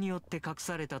七星によって隠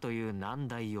されたという難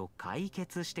題を解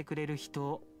決してくれる人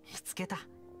を見つけた。で、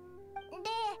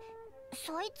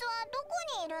そいつはどこ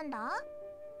にいるんだ？瑠璃亭に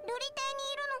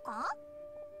いるのか？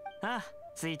ああ、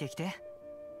ついてきて。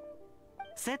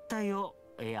接待を、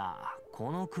いや、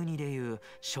この国でいう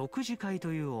食事会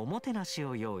というおもてなし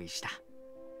を用意した。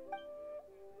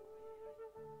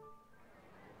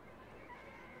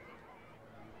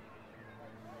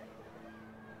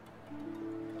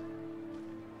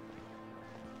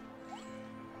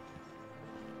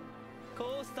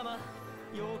講師様、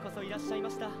ようこそいらっしゃいま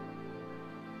した。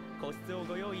個室を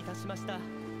ご用意いたしました。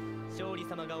勝利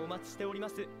様がお待ちしておりま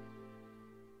す。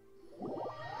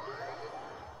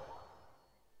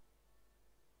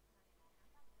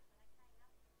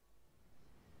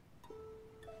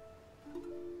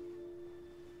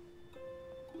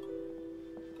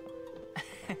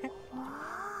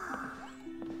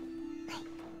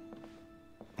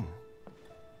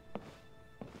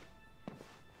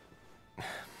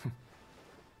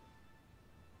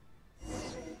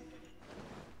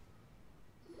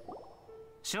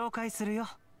紹介するよ。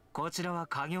こちらは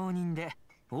家業人で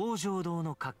往生堂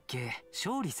の閣下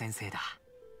勝利先生だ。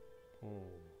お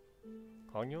お、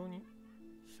家業人？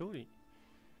勝利？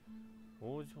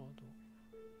往生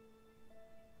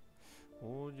堂？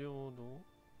往生堂？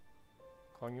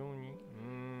家業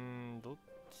人？どっ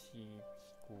ち聞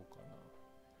こうかな。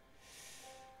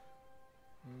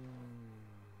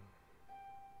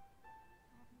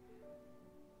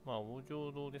まあ往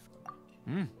生堂ですか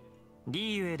ね。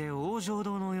リーユエで往生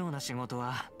堂のような仕事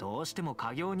はどうしても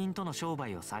家業人との商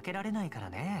売を避けられないから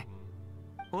ね。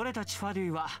俺たちファデュイ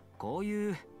はこう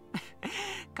いう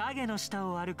影の下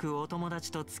を歩くお友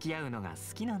達と付き合うのが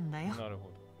好きなんだよ。なるほ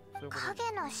ど。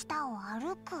影の下を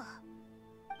歩く。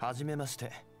はじめまし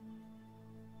て。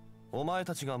お前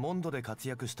たちがモンドで活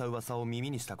躍した噂を耳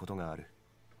にしたことがある。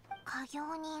家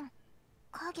業人、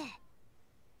影、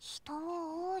人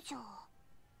を往生。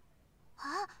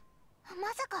あ、ま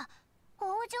さか往生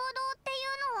堂ってい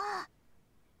うのは。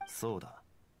そうだ。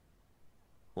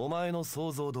お前の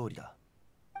想像通りだ。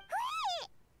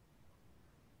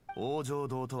往生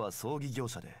堂とは葬儀業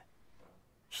者で、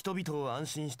人々を安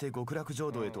心して極楽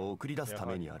浄土へと送り出すた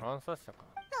めにある。暗殺者か。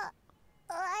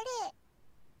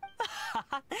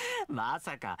ま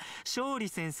さか勝利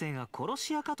先生が殺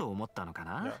し屋かと思ったのか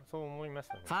な。いや、そう思いまし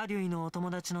たね。ファデュイのお友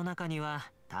達の中には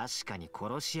確かに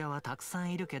殺し屋はたくさ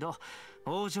んいるけど、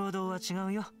往生堂は違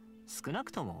うよ。少な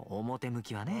くとも表向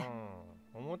きはね。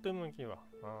表向きは。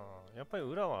やっぱり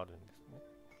裏はあるんですね。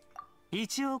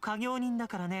一応家業人だ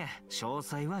からね、詳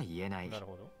細は言えない。なる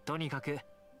ほど。とにかく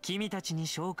君たちに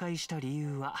紹介した理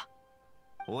由は、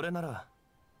俺なら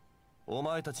お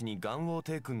前たちに元王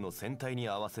帝君の戦隊に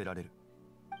合わせられる。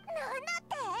なんだ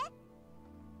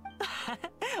っ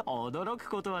て驚く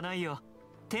ことはないよ。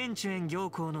天主園行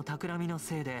幸の企みの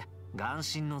せいで眼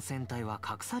神の戦隊は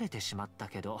隠されてしまった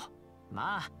けど、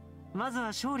まずは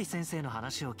勝利先生の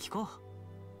話を聞こう。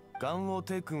元王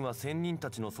帝君は仙人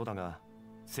たちの祖だが、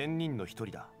仙人の一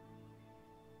人だ。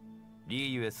リ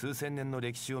ーユへ数千年の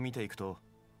歴史を見ていくと、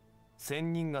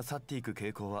仙人が去っていく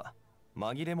傾向は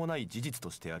紛れもない事実と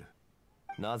してある。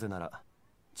なぜなら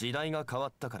時代が変わ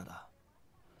ったからだ。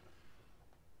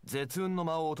絶運の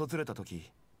間を訪れた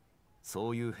時、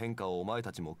そういう変化をお前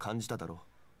たちも感じただろ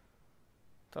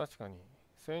う。確かに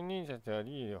仙人たちは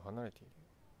リーを離れている。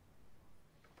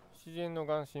自然の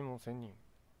眼神も仙人。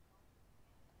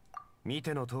見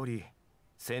ての通り、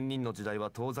仙人の時代は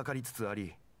遠ざかりつつあ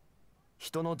り、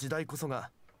人の時代こそ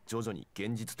が徐々に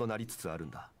現実となりつつある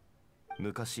んだ。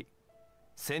昔、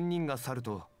仙人が去る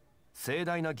と盛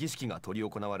大な儀式が執り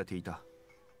行われていた。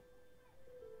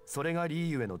それがリー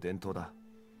ユへの伝統だ。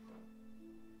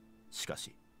しか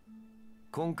し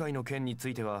今回の件につ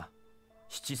いては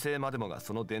七世までもが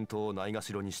その伝統をないが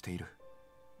しろにしている。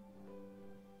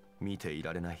見てい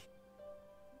られない。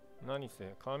何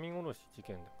せ神殺し事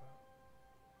件だから。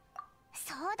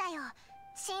そうだよ、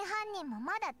真犯人も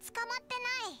まだ捕まって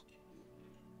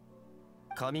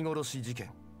ない。神殺し事件、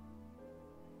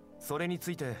それに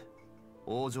ついて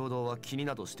王城堂は気に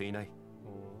などしていない。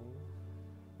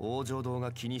王城堂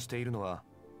が気にしているのは、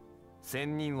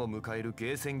仙人を迎える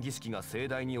迎戦儀式が盛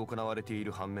大に行われてい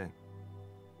る反面、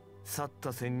去っ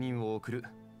た仙人を送る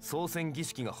送戦儀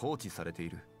式が放置されてい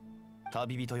る。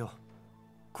旅人よ、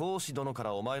孔子殿か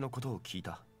らお前のことを聞い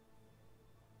た。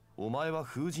お前は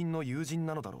風神の友人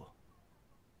なのだろう。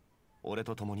俺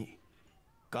と共に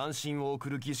眼神を送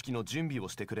る儀式の準備を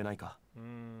してくれないか。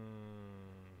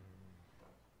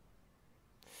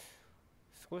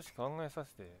少し考えさ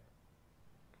せて。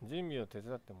準備を手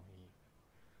伝ってもいい。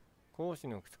講師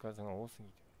の口数が多すぎ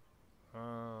て。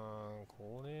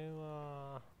これ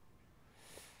は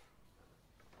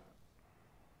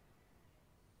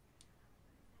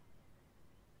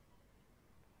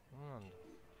どうなんだ。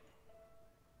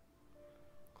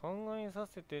考えさ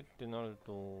せてってなる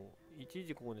と一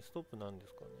時ここでストップなんで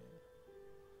すかね。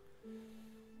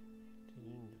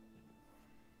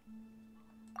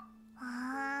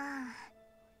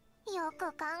よ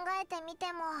く考えてみ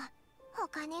ても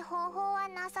他に方法は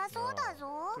なさそうだぞ。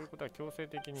ということは強制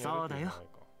的にやるそうだよ。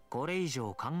これ以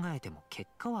上考えても結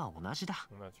果は同じだ。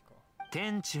同じか。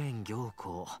天地園行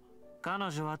幸、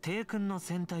彼女は帝君の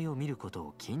戦隊を見ること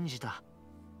を禁じた。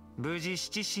無事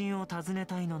七神を訪ね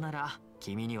たいのなら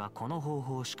君にはこの方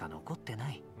法しか残って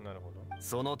ない。なるほど。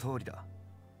その通りだ。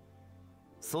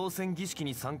送戦儀式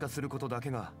に参加することだけ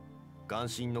が眼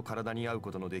神の体に合う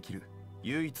ことのできる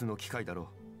唯一の機会だろう。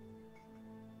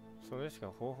それしか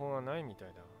方法はないみた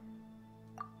いだ。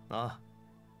ああ、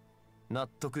納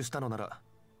得したのなら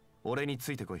俺に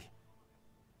ついてこい。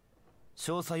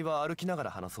詳細は歩きなが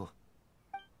ら話そ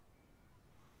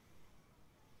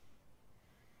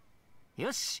う。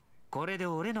よし、これで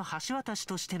俺の橋渡し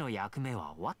としての役目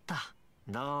は終わった。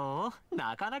どう？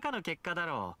なかなかの結果だ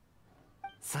ろう。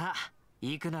さあ、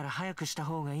行くなら早くした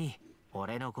方がいい。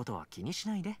俺のことは気にし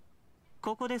ないで。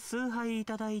ここで崇拝い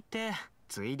ただいて、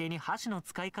ついでに箸の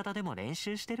使い方でも練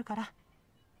習してるから。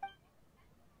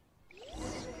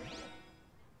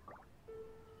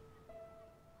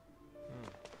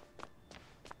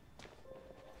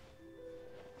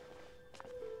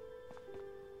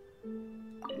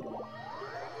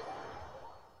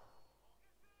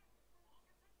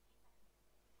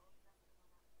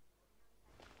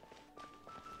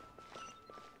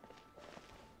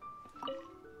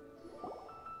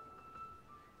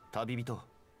旅人、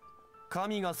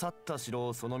神が去った城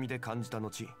をその身で感じた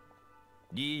後、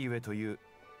リーユエという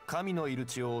神のいる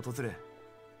地を訪れ、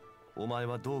お前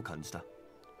はどう感じた？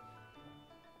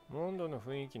モンドの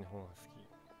雰囲気の方が好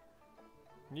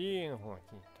き。リーエの方が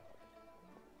気に入っ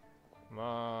た。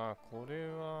まあこれ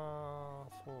は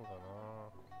そうだな。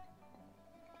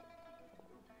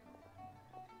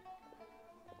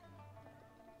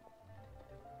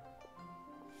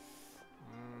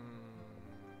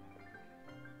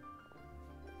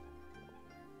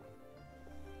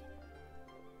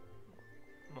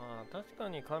まあ確か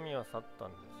に神は去った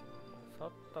んですよね。去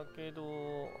ったけど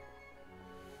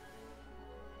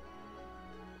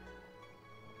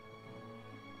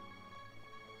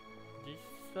実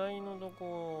際のと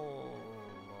こ、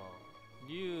まあ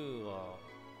竜は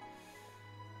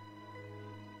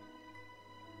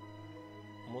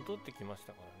戻ってきまし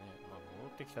たからね。まあ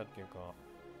戻ってきたっていうか、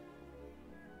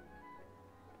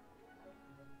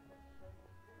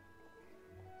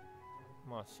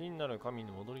まあ真なる神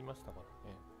に戻りましたから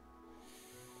ね。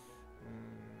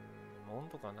モン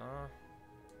ドかな。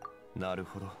なる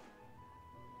ほど。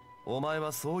お前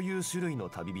はそういう種類の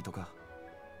旅人か。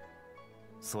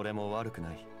それも悪く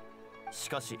ない。し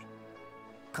かし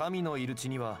神のいる地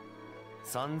には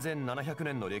3700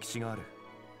年の歴史がある。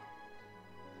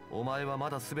お前はま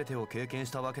だ全てを経験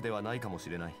したわけではないかもし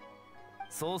れない。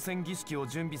送戦儀式を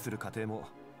準備する過程も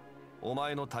お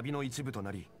前の旅の一部と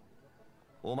なり、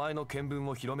お前の見聞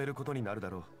を広めることになるだ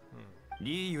ろう。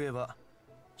リーユエは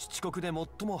七国で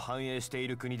最も繁栄してい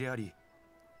る国であり、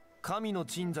神の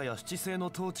鎮座や七星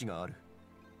の統治がある。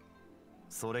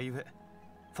それゆえ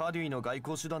ファデュイの外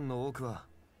交手段の多くは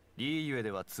リーユエ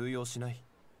では通用しない。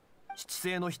七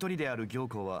星の一人である行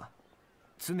幸は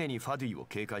常にファデュイを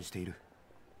警戒している。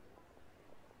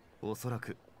おそら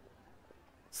く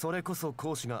それこそ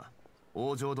孔子が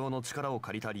王城堂の力を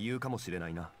借りた理由かもしれな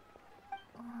いな。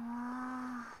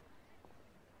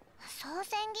総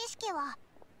選儀式は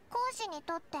孔子に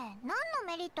とって何の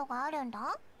メリットがあるん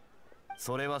だ？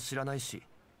それは知らないし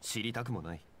知りたくも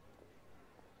ない。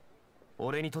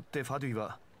俺にとってファデュイ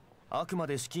はあくま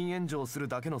で資金援助をする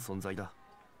だけの存在だ。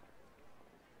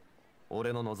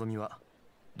俺の望みは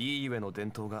リーユエの伝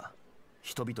統が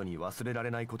人々に忘れら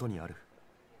れないことにある。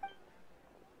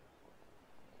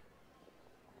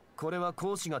これは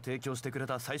孔子が提供してくれ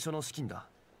た最初の資金だ。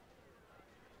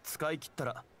使い切った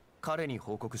ら彼に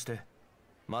報告して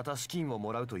また資金を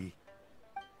もらうといい。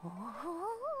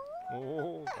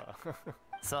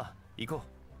さあ行こう。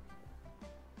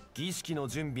儀式の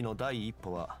準備の第一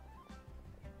歩は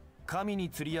神に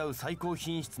釣り合う最高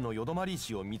品質のよどまり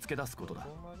石を見つけ出すことだ。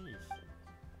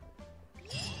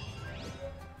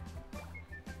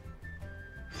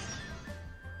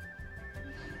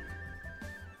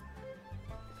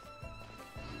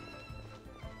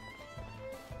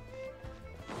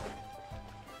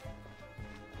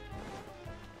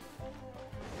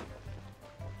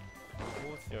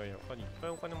やっぱりいっぱい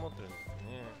お金持ってるんですよ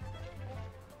ね。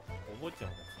覚えちゃ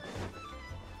うんです。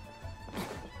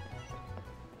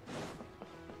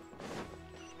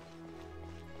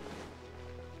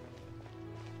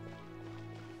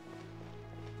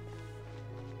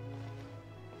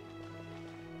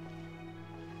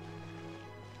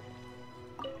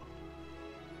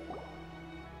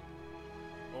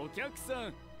お客さ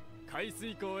ん、海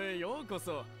水港へようこ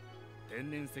そ。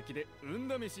天然石で運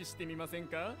試ししてみません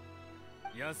か？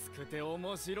安くて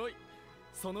面白い。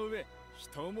その上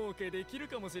人儲けできる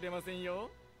かもしれませんよ。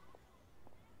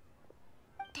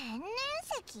天然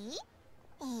石？い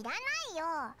らない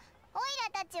よ。オイ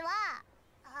ラたちは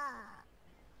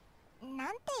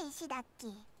なんて石だっけ？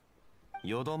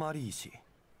よどまり石。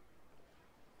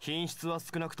品質は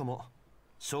少なくとも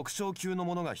極小級の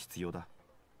ものが必要だ。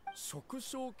極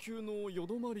小級のよ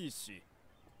どまり石。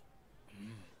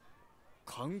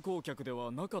観光客で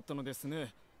はなかったのです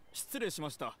ね。失礼しま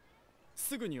した。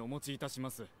すぐにお持ちいたしま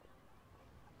す。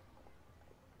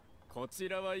こち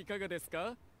らはいかがです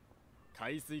か？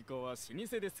海水港は老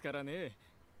舗ですからね。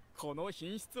この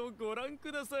品質をご覧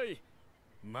ください。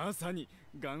まさに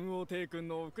元王帝君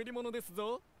の贈り物です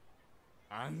ぞ。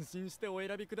安心してお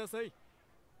選びください。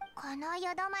この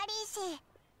よどまり石、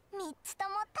3つと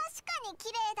も確かに綺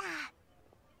麗だ。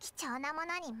貴重なも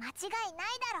のに間違いな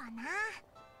いだろうな。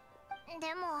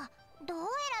でもどう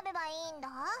選べばいいんだ？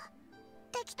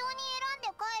適当に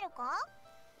選んで帰るか？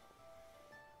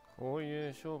こうい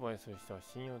う商売する人は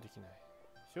信用できない。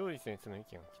勝利先生の意見を聞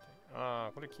きたい。あ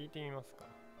あ、これ聞いてみますか。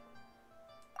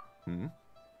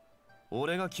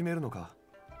俺が決めるのか？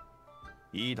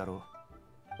いいだろ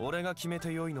う。俺が決め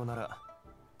てよいのなら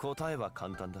答えは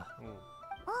簡単だ。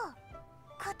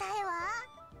答え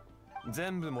は？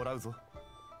全部もらうぞ。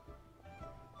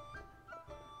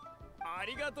あ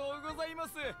りがとうございま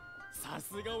す。さ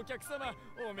すがお客様、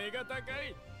お目が高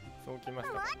い。そうきまし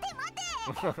た。待て待て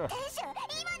店主、今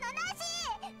のなし。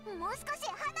もう少し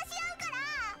話し合うか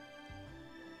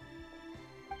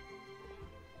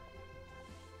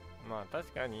ら。まあ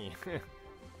確かに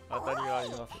当たりはあり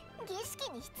ます、ね。儀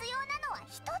式に必要なのは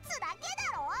一つだけ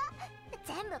だろ。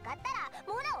全部買ったら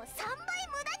モラを3倍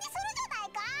無駄にするじゃな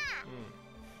いか。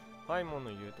ファイモンの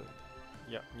言うとり。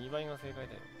いや、2倍が正解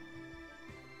だよ。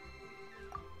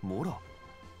モラ？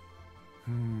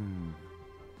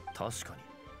確かに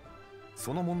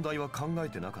その問題は考え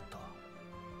てなかった。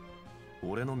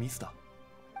俺のミスだ。はあ、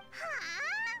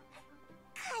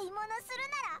買い物する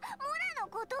ならモラの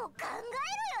ことを考える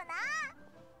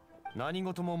よな。何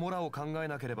事もモラを考え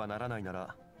なければならないな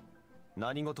ら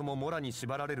何事もモラに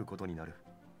縛られることになる。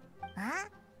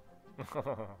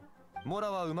モ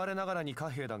ラは生まれながらに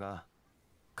貨幣だが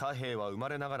貨幣は生ま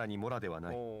れながらにモラでは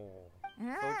ない。そうき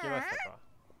ましたか。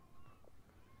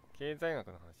経済学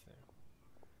の話だよ。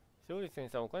勝利先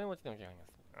生はお金持ちの気がしま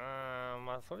す。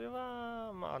まあそれ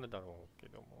はまああるだろうけ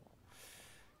ども。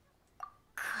こ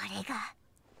れが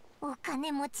お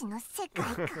金持ちの世界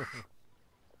か。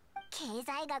経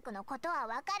済学のことは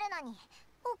わかるのに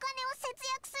お金を節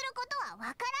約することは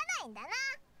わからないんだな。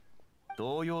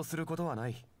動揺することはな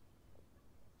い。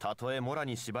たとえモラ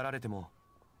に縛られても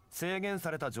制限さ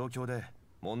れた状況で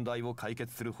問題を解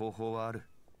決する方法はある。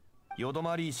よど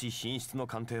まり石品質の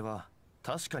鑑定は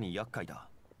確かに厄介だ。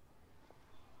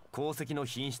鉱石の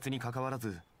品質にかかわら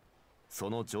ず、そ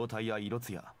の状態や色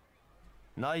艶、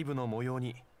内部の模様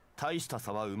に大した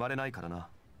差は生まれないからな。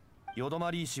よど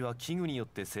まり石は器具によっ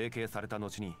て成形された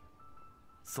後に、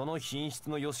その品質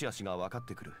の良し悪しが分かっ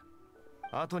てくる。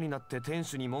後になって店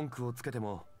主に文句をつけて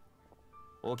も、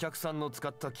お客さんの使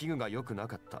った器具が良くな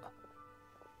かった、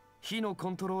火のコ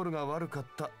ントロールが悪かっ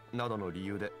たなどの理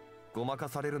由でごまか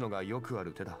されるのがよくあ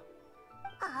る手だ。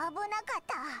危なかっ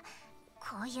た。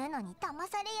こういうのに騙されや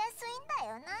すいん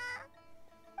だよな。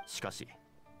しかし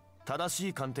正し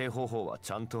い鑑定方法は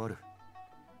ちゃんとある。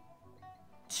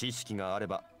知識があれ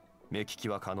ば目利き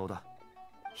は可能だ。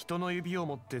人の指を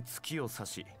持って月を指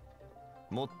し、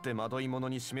持って惑い者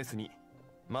に示すに、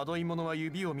惑い者は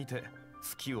指を見て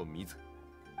月を見ず。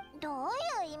どう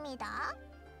いう意味だ？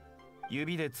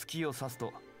指で月を指す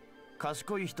と、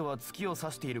賢い人は月を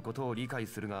指していることを理解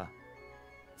するが、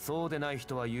そうでない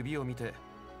人は指を見て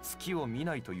月を見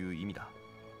ないという意味だ。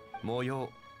模様、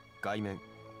外面、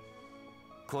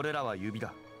これらは指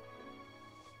だ。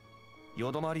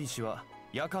よどまり石は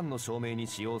夜間の照明に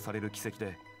使用される奇跡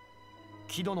で、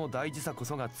輝度の大事さこ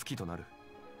そが月となる。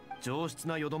上質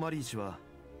なよどまり石は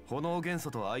炎元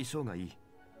素と相性がいい。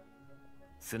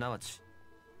すなわち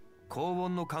高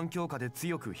温の環境下で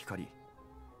強く光り、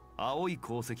青い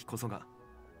鉱石こそが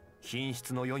品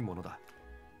質の良いものだ。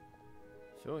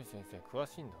庄司先生詳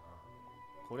しいんだな。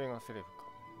これがセレブか。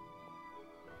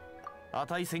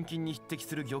値千金に匹敵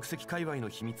する玉石界隈の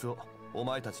秘密をお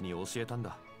前たちに教えたん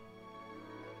だ。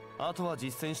あとは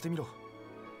実践してみろ。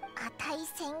値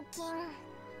千金。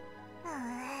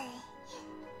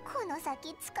この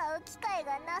先使う機会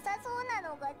がなさそうな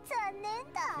のが残念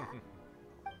だ。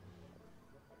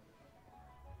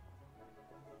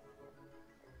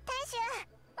店主、戻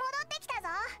ってきたぞ。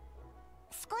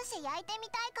少し焼いてみ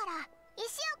たいから石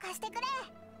を貸してくれ。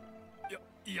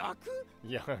焼く？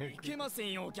いけませ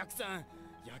んよ、お客さん。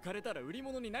焼かれたら売り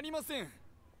物になりません。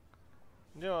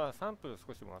ではサンプル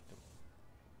少しもらっても。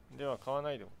では買わ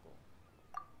ないでおこ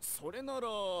う。それなら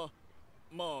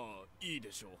まあいい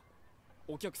でしょう。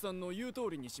お客さんの言う通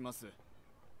りにします。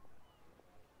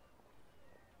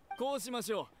こうしま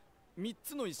しょう。3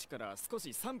つの石から少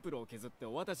しサンプルを削って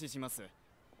お渡しします。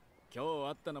今日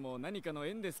会ったのも何かの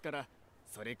縁ですから、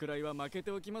それくらいは負け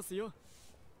ておきますよ。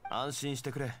安心し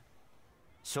てくれ。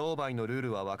商売のルー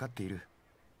ルは分かっている。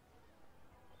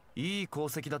いい鉱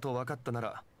石だと分かったな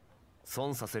ら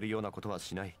損させるようなことは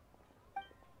しない。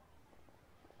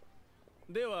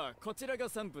ではこちらが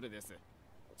サンプルです。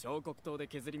彫刻刀で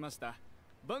削りました。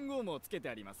番号もつけて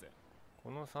あります。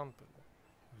このサンプル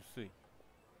薄い。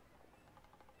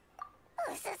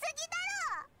薄すぎだ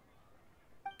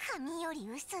ろ。紙より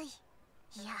薄い。いや、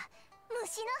虫の羽よ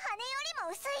り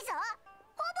も薄いぞ。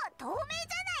ほぼ透明じゃ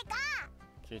ないか。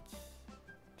ケチ。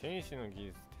天使の技術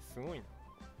ってすごいな。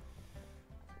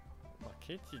まあ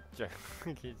ケチっちゃ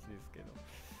ケチですけど、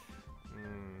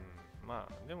ま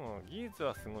あでも技術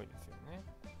はすごいですよね。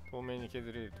透明に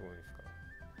削れるところですか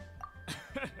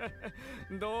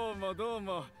ら。どうもどう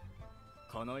も。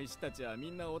この石たちは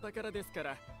みんなお宝ですか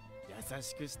ら、優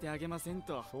しくしてあげません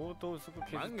と。相当薄く削っ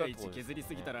た万が一削り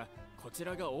すぎたらこち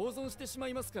らが大損してしま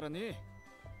いますからね。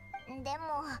でも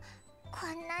こ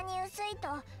んなに薄いと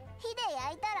火で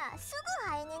焼いたらす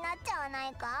ぐ灰になっちゃわな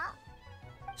いか。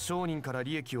商人から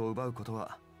利益を奪うこと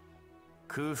は、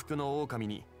空腹の狼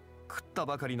に食った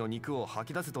ばかりの肉を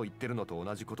吐き出せと言ってるのと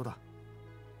同じことだ。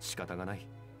仕方がない。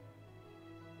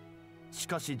し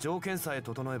かし条件さえ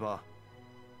整えば、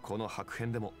この白片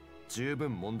でも十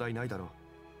分問題ないだろう。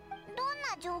どん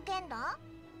な条件だ？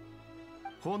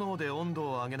炎で温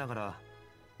度を上げながら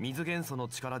水元素の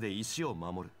力で石を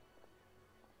守る。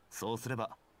そうすれ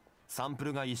ばサンプ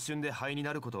ルが一瞬で灰に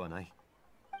なることはない。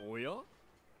おや？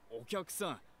お客さ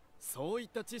ん、そういっ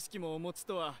た知識もお持ち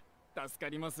とは助か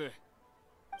ります。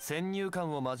先入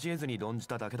観を交えずに論じ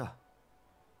ただけだ。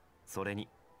それに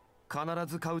必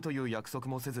ず買うという約束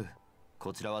もせず、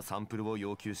こちらはサンプルを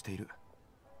要求している。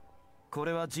こ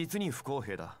れは実に不公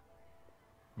平だ。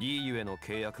リーユへの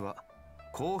契約は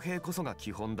公平こそが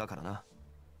基本だからな。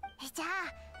じゃ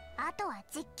ああとは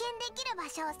実験できる場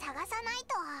所を探さない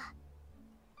と。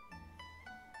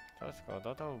確か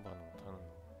ダダウバの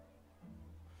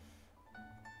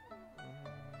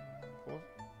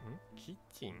キッ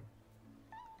チン？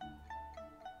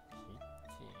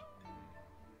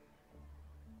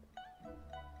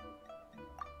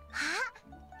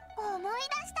思い出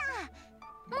した。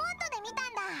モートで見た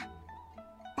んだ。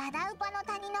ダダウパの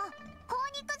谷のコ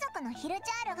ーニク族のヒルチ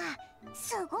ャールが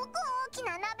すごく大き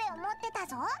な鍋を持ってた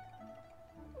ぞ。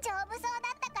丈夫そうだ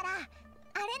ったから、あれ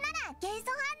なら元素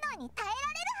反応に耐えら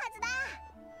れるはずだ。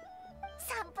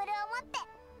サンプルを持って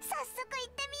探早速行っ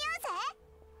てみようぜ。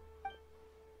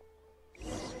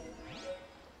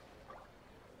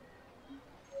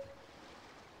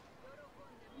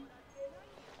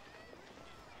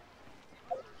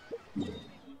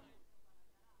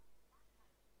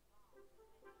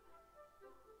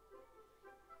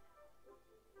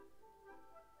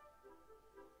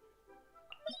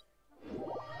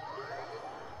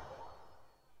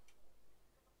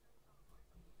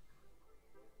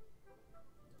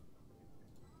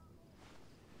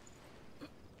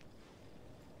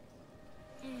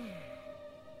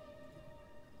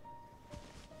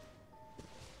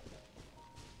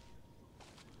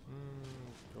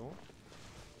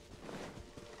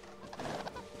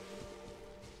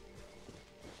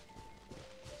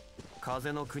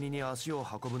風の国に足を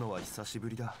運ぶのは久しぶ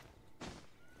りだ。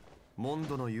モン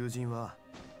ドの友人は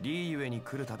リーユエに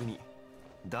来るたびに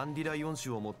ダンディライオン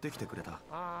種を持ってきてくれた。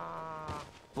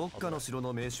ポッカの城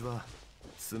の名手は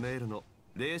スメールの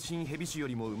霊神ヘビ種よ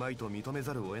りもうまいと認め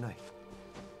ざるを得ない。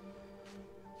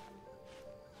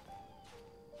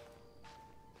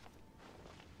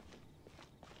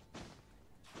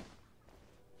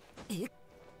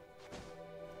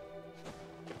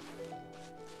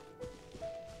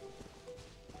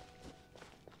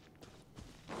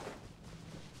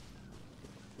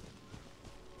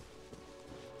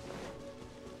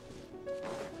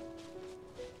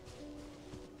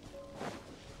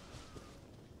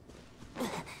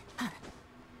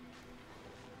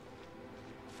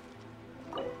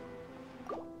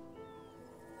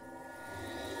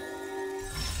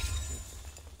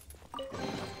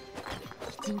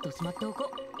きちんとしまってお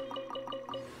こう。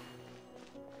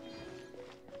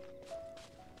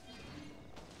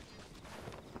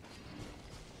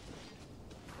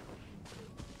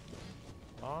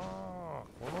ああ、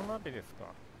この鍋ですか。す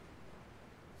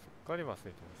っかり忘れてま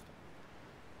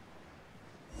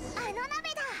した。あの鍋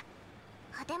だ。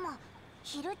あ、でも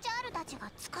ヒルチャールたちが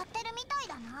使ってるみたい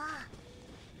だな。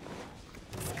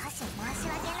少し申し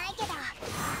訳ないけど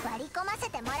割り込ませ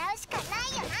てもらうしかない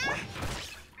よな。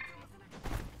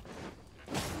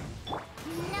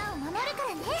みんなを守るか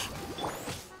らね。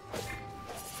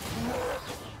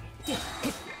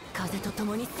風と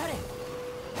共に去れ。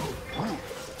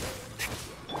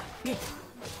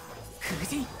風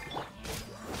神。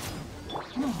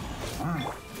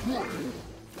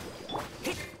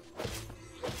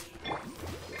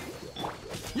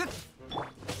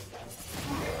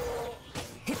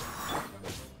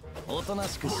おとな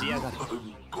しくしやがる。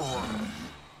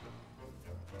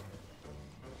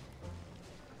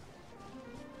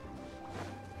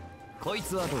こい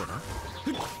つはどうだ。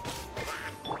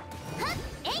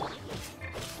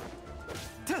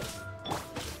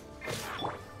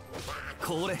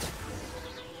これも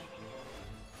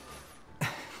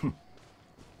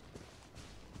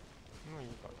ういい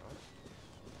かな。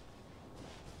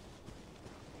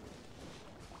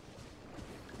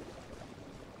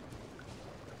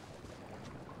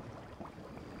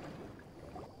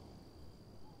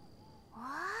おー、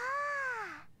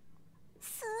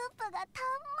スープがたんまり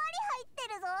入っ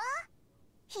てるぞ。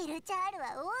ヒルチャールは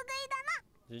大食いだな。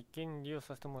実験に利用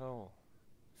させてもらおう。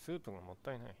スープがもっ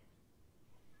たいない。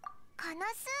このス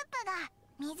ープが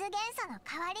水元素の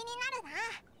代わりになるな。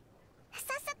早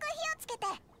速火をつけて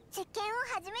実験を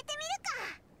始めてみるか。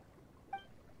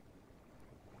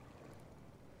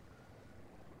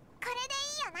これでい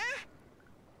いよ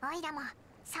な。おいらも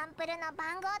サンプルの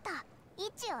番号と位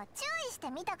置を注意して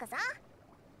みとくぞ。じゃ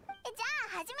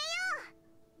あ始めよう。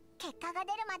結果が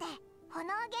出るまで炎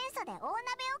元素で大鍋を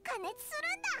加熱す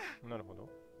るんだ。なるほど。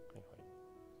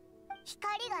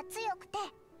光が強くて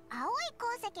青い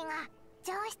鉱石が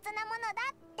上質なものだ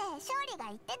って勝利が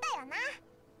言ってたよな。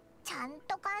ちゃん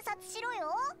と観察しろ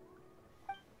よ。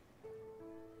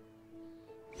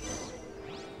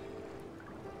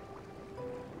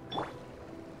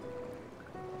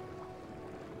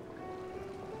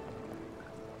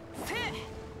せえ、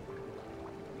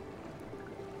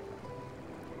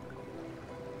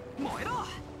燃えろ。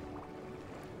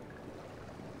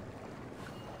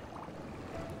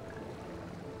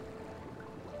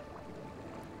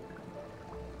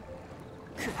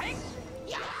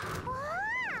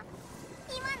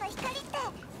今の光って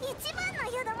一番の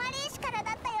湯止まり石から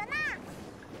だったよな。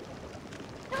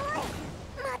おい、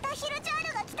またヒルチャー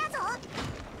ルが来たぞ。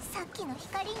さっきの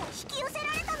光に引き寄せ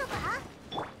られたのか。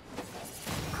好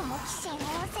奇心旺盛なや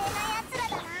つら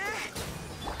だな。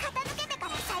片付けてか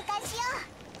ら再開しよ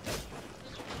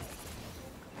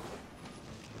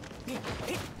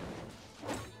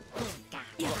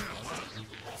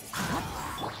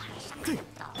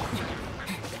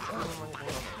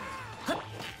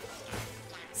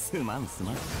すまんす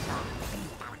まん。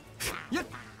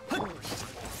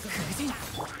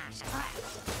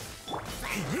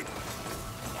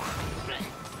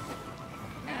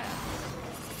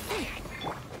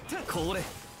これ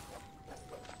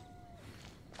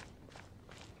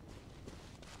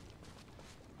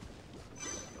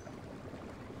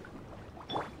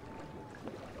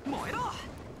燃えろ。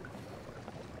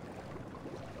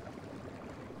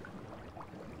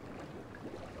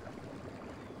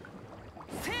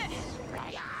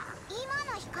今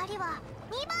の光は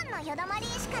2番のよどまり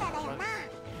石からだよな。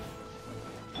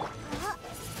あ、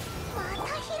ま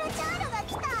たヒルチャールが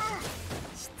来た。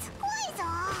しつこいぞ。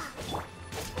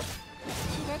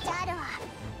ヒルチャールは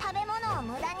食べ物を無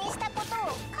駄にしたことを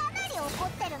かなり怒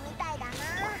ってるみたいだな。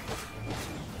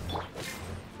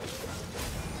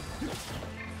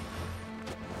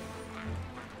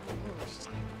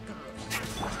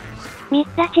ミ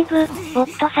ッラチブ、ボ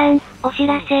ットさん、お知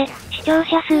らせ、視聴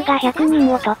者数が100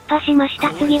人を突破しまし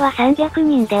た。次は300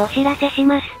人でお知らせし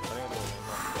ます。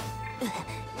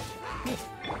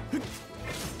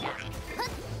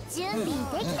準備で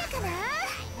きたかな。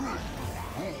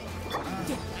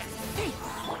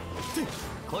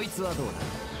こいつはどうだ。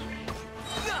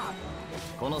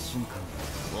この瞬間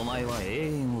お前は永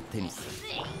遠を手にする。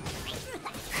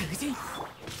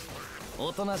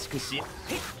おとなしくし。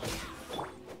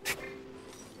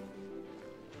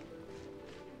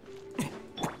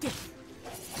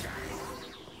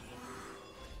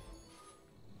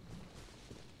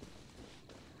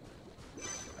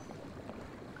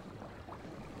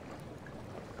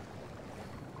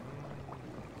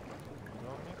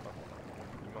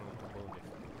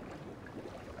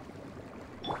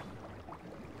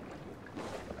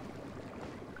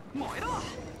燃えろ。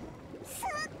すっ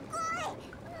ごい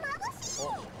眩しい。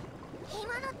今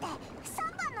のって3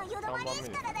番のよどまり石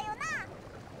からだよな。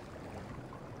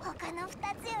他の2つ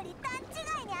より段違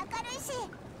いに明るいし、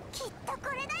きっとこ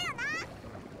れだよな。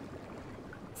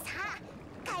さあ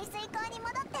排水溝に戻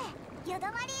ってよど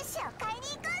まり石を買いに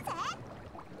行こうぜ。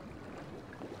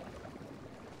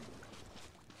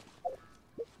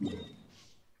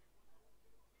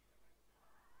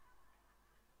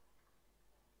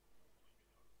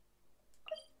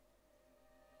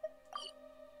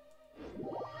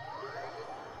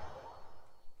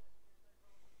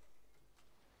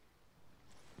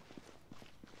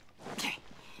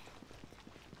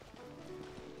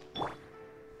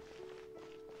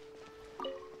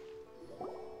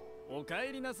おか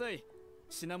えりなさい。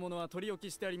品物は取り置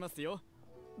きしてありますよ。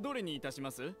どれにいたし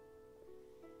ます？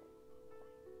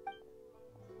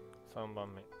 3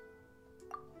番目。そう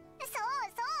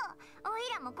そう、おい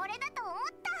らもこれだと思っ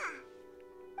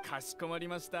た。かしこまり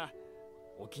ました。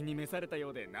お気に召された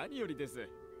ようで何よりです。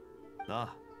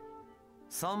ああ、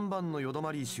3番のよど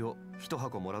まり石を1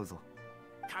箱もらうぞ。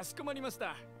かしこまりまし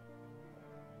た。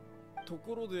と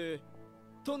ころで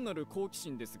単なる好奇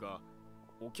心ですが、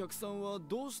お客さんは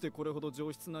どうしてこれほど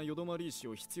上質なよどまり石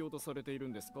を必要とされている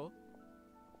んですか？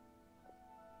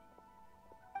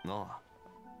ああ、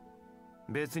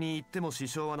別に言っても支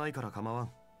障はないから構わ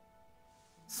ん。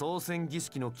操船儀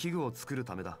式の器具を作る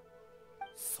ためだ。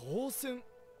操船？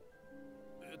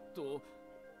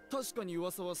確かに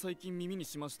噂は最近耳に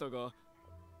しましたが、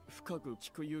深く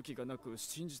聞く勇気がなく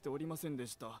信じておりませんで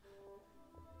した。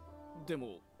で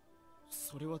も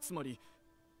それはつまり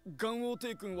元王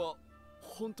帝君は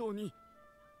本当に…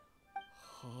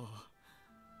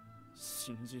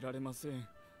信じられません。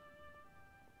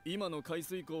今の海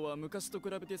水溝は昔と比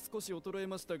べて少し衰え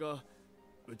ましたが、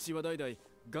うちは代々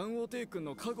元王帝君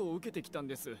の加護を受けてきたん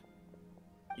です。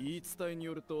言い伝えに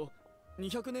よると、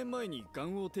200年前に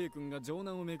元王帝君が城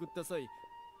南を巡った際、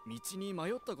道に迷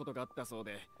ったことがあったそう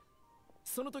で、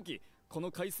その時こ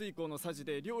の海水溝のさじ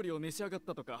で料理を召し上がっ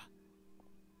たとか。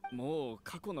もう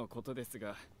過去のことです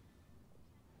が、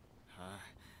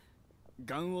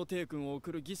元王帝君を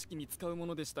送る儀式に使うも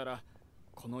のでしたら、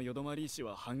このよどまり石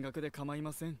は半額で構い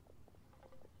ません。どう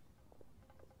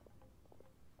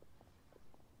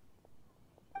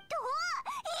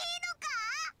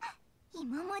い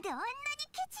いのか？今まであんなに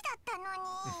ケチだったの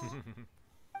に。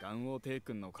元王帝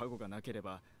君の加護がなけれ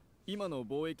ば今の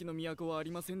貿易の都はあ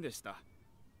りませんでした。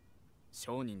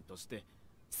商人として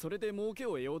それで儲け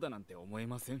を得ようだなんて思え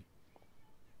ません。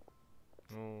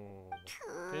天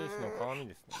使の鏡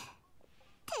ですね。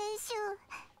天使、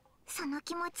その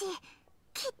気持ちきっと元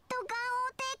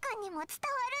王帝君にも伝わる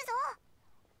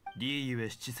ぞ。リーゆえ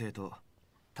七世と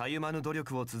たゆまぬ努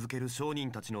力を続ける商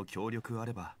人たちの協力あ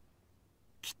れば、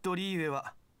きっとリーゆえ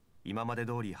は今まで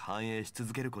通り繁栄し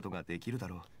続けることができるだ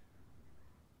ろ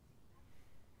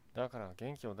う。だから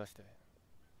元気を出して。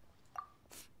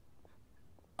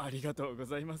ありがとうご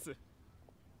ざいます。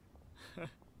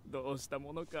どうした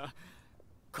ものか。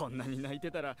こんなに泣い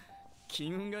てたら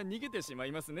金運が逃げてしま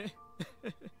いますね。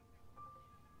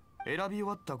選び終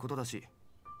わったことだし、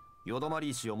よどまり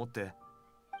石を持って。お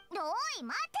い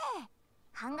待て、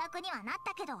半額にはなっ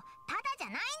たけどただじゃ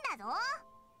ないんだぞ。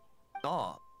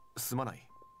ああ、すまない。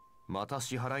また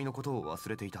支払いのことを忘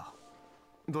れていた。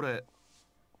どれ？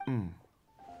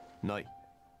ない。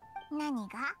何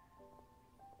が？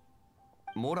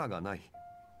モラがない。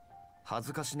恥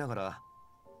ずかしながら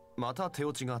また手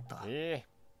落ちがあった。変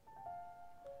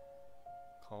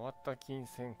わった金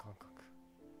銭感覚。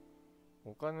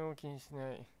お金を気にし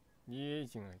ないリエイ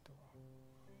ジンがいと。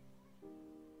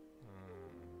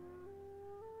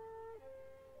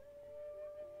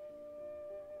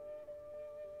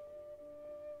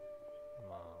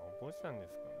まあお坊ちゃんで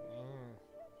すからね。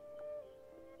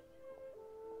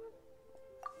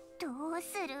どう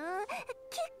する？結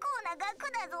構な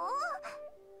額だぞ。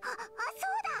そうだ、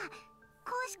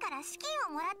講師から資金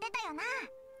をもらってたよな。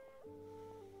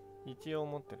一応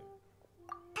持ってる。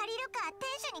足りるか店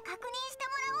主に確認して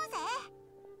もらおうぜ。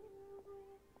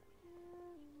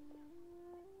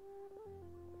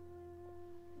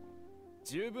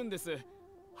十分です。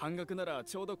半額なら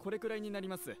ちょうどこれくらいになり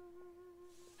ます。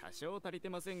多少足りて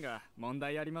ませんが問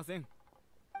題ありません。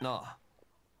なあ、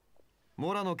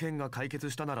モラの件が解決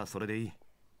したならそれでいい。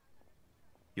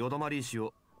よどまり石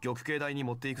を玉境台に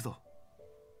持っていくぞ。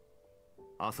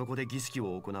あそこで儀式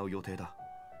を行う予定だ。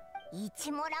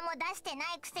一モラも出して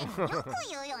ないくせによく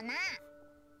言うよな。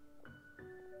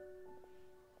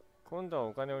今度は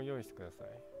お金を用意してください。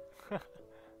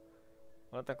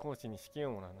また講師に資金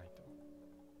をもらわないと。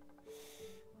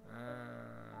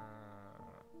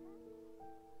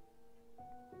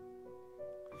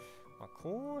まあ、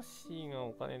講師が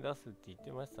お金出すって言っ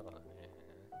てましたからね。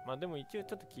まあでも一応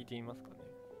ちょっと聞いてみますかね。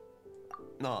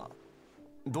なあ、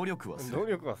努力はする。努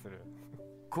力はする。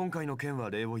今回の件は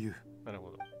礼を言う。なる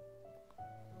ほど。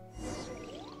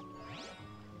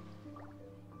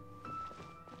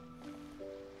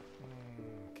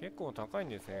結構高いん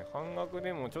ですね。半額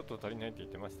でもちょっと足りないって言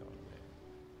ってましたからね。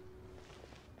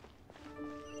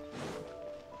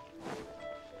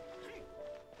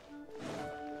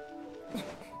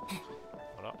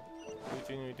あら、空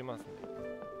中に浮いてますね。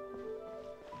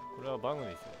これはバグ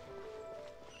ですよ。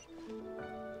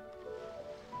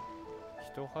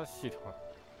一柱。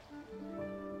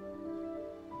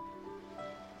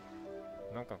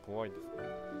なんか怖いですね。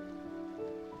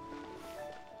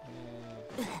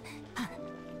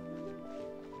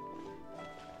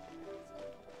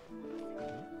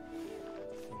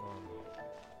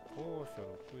高所60。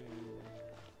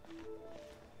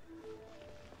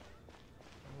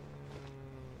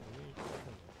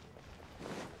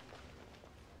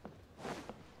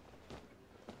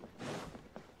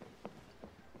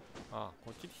ああ、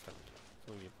こっちでしたっけ、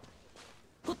そういえば。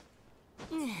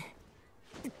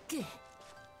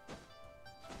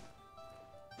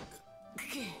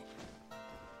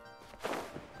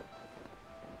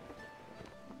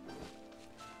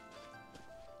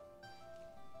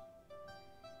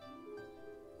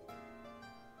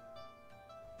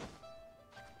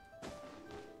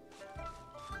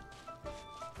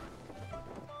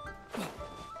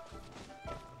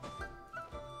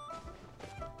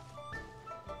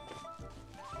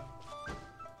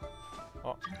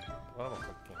あ、宝箱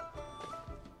発見。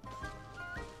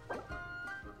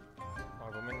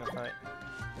あ、ごめんなさい。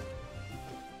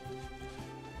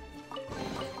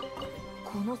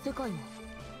この世界も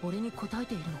俺に応え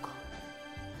ているのか。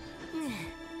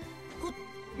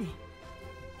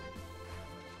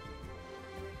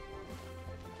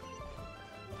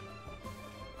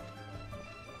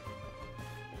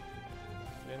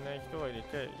知れない人は入れ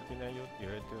ちゃいけないよって言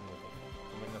われてるので、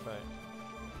ごめんなさい。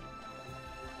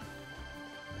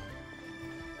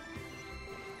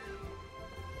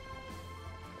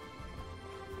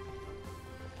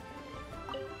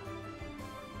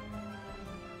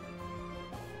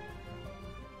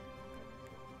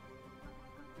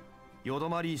よど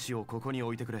まり石をここに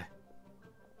置いてくれ。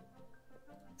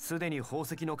すでに宝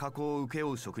石の加工を請け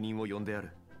負う職人を呼んであ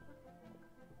る。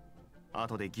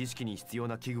後で儀式に必要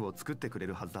な器具を作ってくれ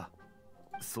るはずだ。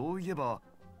そういえば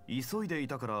急いでい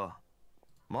たから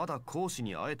まだ講師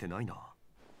に会えてないな。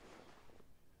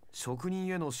職人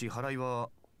への支払いは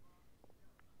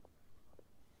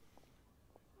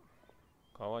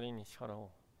代わりに支払おう。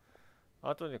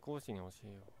後で講師に教え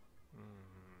よう。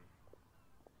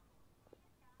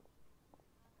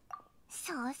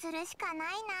そうするしかないな。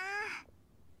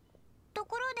と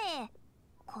ころで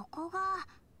ここが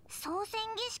操船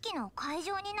儀式の会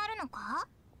場になるのか？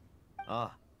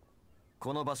ああ、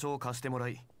この場所を貸してもら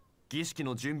い儀式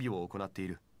の準備を行ってい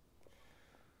る。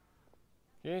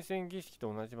源泉儀式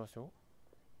と同じ場所？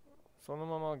その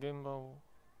まま現場を。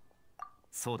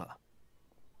そうだ、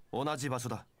同じ場所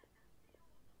だ。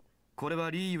これ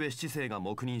はリーユエ七世が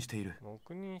黙認している。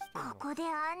黙認してるの？ここで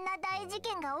あんな大事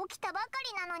件が起きたばか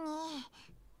りなのに。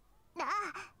あ、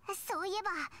そういえ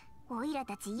ばオイラ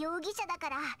たち容疑者だか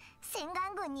ら洗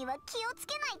顔軍には気をつ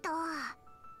けないと。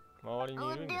周りにい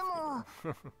るんですけど。でも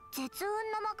絶雲の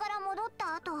間から戻っ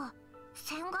た後、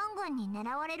洗顔軍に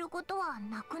狙われることは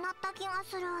なくなった気が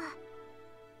する。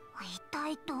一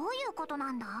体どういうこと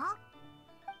なんだ？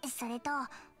それと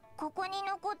ここに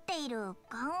残っている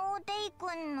ガンオーテイ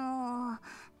君の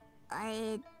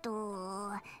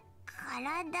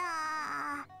体。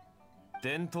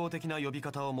伝統的な呼び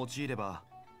方を用いれば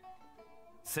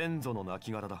先祖の亡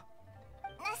骸だ。そうだ、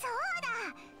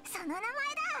その名前だ。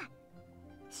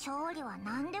勝利は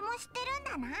何でも知って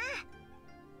るんだな。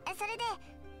それで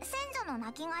先祖の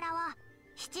亡骸は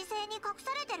七星に隠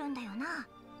されてるんだよな。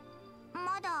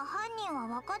まだ犯人は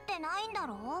分かってないんだ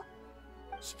ろう？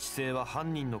七星は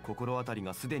犯人の心当たり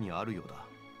がすでにあるようだ。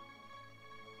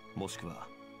もしくは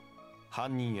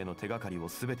犯人への手がかりを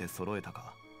全て揃えた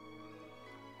か。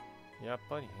やっ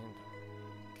ぱり変だ。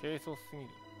軽率すぎる。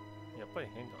やっぱり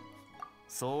変だ。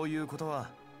そういうことは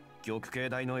玉慶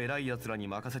大の偉い奴らに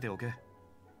任せておけ。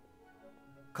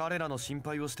彼らの心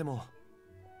配をしても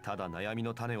ただ悩み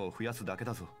の種を増やすだけ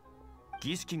だぞ。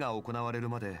儀式が行われる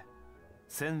まで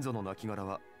先祖の亡骸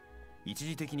は一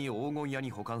時的に黄金屋に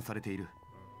保管されている。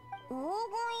黄金屋っ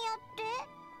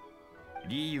て？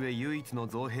リーユエ唯一の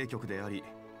造幣局であり、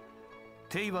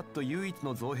テイワット唯一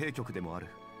の造幣局でもある。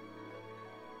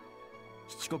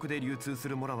七国で流通す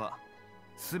るモラは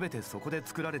全てそこで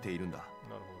作られているんだ。なる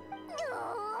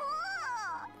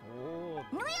ほ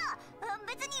ど。のや、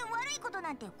別に悪いこと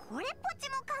なんてこれっぽっち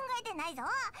も考えてないぞ。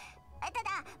ただ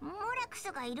モラク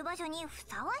スがいる場所にふ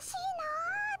さわしい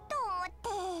なと思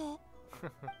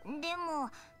って。でも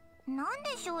なん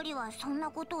で勝利はそん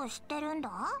なことを知ってるんだ？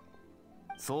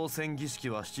創選儀式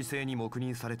は七星に黙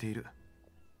認されている。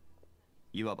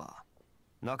いわば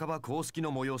半ば公式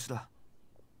の催しだ。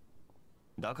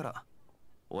だから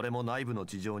俺も内部の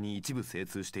事情に一部精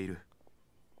通している。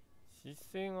失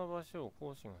勢が場所を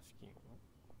講師が資金を。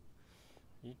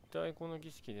一体この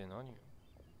儀式で何を？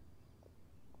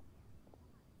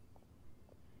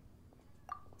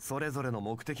それぞれの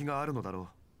目的があるのだろ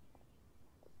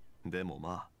う。でも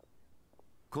まあ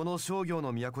この商業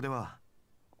の都では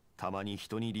たまに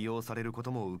人に利用されるこ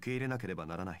とも受け入れなければ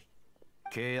ならない。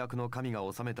契約の神が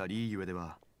治めたリーユエで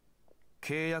は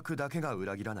契約だけが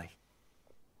裏切らない。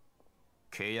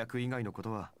契約以外のこ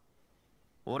とは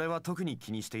俺は特に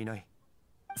気にしていない。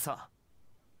さあ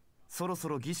そろそ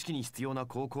ろ儀式に必要な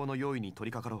高校の用意に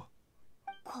取り掛かろう。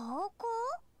高校？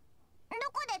ど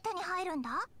こで手に入るん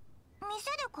だ？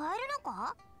店で買えるの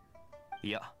か？い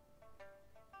や、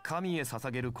神へ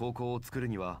捧げる高校を作る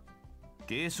には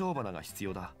芸商花が必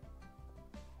要だ。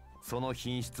その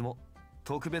品質も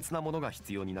特別なものが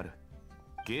必要になる。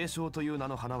芸商という名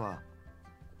の花は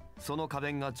その花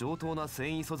弁が上等な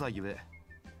繊維素材ゆえ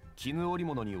絹織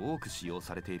物に多く使用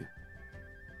されている。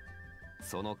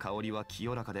その香りは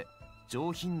清らかで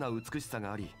上品な美しさ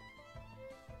があり、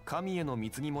神への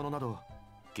貢ぎ物など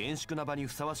厳粛な場に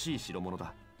ふさわしい代物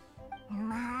だ。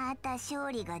また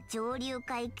勝利が上流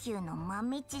階級の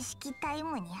豆知識タイ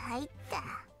ムに入った。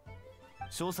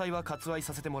詳細は割愛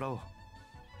させてもらおう。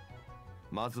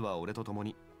まずは俺と共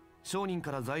に商人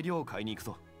から材料を買いに行く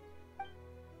ぞ。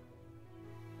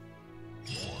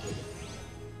ちょ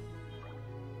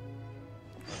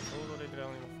うどレベル上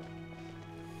がりました。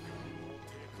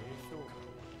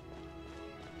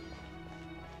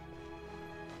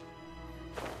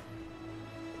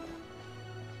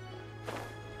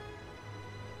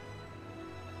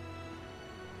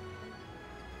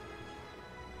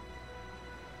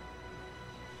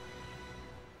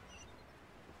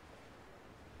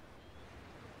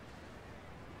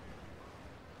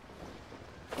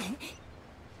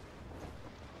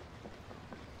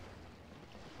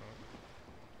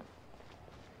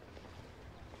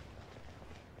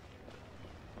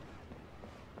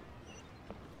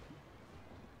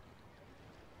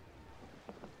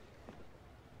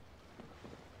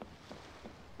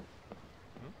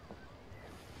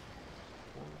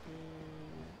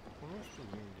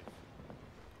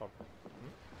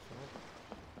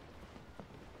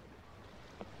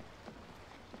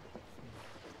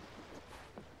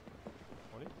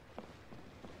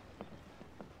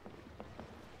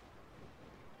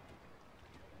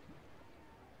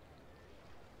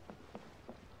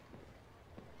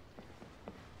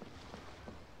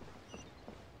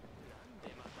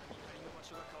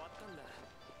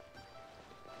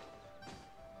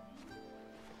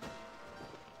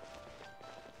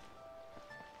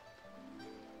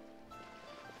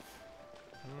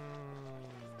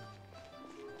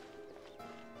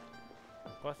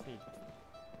おかしいですね。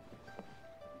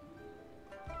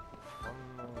反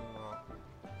応が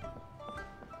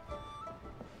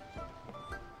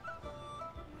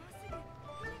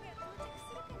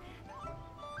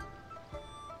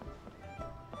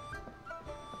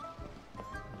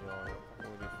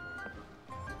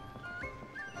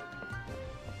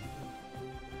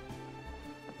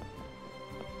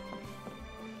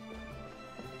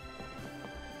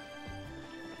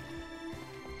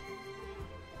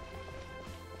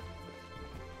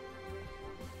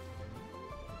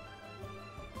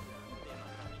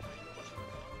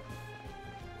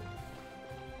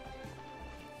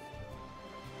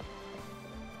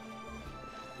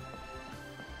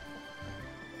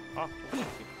あ、分かっ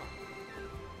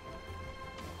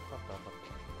た分かっ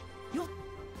たよっ、こ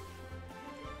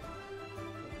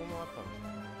こもあったんだ。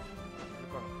これ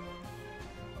かな。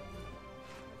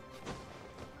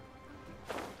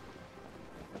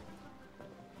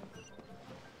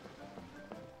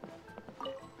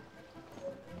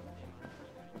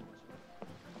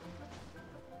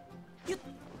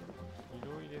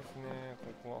広いですね、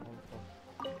ここは本当。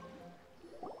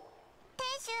店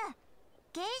主、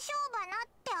芸商花っ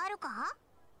てあるか？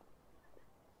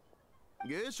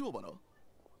芸商花？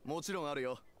もちろんある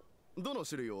よ。どの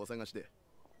種類をお探しで？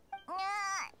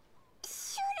種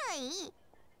類？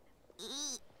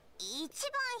一番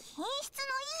品質の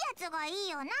いいやつがいい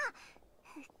よな。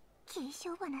芸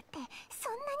商花ってそんなに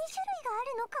種類が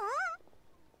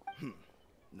あるのか？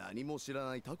何も知ら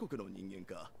ない他国の人間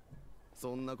か。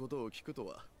そんなことを聞くと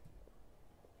は。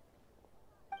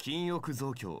金翼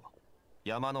増強、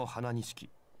山の花錦、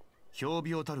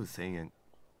氷雛たる千円、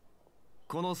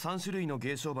この3種類の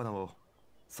芸商花を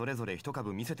それぞれ一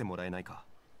株見せてもらえないか？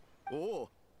お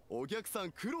お、お客さ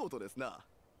ん玄人ですな。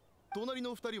隣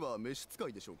の2人は召使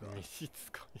いでしょうか？召使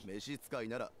い。召使い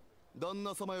なら旦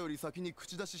那様より先に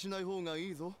口出ししない方が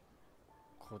いいぞ。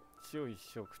こっちを一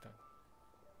生くたに。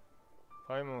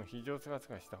パイモン非常スガス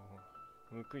ガした方が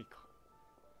報いか。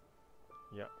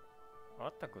いや、会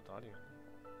ったことあるよね。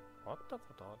会ったこ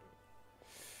とあ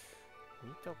る？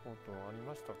見たことあり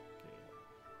ましたっけ？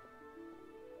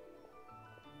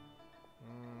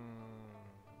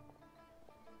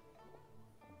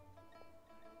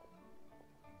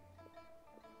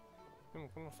でも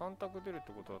この3択出るっ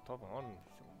てことは多分あるんで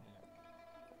しょうね。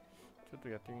ちょっと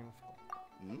やってみますか。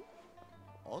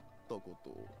会ったこ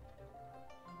と？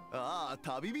ああ、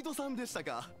旅人さんでした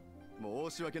か。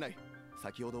申し訳ない。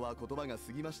先ほどは言葉が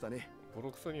過ぎましたね。ボ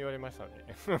ロクソに言われましたね。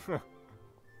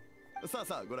さあ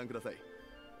さあ、ご覧ください。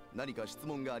何か質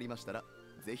問がありましたら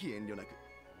ぜひ遠慮なく。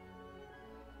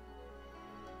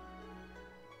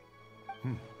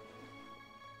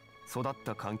育っ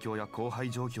た環境や交配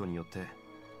状況によって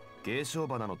芸商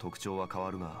花の特徴は変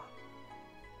わるが、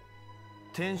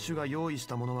店主が用意し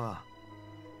たものは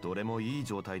どれもいい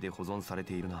状態で保存され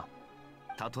ているな。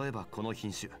例えばこの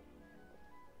品種、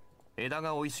枝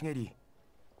が生い茂り、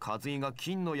数井が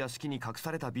金の屋敷に隠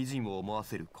された美人を思わ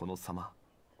せるこの様。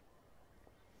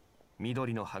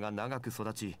緑の葉が長く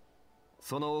育ち、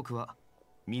その多くは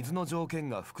水の条件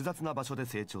が複雑な場所で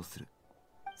成長する。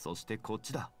そしてこっ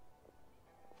ちだ。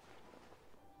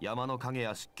山の影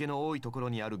や湿気の多いところ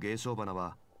にある芸商花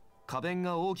は花弁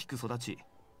が大きく育ち、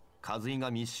数井が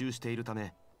密集しているた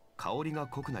め香りが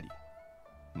濃くなり、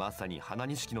まさに花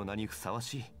錦の名にふさわ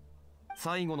しい。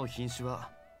最後の品種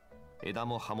は枝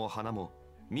も葉も花も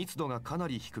密度がかな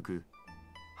り低く、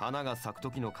花が咲く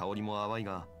時の香りも淡い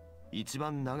が一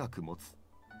番長く持つ。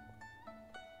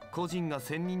個人が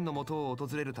仙人の元を訪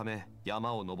れるため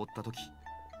山を登った時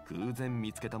偶然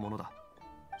見つけたものだ。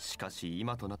しかし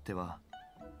今となっては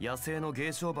野生の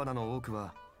芸商花の多く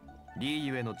はリー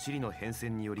ゆえの地理の変遷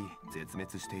により絶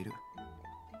滅している。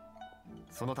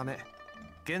そのため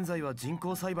現在は人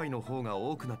工栽培の方が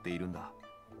多くなっているんだ。は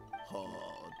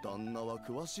あ、旦那は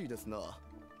詳しいですな。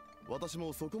私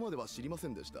もそこまでは知りませ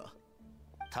んでした。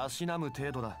たしなむ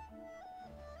程度だ。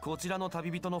こちらの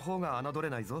旅人の方が侮れ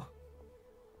ないぞ。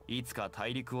いつか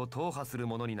大陸を踏破する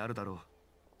ものになるだろう。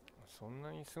そん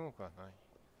なにすごくはない。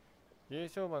芸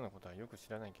商花のことはよく知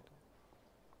らないけど。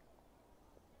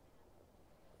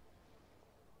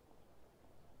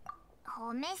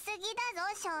褒めすぎ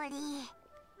だぞ、勝利。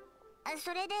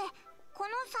それでこの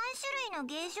3種類の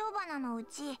芸商花のう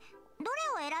ちどれ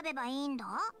を選べばいいんだ？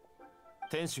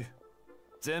店主、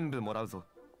全部もらうぞ。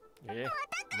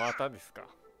またですか。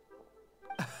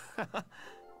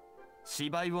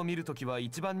芝居を見るときは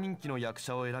一番人気の役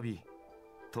者を選び、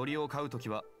鳥を飼うとき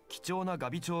は貴重なガ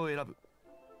ビチョウを選ぶ。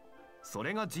そ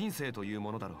れが人生という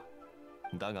ものだろ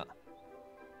う。だが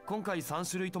今回3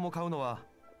種類とも買うのは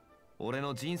俺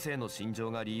の人生の心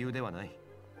情が理由ではない。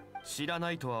知ら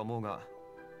ないとは思うが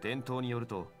伝統による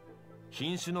と、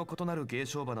品種の異なる芸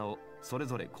商花をそれ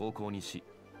ぞれ高校にし、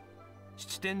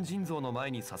七天神像の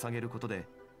前に捧げることで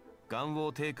元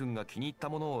王帝君が気に入った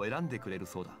ものを選んでくれる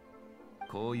そうだ。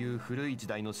こういう古い時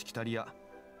代のしきたりや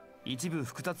一部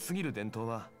複雑すぎる伝統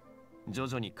は徐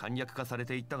々に簡略化され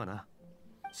ていったがな。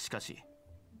しかし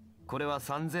これは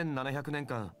3700年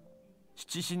間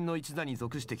七神の一座に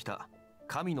属してきた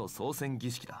神の創選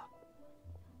儀式だ。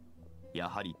や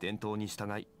はり伝統に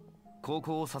従い高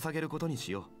校を捧げることに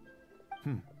しよう。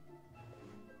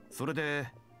それで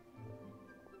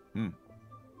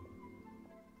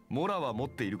モラは持っ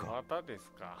ているか？またで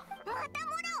すか。またモラ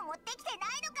を持ってきてない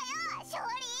のかよ、勝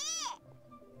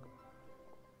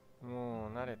利。も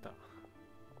う慣れた。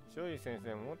勝利先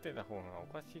生持ってた方が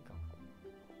おかしいか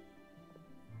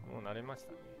も。もう慣れまし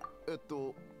たね。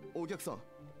お客さん、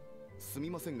すみ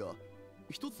ませんが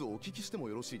一つお聞きしても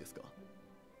よろしいですか？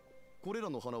これら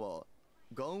の花は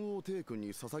元王帝君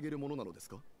に捧げるものなのです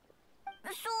か？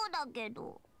そうだけ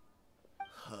ど。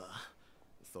はあ、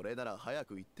それなら早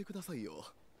く言ってくださいよ。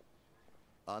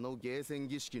あの芸戦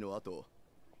儀式の後、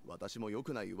私も良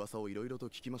くない噂をいろいろと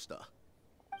聞きました。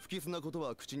不吉なこと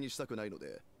は口にしたくないの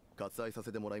で割愛さ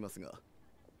せてもらいますが、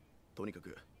とにか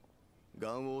く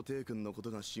元王帝君のこ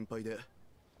とが心配で、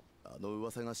あの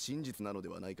噂が真実なので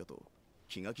はないかと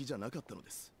気が気じゃなかったので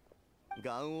す。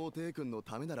元王帝君の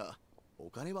ためなら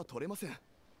お金は取れません。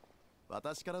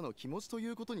私からの気持ちとい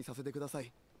うことにさせてくださ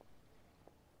い。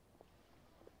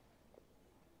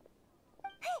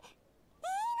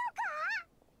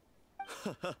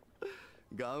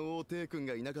元王帝君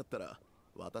がいなかったら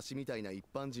私みたいな一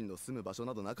般人の住む場所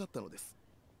などなかったのです。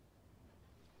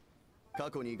過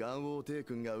去に元王帝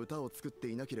君が歌を作って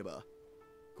いなければ、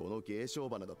この芸商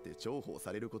花だって重宝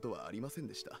されることはありません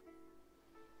でした。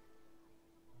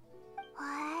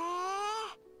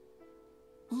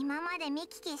今まで見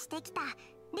聞きしてきたリー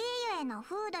ユへの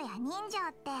風土や人情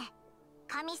って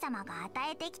神様が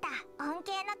与えてきた恩恵の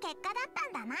結果だった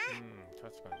んだな。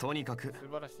確かに。とにかく素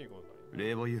晴らしいことだ。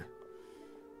礼を言う。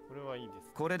これはいいです。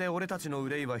これで俺たちの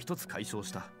憂いは一つ解消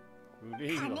した。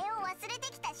金を忘れて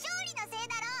きた勝利のせい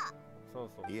だろ。そ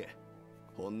うそう。いえ、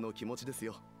ほんの気持ちです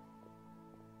よ。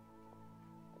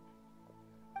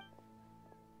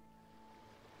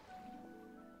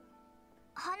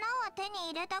花は手に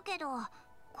入れたけど、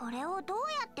これをどう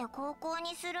やって高校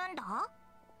にするんだ？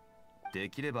で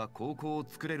きれば高校を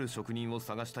作れる職人を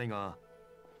探したいが、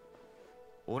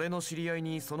俺の知り合い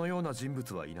にそのような人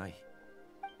物はいない。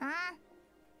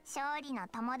勝利の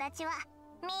友達は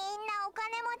みんなお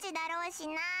金持ちだろうし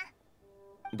な。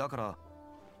だから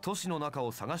都市の中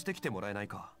を探してきてもらえない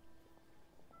か。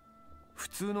普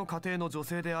通の家庭の女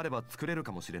性であれば作れる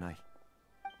かもしれない。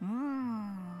そうい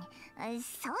う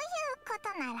こと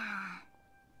なら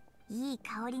いい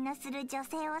香りのする女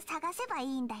性を探せばい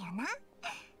いんだよな。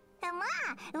ま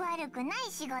あ悪くない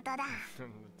仕事だ。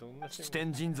七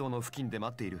天神像の付近で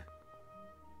待っている。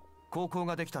高校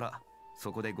ができたら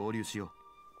そこで合流しよう。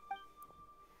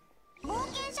冒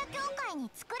険者協会に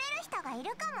作れる人がい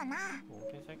るかもな。冒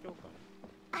険者協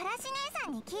会？嵐姉さ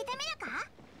んに聞いてみるか？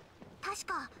確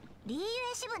かリーユエ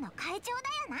支部の会長だ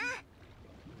よな。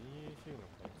リーユエ支部の会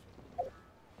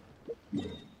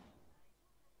長。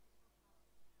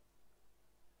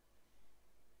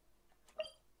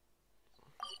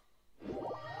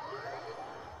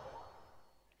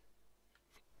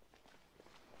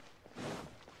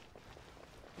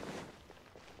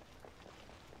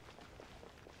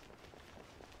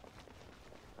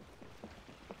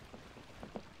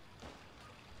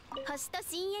星と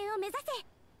深淵を目指せ。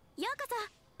ようこそ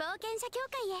冒険者協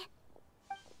会へ。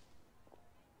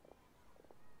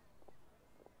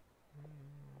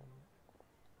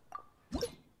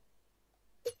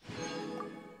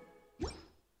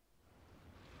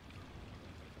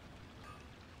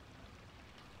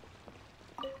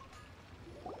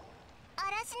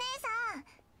嵐姉さん、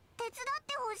手伝っ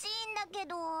てほしいんだけ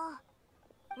ど。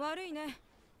悪いね、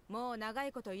もう長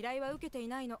いこと依頼は受けてい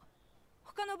ないの。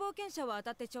他の冒険者は当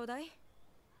たってちょうだい。依頼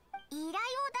を出す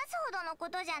ほどのこ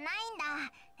とじゃないんだ。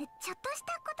ちょっとし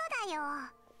たことだよ。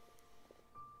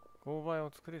勾配を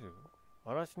作れる？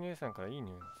嵐姉さんからいい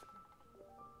匂いが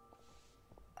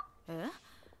する。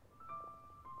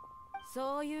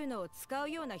そういうのを使う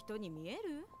ような人に見え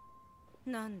る？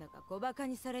なんだか小バカ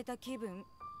にされた気分。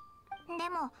で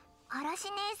も嵐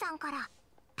姉さんから確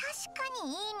か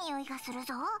にいい匂いがする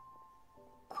ぞ。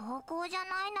高校じゃ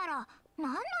ないなら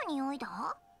何の匂い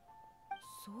だ？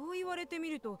そう言われてみ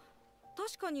ると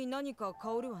確かに何か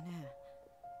香るわね。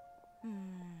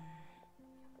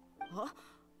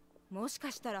もし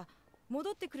かしたら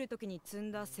戻ってくる時に積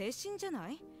んだ精神じゃな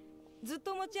い？ずっ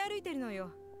と持ち歩いてるのよ。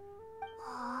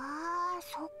ああ、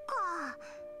そっか。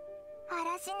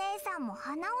嵐姉さんも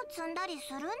花を摘んだり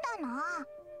するんだな。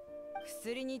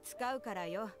薬に使うから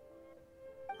よ。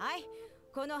はい、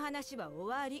この話は終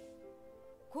わり。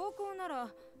高校なら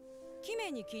キ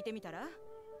メに聞いてみたら？あの占い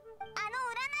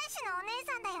師のお姉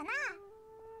さんだよな。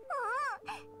う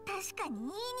ん、確かにいい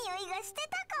匂いがして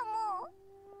たかも。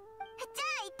じゃ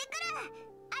あ行ってくる。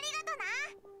ありがとな。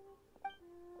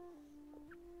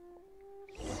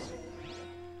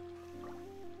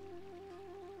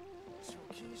貯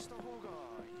金した方が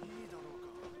いいだろう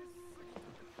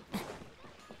か。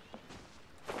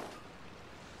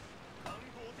暗号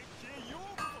デッキへよう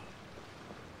こ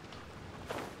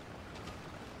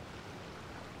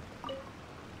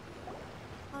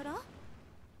そ。あら？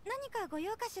何かご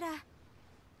用かしら？な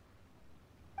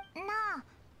あ、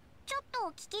ちょっと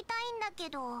聞きたいんだけ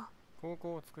ど。高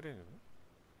校を作れる？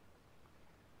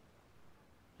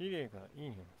ヒレがいい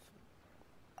匂いする。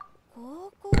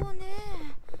高校ね。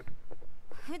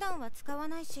普段は使わ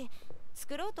ないし、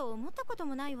作ろうと思ったこと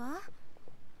もないわ。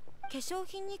化粧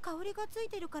品に香りがつい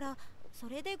てるから、そ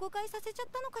れで誤解させちゃっ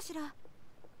たのかしら。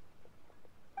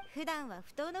普段は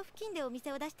不当の付近でお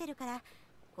店を出してるから、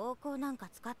高校なんか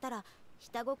使ったら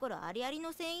下心ありあり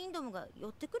の船員どもが寄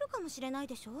ってくるかもしれない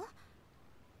でしょ。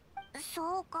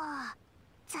そうか、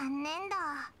残念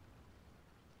だ。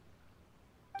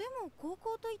でも高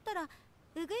校といったらウ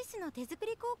グイスの手作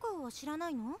り高校を知らな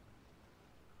いの？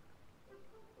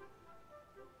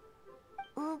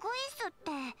ウグイスって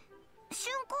春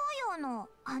紅葉の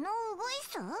あのウグイ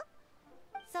ス？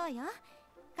そうよ。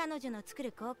彼女の作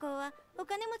る高校はお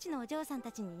金持ちのお嬢さん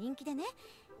たちに人気でね。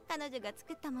彼女が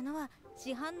作ったものは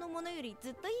市販のものより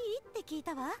ずっといいって聞い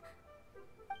たわ。やっ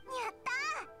た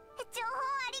ー、情報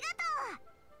ありが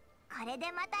とう。これ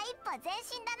でまた一歩前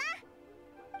進だな。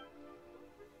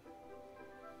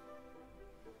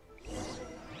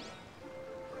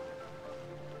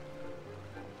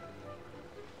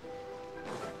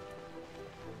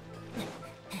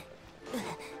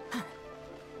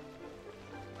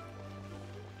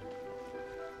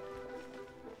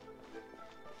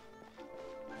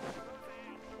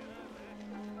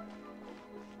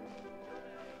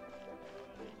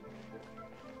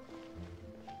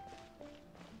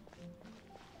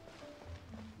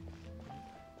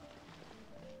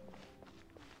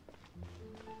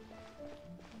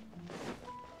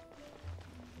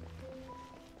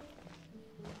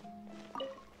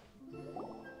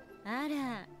あ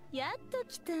ら、やっと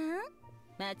来たん？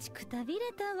待ちくたびれ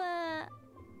たわ。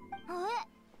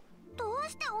どう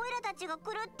してオイラたちが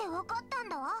来るって分かったん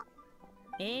だ？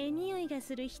ええ匂いが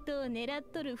する人を狙っ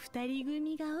とる二人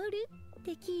組がおるっ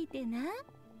て聞いてな。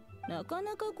なか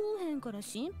なか来おへんから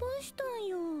心配したん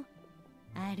よ。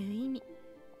ある意味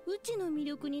うちの魅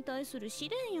力に対する試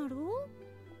練やろ。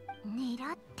狙っ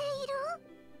て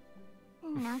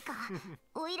いる？なんか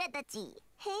オイラたち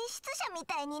変質者み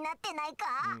たいになってない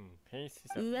か？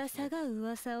噂が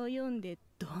噂を読んで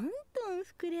どんどん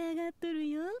膨れ上がっとる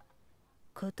よ。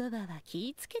言葉は気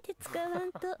ぃつけて使わ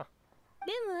んと。でも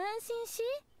安心し、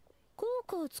高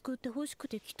校を作ってほしく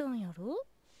て来たんやろ。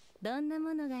どんな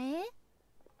ものがええ？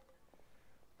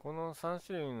この3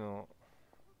種類の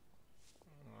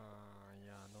い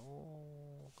やど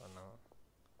うかな。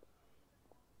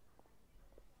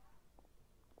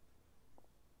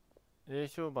冷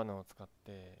笑花を使っ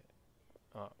て、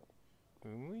ウ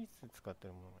グイス使って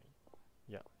るものがい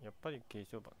い。いや、やっぱり軽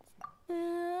症花ですね。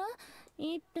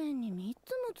いっぺんに3つ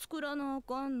も作らなあ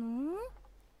かんの？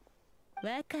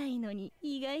若いのに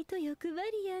意外と欲張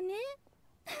りやね。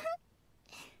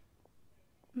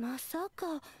まさ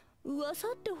か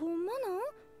噂ってほんまなん？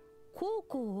高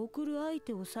校を送る相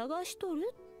手を探しとる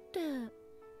って。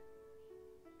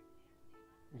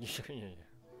いや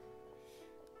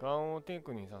ガンをテイ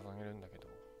クに捧げるんだけど、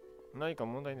何か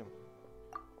問題でも？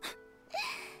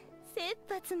切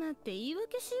羽詰まって言い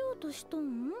訳しようとしと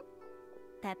ん？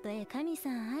たとえ神さ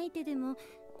ん相手でも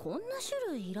こんな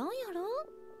種類いらんやろ。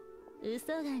嘘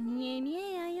が見え見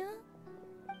えやよ。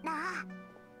なあ、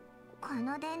こ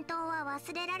の伝統は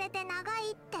忘れられて長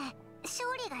いって勝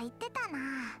利が言ってたな。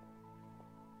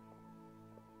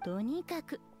とにか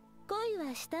く恋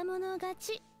はしたもの勝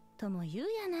ちとも言う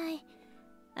やない。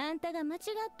あんたが間違っ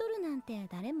とるなんて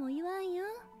誰も言わんよ。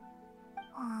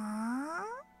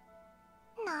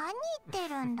何言っ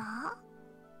てるんだ？は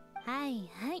い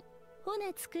はい、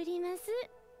骨作ります。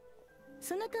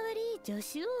その代わり助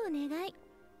手をお願い。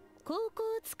高校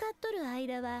を使っとる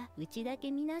間はうちだ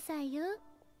け見なさいよ。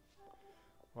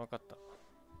わかった。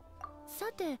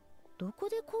さて、どこ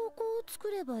で高校を作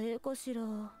ればええかしら。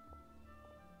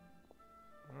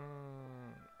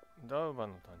ダウバ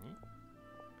の谷？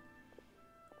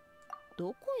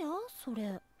どこやそ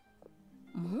れ。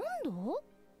モンド？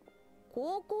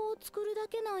高校を作るだ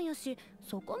けなんやし、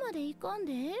そこまで行かん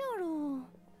でええやろ。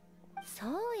そ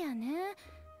うやね。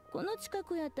この近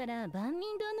くやったら万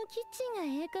民堂のキッチンが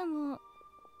ええかも。ああ、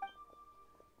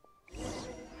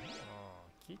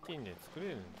キッチンで作れ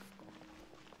るんですか。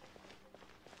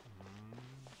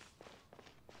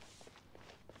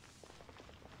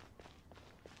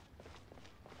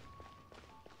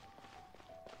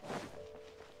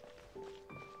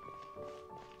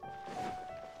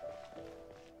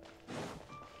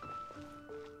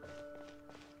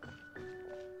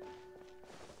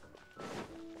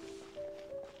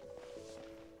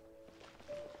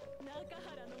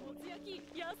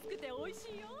安くて美味し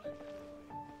いよ。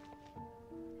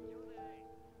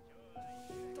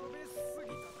食べ過ぎ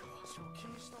たか。貯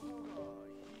金した方が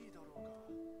いいだろう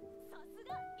が。さすが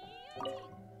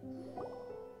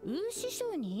ウー師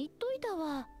匠に言っといた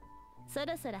わ。そ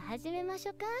ろそろ始めまし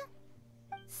ょうか。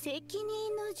責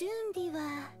任の準備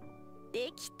は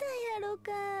できたやろ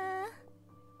か。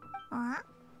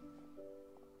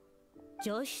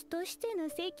助手としての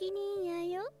責任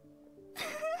やよ。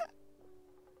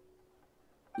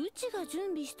うちが準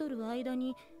備しとる間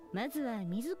にまずは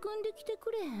水汲んできて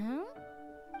くれへん？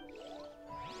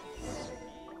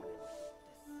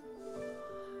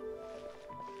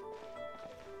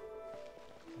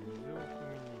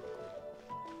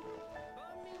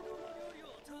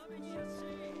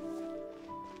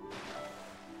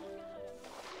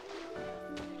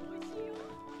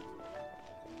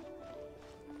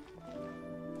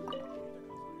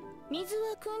水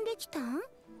は汲んできたん？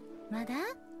まだ？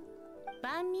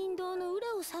万民堂の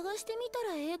裏を探してみた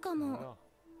らええかも。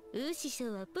ウー師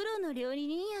匠はプロの料理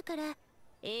人やから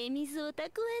ええ水を蓄え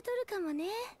とるかもね。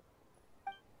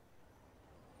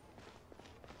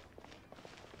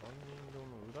万民堂の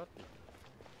裏って言って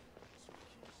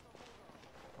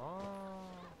た。ああ、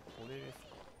これですか。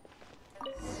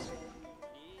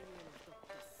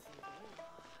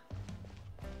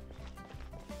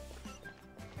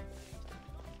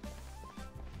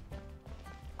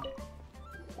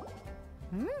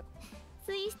ん？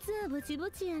水質はぼちぼ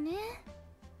ちやね。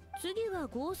次は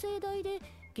合成台で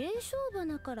芸商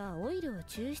花からオイルを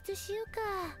抽出しようか。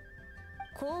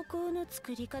高校の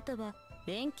作り方は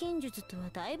錬金術とは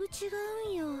だいぶ違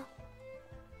うんよ。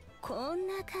こん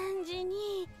な感じ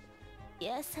に優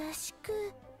し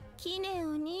く杵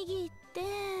を握って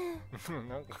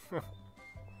なんか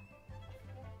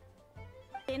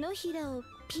手のひらを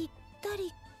ぴった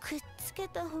りくっつけ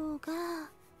た方が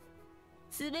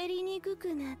滑りにく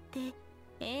くなって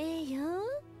ええよ。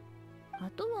あ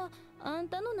とはあん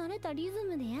たの慣れたリズ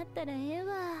ムでやったらええ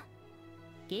わ。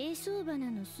芸商花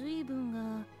の水分が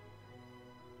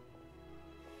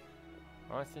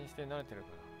安心して慣れてるか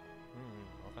ら。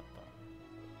分かっ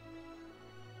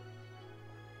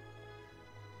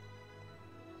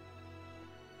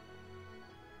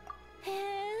た。へ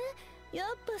え、や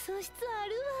っぱ素質あ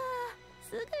るわ。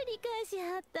すぐ理解し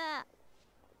はった。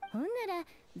ほんなら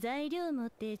材料持っ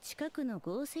て近くの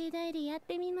合成台でやっ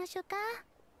てみましょうか。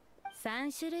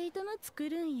3種類とも作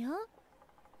るんよ。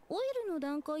オイルの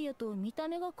段階やと見た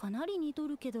目がかなり似と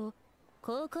るけど、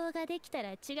高校ができた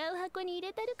ら違う箱に入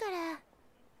れたるから。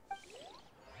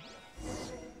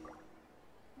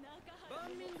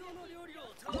万民堂の料理を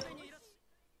食べにいらっし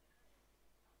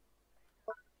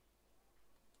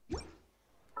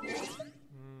ゃい。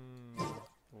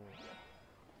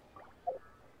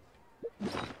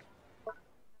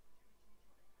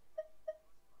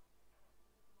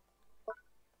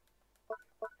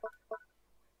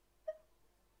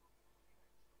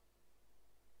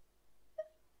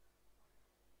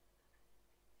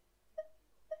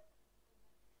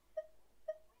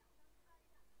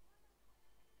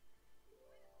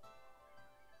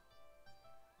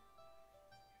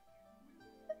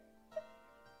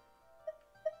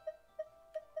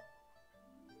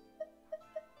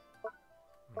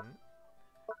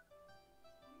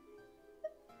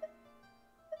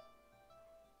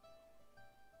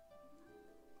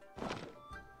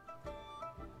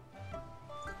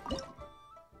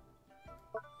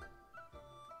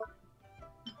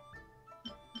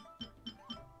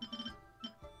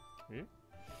え？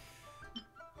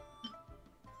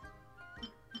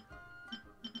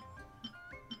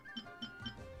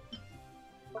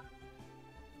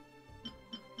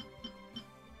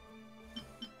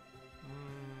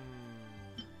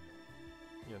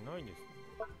いや、ないですね。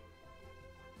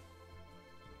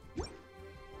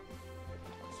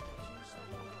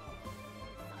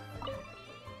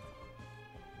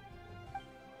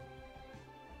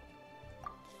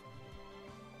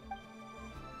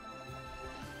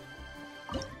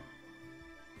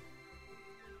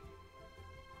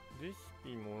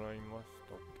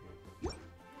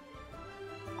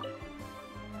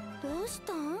うし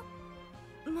たん？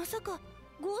まさか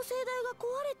合成台が壊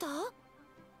れた？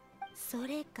そ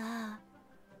れか、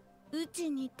うち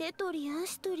に手取り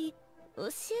足取り教えて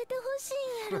ほし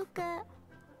いんやろか。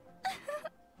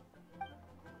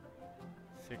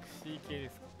セクシー系で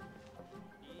すか。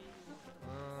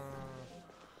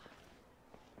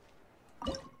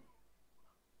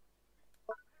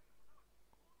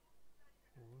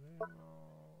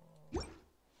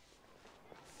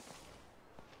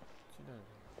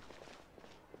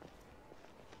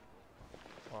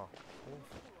あ、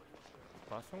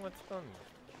場所が違うんだ。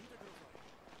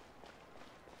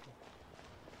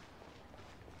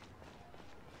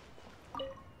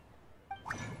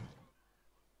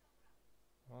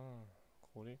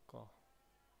これか。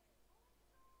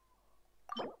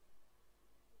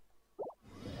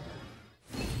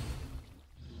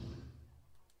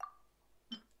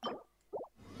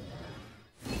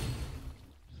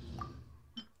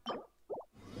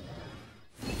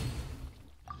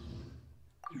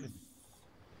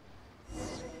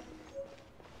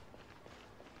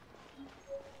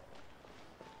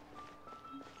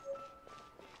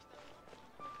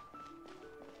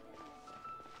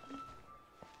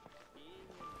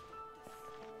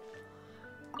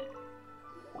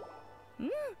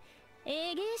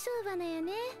芸商花や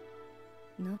ね。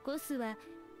残すは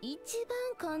一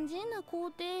番肝心な工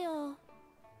程や。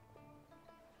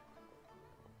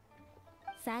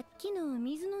さっきのお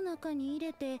水の中に入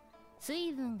れて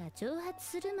水分が蒸発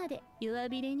するまで弱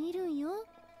火で煮るんよ。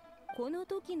この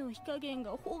時の火加減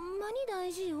がほんまに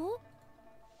大事よ。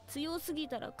強すぎ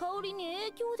たら香りに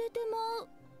影響出てまう。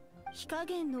火加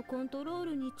減のコントロー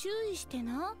ルに注意して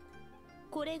な。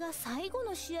これが最後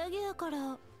の仕上げやか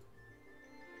ら。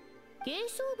芸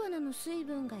商花の水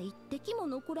分が一滴も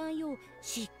残らんよう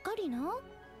しっかりな。よ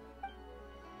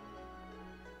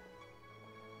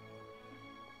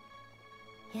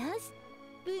し、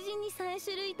無事に3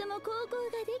種類とも高校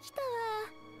ができた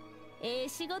わ。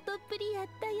仕事っぷりやっ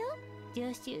たよ、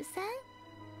助手さ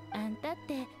ん。あんたっ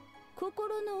て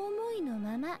心の思いの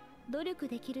まま努力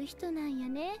できる人なんや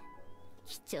ね。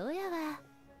貴重やわ。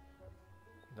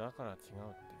だから違うっ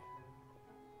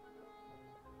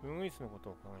て。ウグイスのこと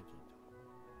を考えていた。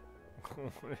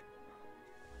これ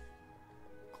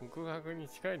告白に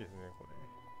近いですね、こ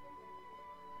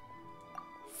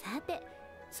れ。さて、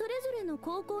それぞれの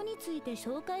高校について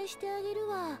紹介してあげる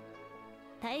わ。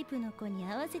タイプの子に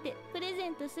合わせてプレゼ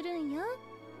ントするんよ。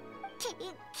けし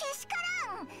か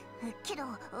らんけど、一応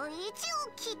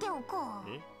聞いておこう。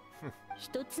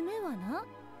一つ目はな、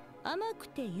甘く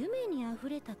て夢にあふ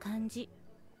れた感じ。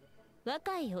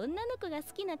若い女の子が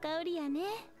好きな香りやね。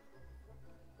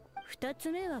二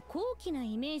つ目は高貴な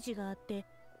イメージがあって、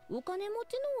お金持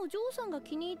ちのお嬢さんが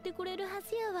気に入ってくれるは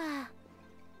ずやわ。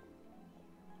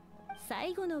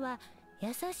最後のは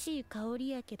優しい香り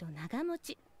やけど長持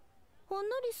ち、ほん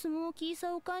のりスモーキー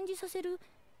さを感じさせる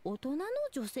大人の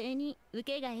女性に受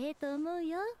けがええと思う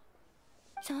よ。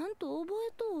ちゃんと覚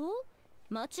えと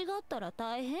う？間違ったら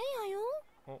大変や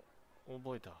よ。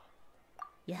覚えた。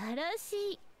やら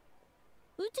しい。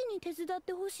うちに手伝っ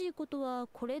てほしいことは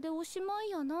これでおしまい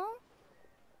やな。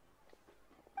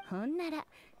ほんなら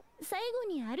最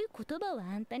後にある言葉を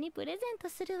あんたにプレゼント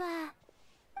するわ。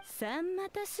3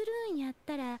股するんやっ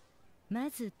たら、ま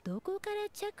ずどこから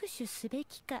着手すべ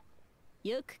きか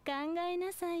よく考え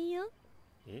なさいよ。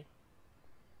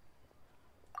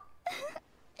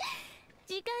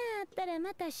時間あったら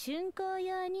また竣工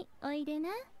用においでな。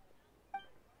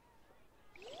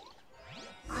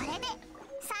これで3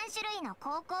種類の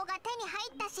高校が手に入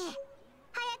ったし、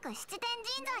早く七天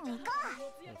神像に行こう。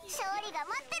勝利が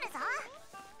待ってるぞ。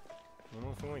も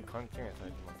のすごい勘違いされて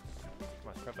ます。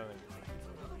まあ仕方ないです。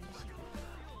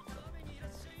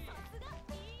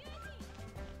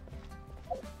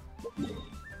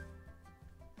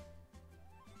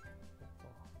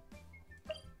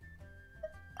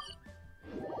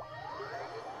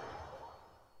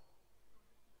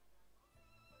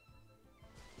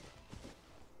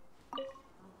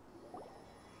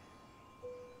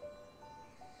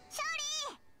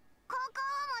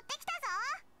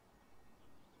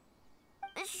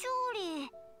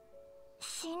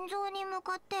心臓に向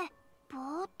かって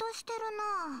ぼーっとして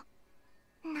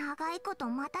るな。長いこと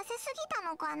待たせすぎた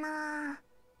のかな。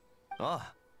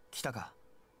ああ、来たか。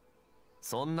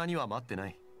そんなには待ってな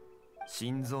い。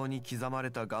心臓に刻まれ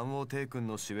た元王帝君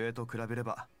の守衛と比べれ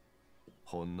ば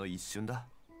ほんの一瞬だ。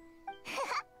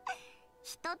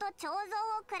人と彫像を比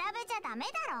べちゃダメ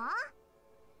だ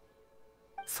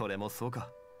ろ。それもそうか。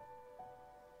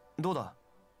どうだ、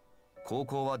高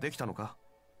校はできたのか。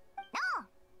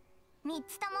3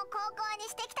つとも高校に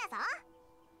してきたぞ。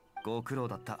ご苦労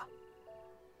だった。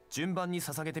順番に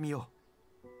捧げてみよ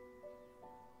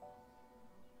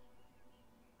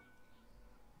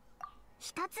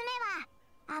一つ目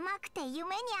は甘くて夢にあ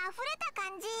ふれた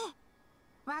感じ。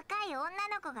若い女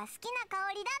の子が好きな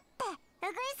香りだって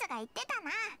ウグイスが言ってた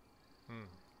な。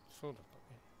そうだっ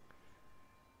たね。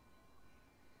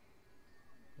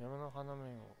山の花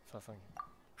面を捧げ。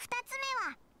二つ目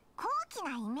は高貴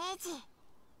なイメージ。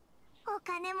お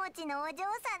金持ちのお嬢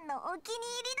さんのお気に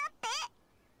入りだって。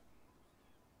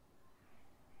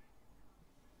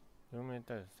読め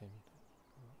たよ、セミ。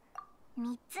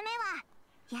三つ目は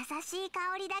優しい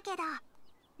香りだけど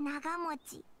長持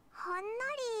ち、ほんの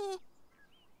り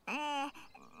なん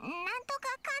とか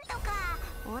かんとか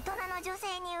大人の女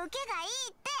性に受けがいい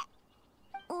って。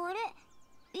あれ、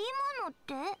今のっ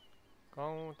て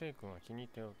眼王帝君は気に入っ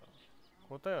たようだ。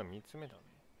答えは3つ目だね。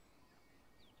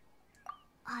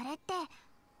あれって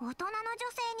大人の女性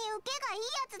に受けがいいや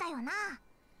つだよな。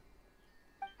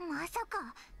まさ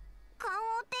か眼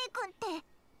王帝君って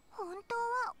本当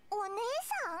はお姉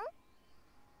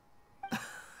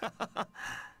さん？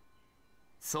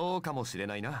そうかもしれ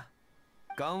ないな。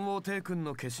眼王帝君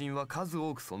の化身は数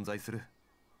多く存在する。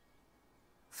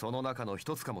その中の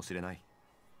一つかもしれない。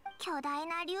巨大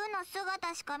な竜の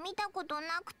姿しか見たこと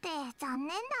なくて残念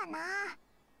だな。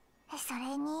そ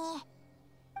れに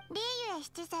リーユエ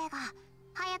七世が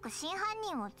早く真犯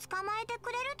人を捕まえて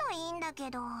くれるといいんだけ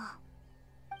ど。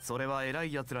それは偉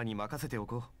い奴らに任せてお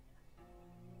こう。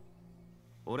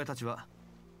俺たちは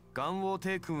眼王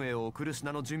帝君へ送る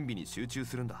品の準備に集中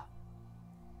するんだ。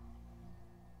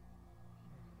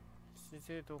七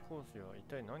世と孔子は一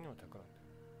体何を企んでい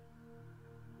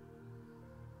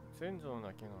る？先祖の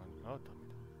亡きが会うためだ。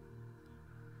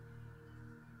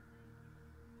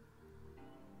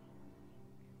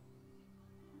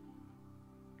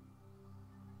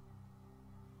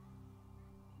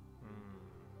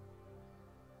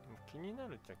気にな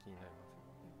るっちゃ気になりますよ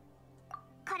ね。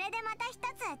これでまた一つ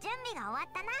準備が終わっ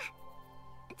たな。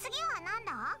次は何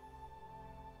だ？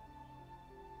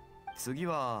次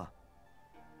は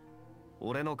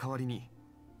俺の代わりに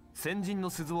先人の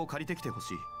鈴を借りてきてほ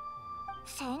しい。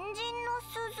先人の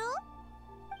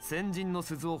鈴？先人の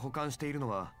鈴を保管しているの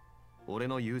は俺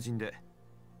の友人で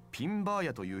ピンバー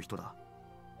ヤという人だ。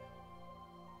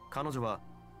彼女は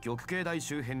玉慶台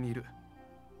周辺にいる。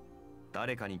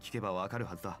誰かに聞けばわかる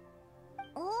はずだ。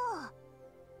お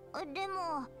お、で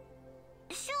も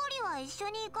勝利は一緒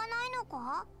に行かないの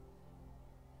か？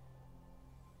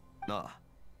なあ、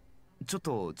ちょっ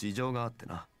と事情があって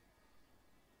な。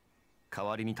代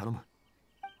わりに頼む。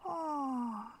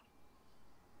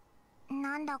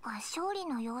なんだか勝利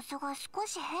の様子が少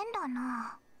し変だ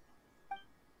な。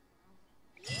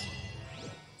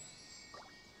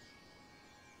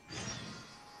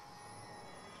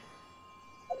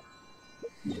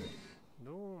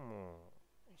どうも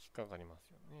引っかかりま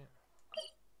すよね。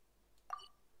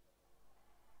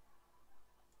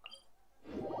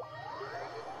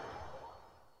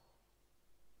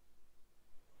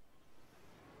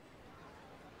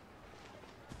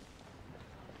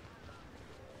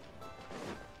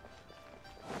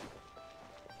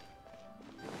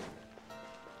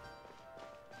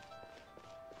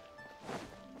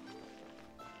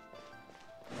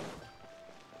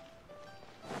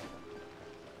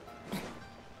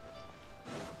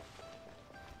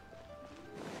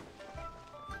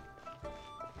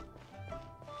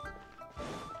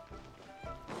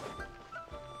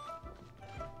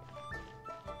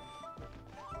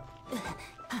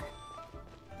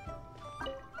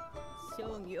諸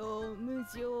行無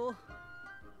常、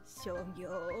諸行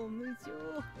無常。こ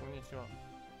んにちは。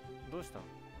どうしたの？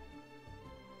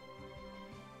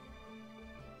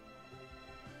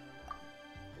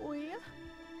おや、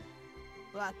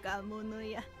若者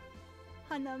や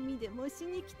花見でもし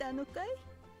に来たのかい？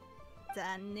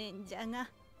残念じゃが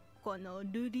この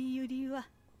瑠璃ユリは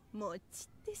もう散っ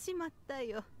てしまった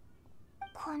よ。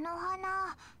この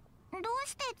花どう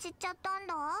して散っちゃったん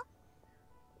だ？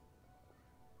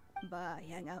ばあ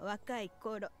やが若い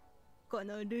頃、こ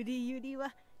の瑠璃ユリ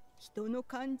は人の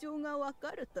感情がわ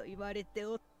かると言われて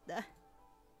おった。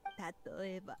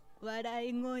例えば笑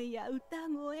い声や歌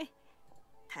声、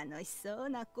楽しそう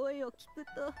な声を聞く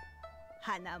と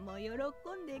花も喜ん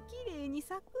できれいに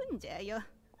咲くんじゃよ。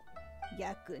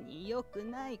逆に良く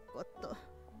ないこと、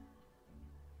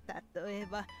例え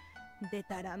ばで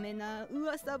たらめな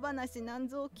噂話なん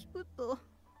ぞを聞くと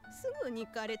すぐに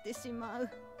枯れてしまう。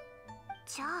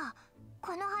じゃあ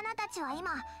この花たちは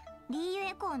今リーユ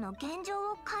エコーの現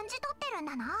状を感じ取ってるん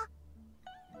だな。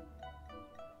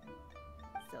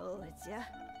そうじゃ、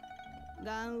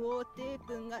元王帝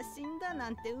君が死んだな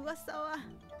んて噂は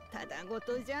ただご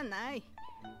とじゃない。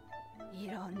い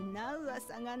ろんな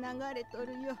噂が流れと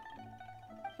るよ。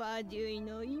ファデュイ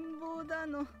の陰謀だ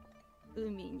の、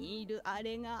海にいるあ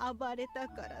れが暴れた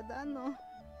からだの、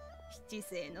七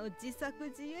世の自作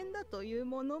自演だという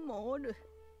ものもおる。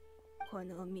こ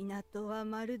の港は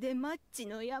まるでマッチ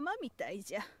の山みたい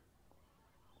じゃ。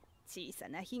小さ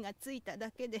な火がついた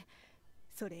だけで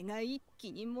それが一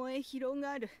気に燃え広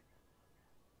がる。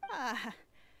ああ、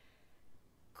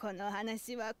この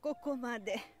話はここま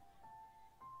で。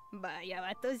ばあや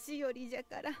は年寄りじゃ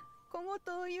から小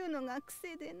言を言うのが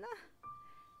癖でな。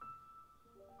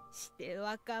して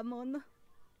若者、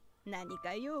何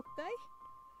か用かい？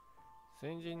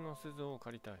先人の鈴を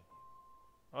借りたい。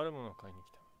あるものを買いに来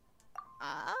た。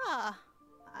ああ、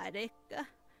あれか。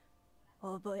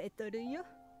覚えとるよ。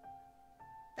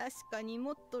確かに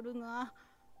持っとるが、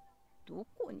ど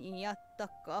こにやった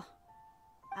か。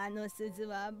あの鈴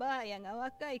はばあやが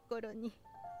若い頃に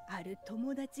ある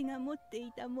友達が持って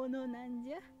いたものなん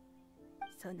じゃ。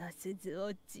その鈴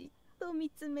をじっと見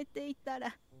つめていた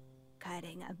ら、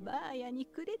彼がばあやに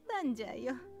くれたんじゃ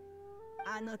よ。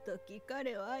あの時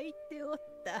彼は言っておっ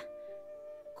た。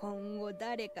今後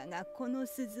誰かがこの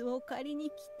鈴を借りに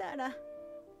来たら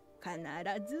必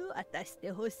ず渡し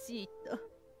てほしいと。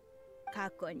過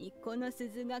去にこの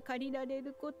鈴が借りられ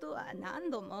ることは何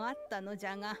度もあったのじ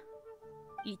ゃが、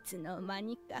いつの間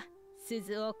にか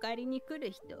鈴を借りに来る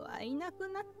人はいなく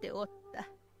なっておった。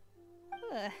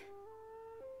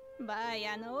ばあ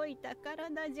やの老いた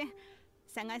体じゃ、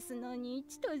探すのに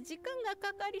一度時間が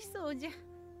かかりそうじゃ。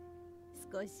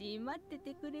少し待って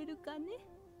てくれるかね。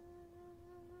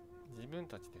自分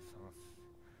たちで探す。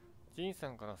ジンさ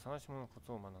んから探し物のコ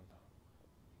ツを学んだ。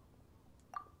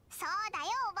そうだよ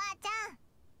おばあちゃ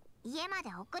ん。家まで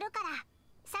送るから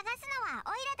探すのはオ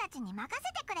イラたちに任せ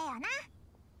てくれよな。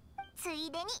つ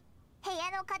いでに部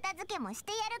屋の片付けもし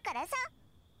てやるからさ。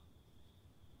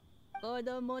子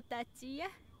供たちや、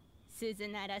鈴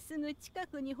ならすぐ近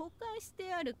くに保管し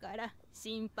てあるから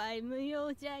心配無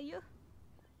用じゃよ。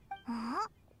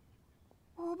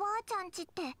おばあちゃんちっ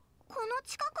てこの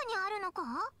近くにあるのか？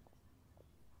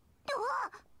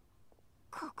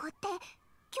ここって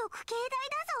玉境大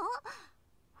だ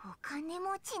ぞ。お金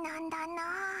持ちなんだな。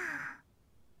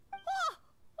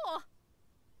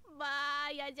ば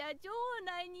あやじゃ城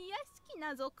内に屋敷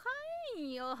なぞ買え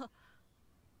んよ。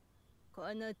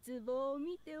この壺を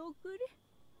見ておくれ。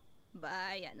ば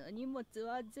あやの荷物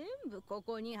は全部こ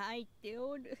こに入って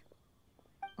おる。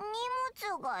荷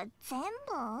物が全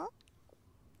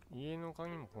部？家の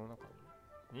鍵もこの中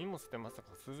に。荷物ってまさか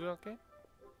鈴だけ？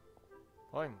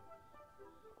はいも。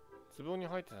壺に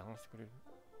入って探してくれる？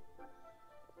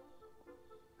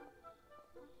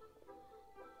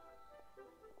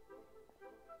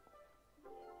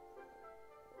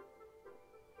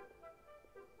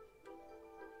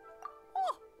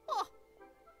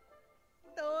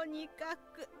とにか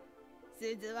く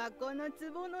鈴はこの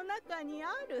壺の中にあ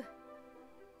る。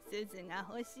鈴が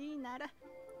欲しいなら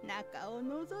中を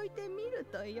覗いてみる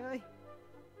とよい。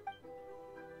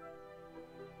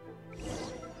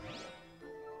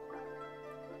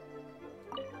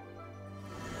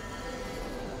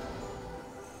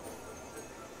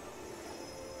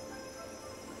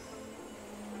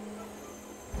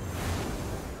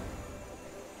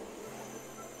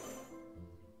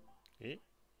え？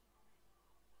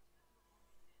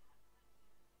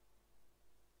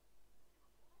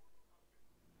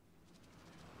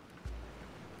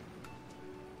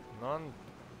なん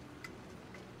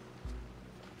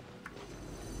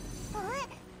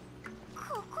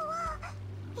ここは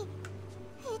一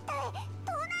体ど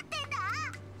うなってんだ？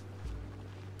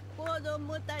子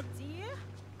供たちや、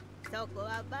そこ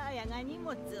はばあやが荷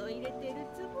物を入れてる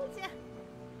壺じゃ。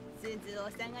鈴を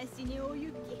探しにお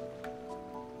行き。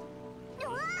う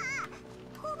わあ、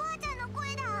おばあちゃんの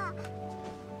声だ。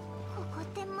ここっ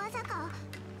てまさか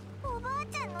おばあ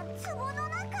ちゃんの壺の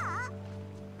中？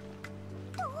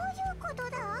どういうこと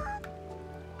だ？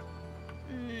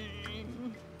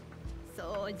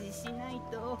掃除しない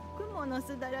と蜘蛛の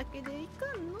巣だらけでいか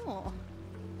んの。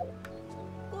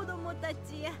子供た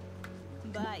ちや、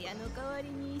ばあやの代わり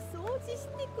に掃除し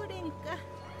てくれんか。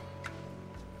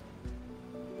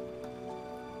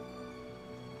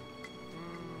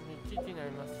1時にな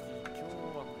りますし、今日は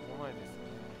ここまでです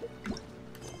ね。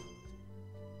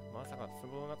まさか壺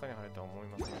の中に入るとは思い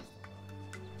ませんでし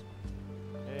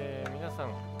た。皆さ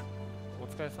んお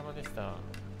疲れ様でした。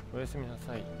おやすみな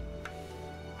さい。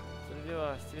それで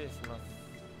は失礼します。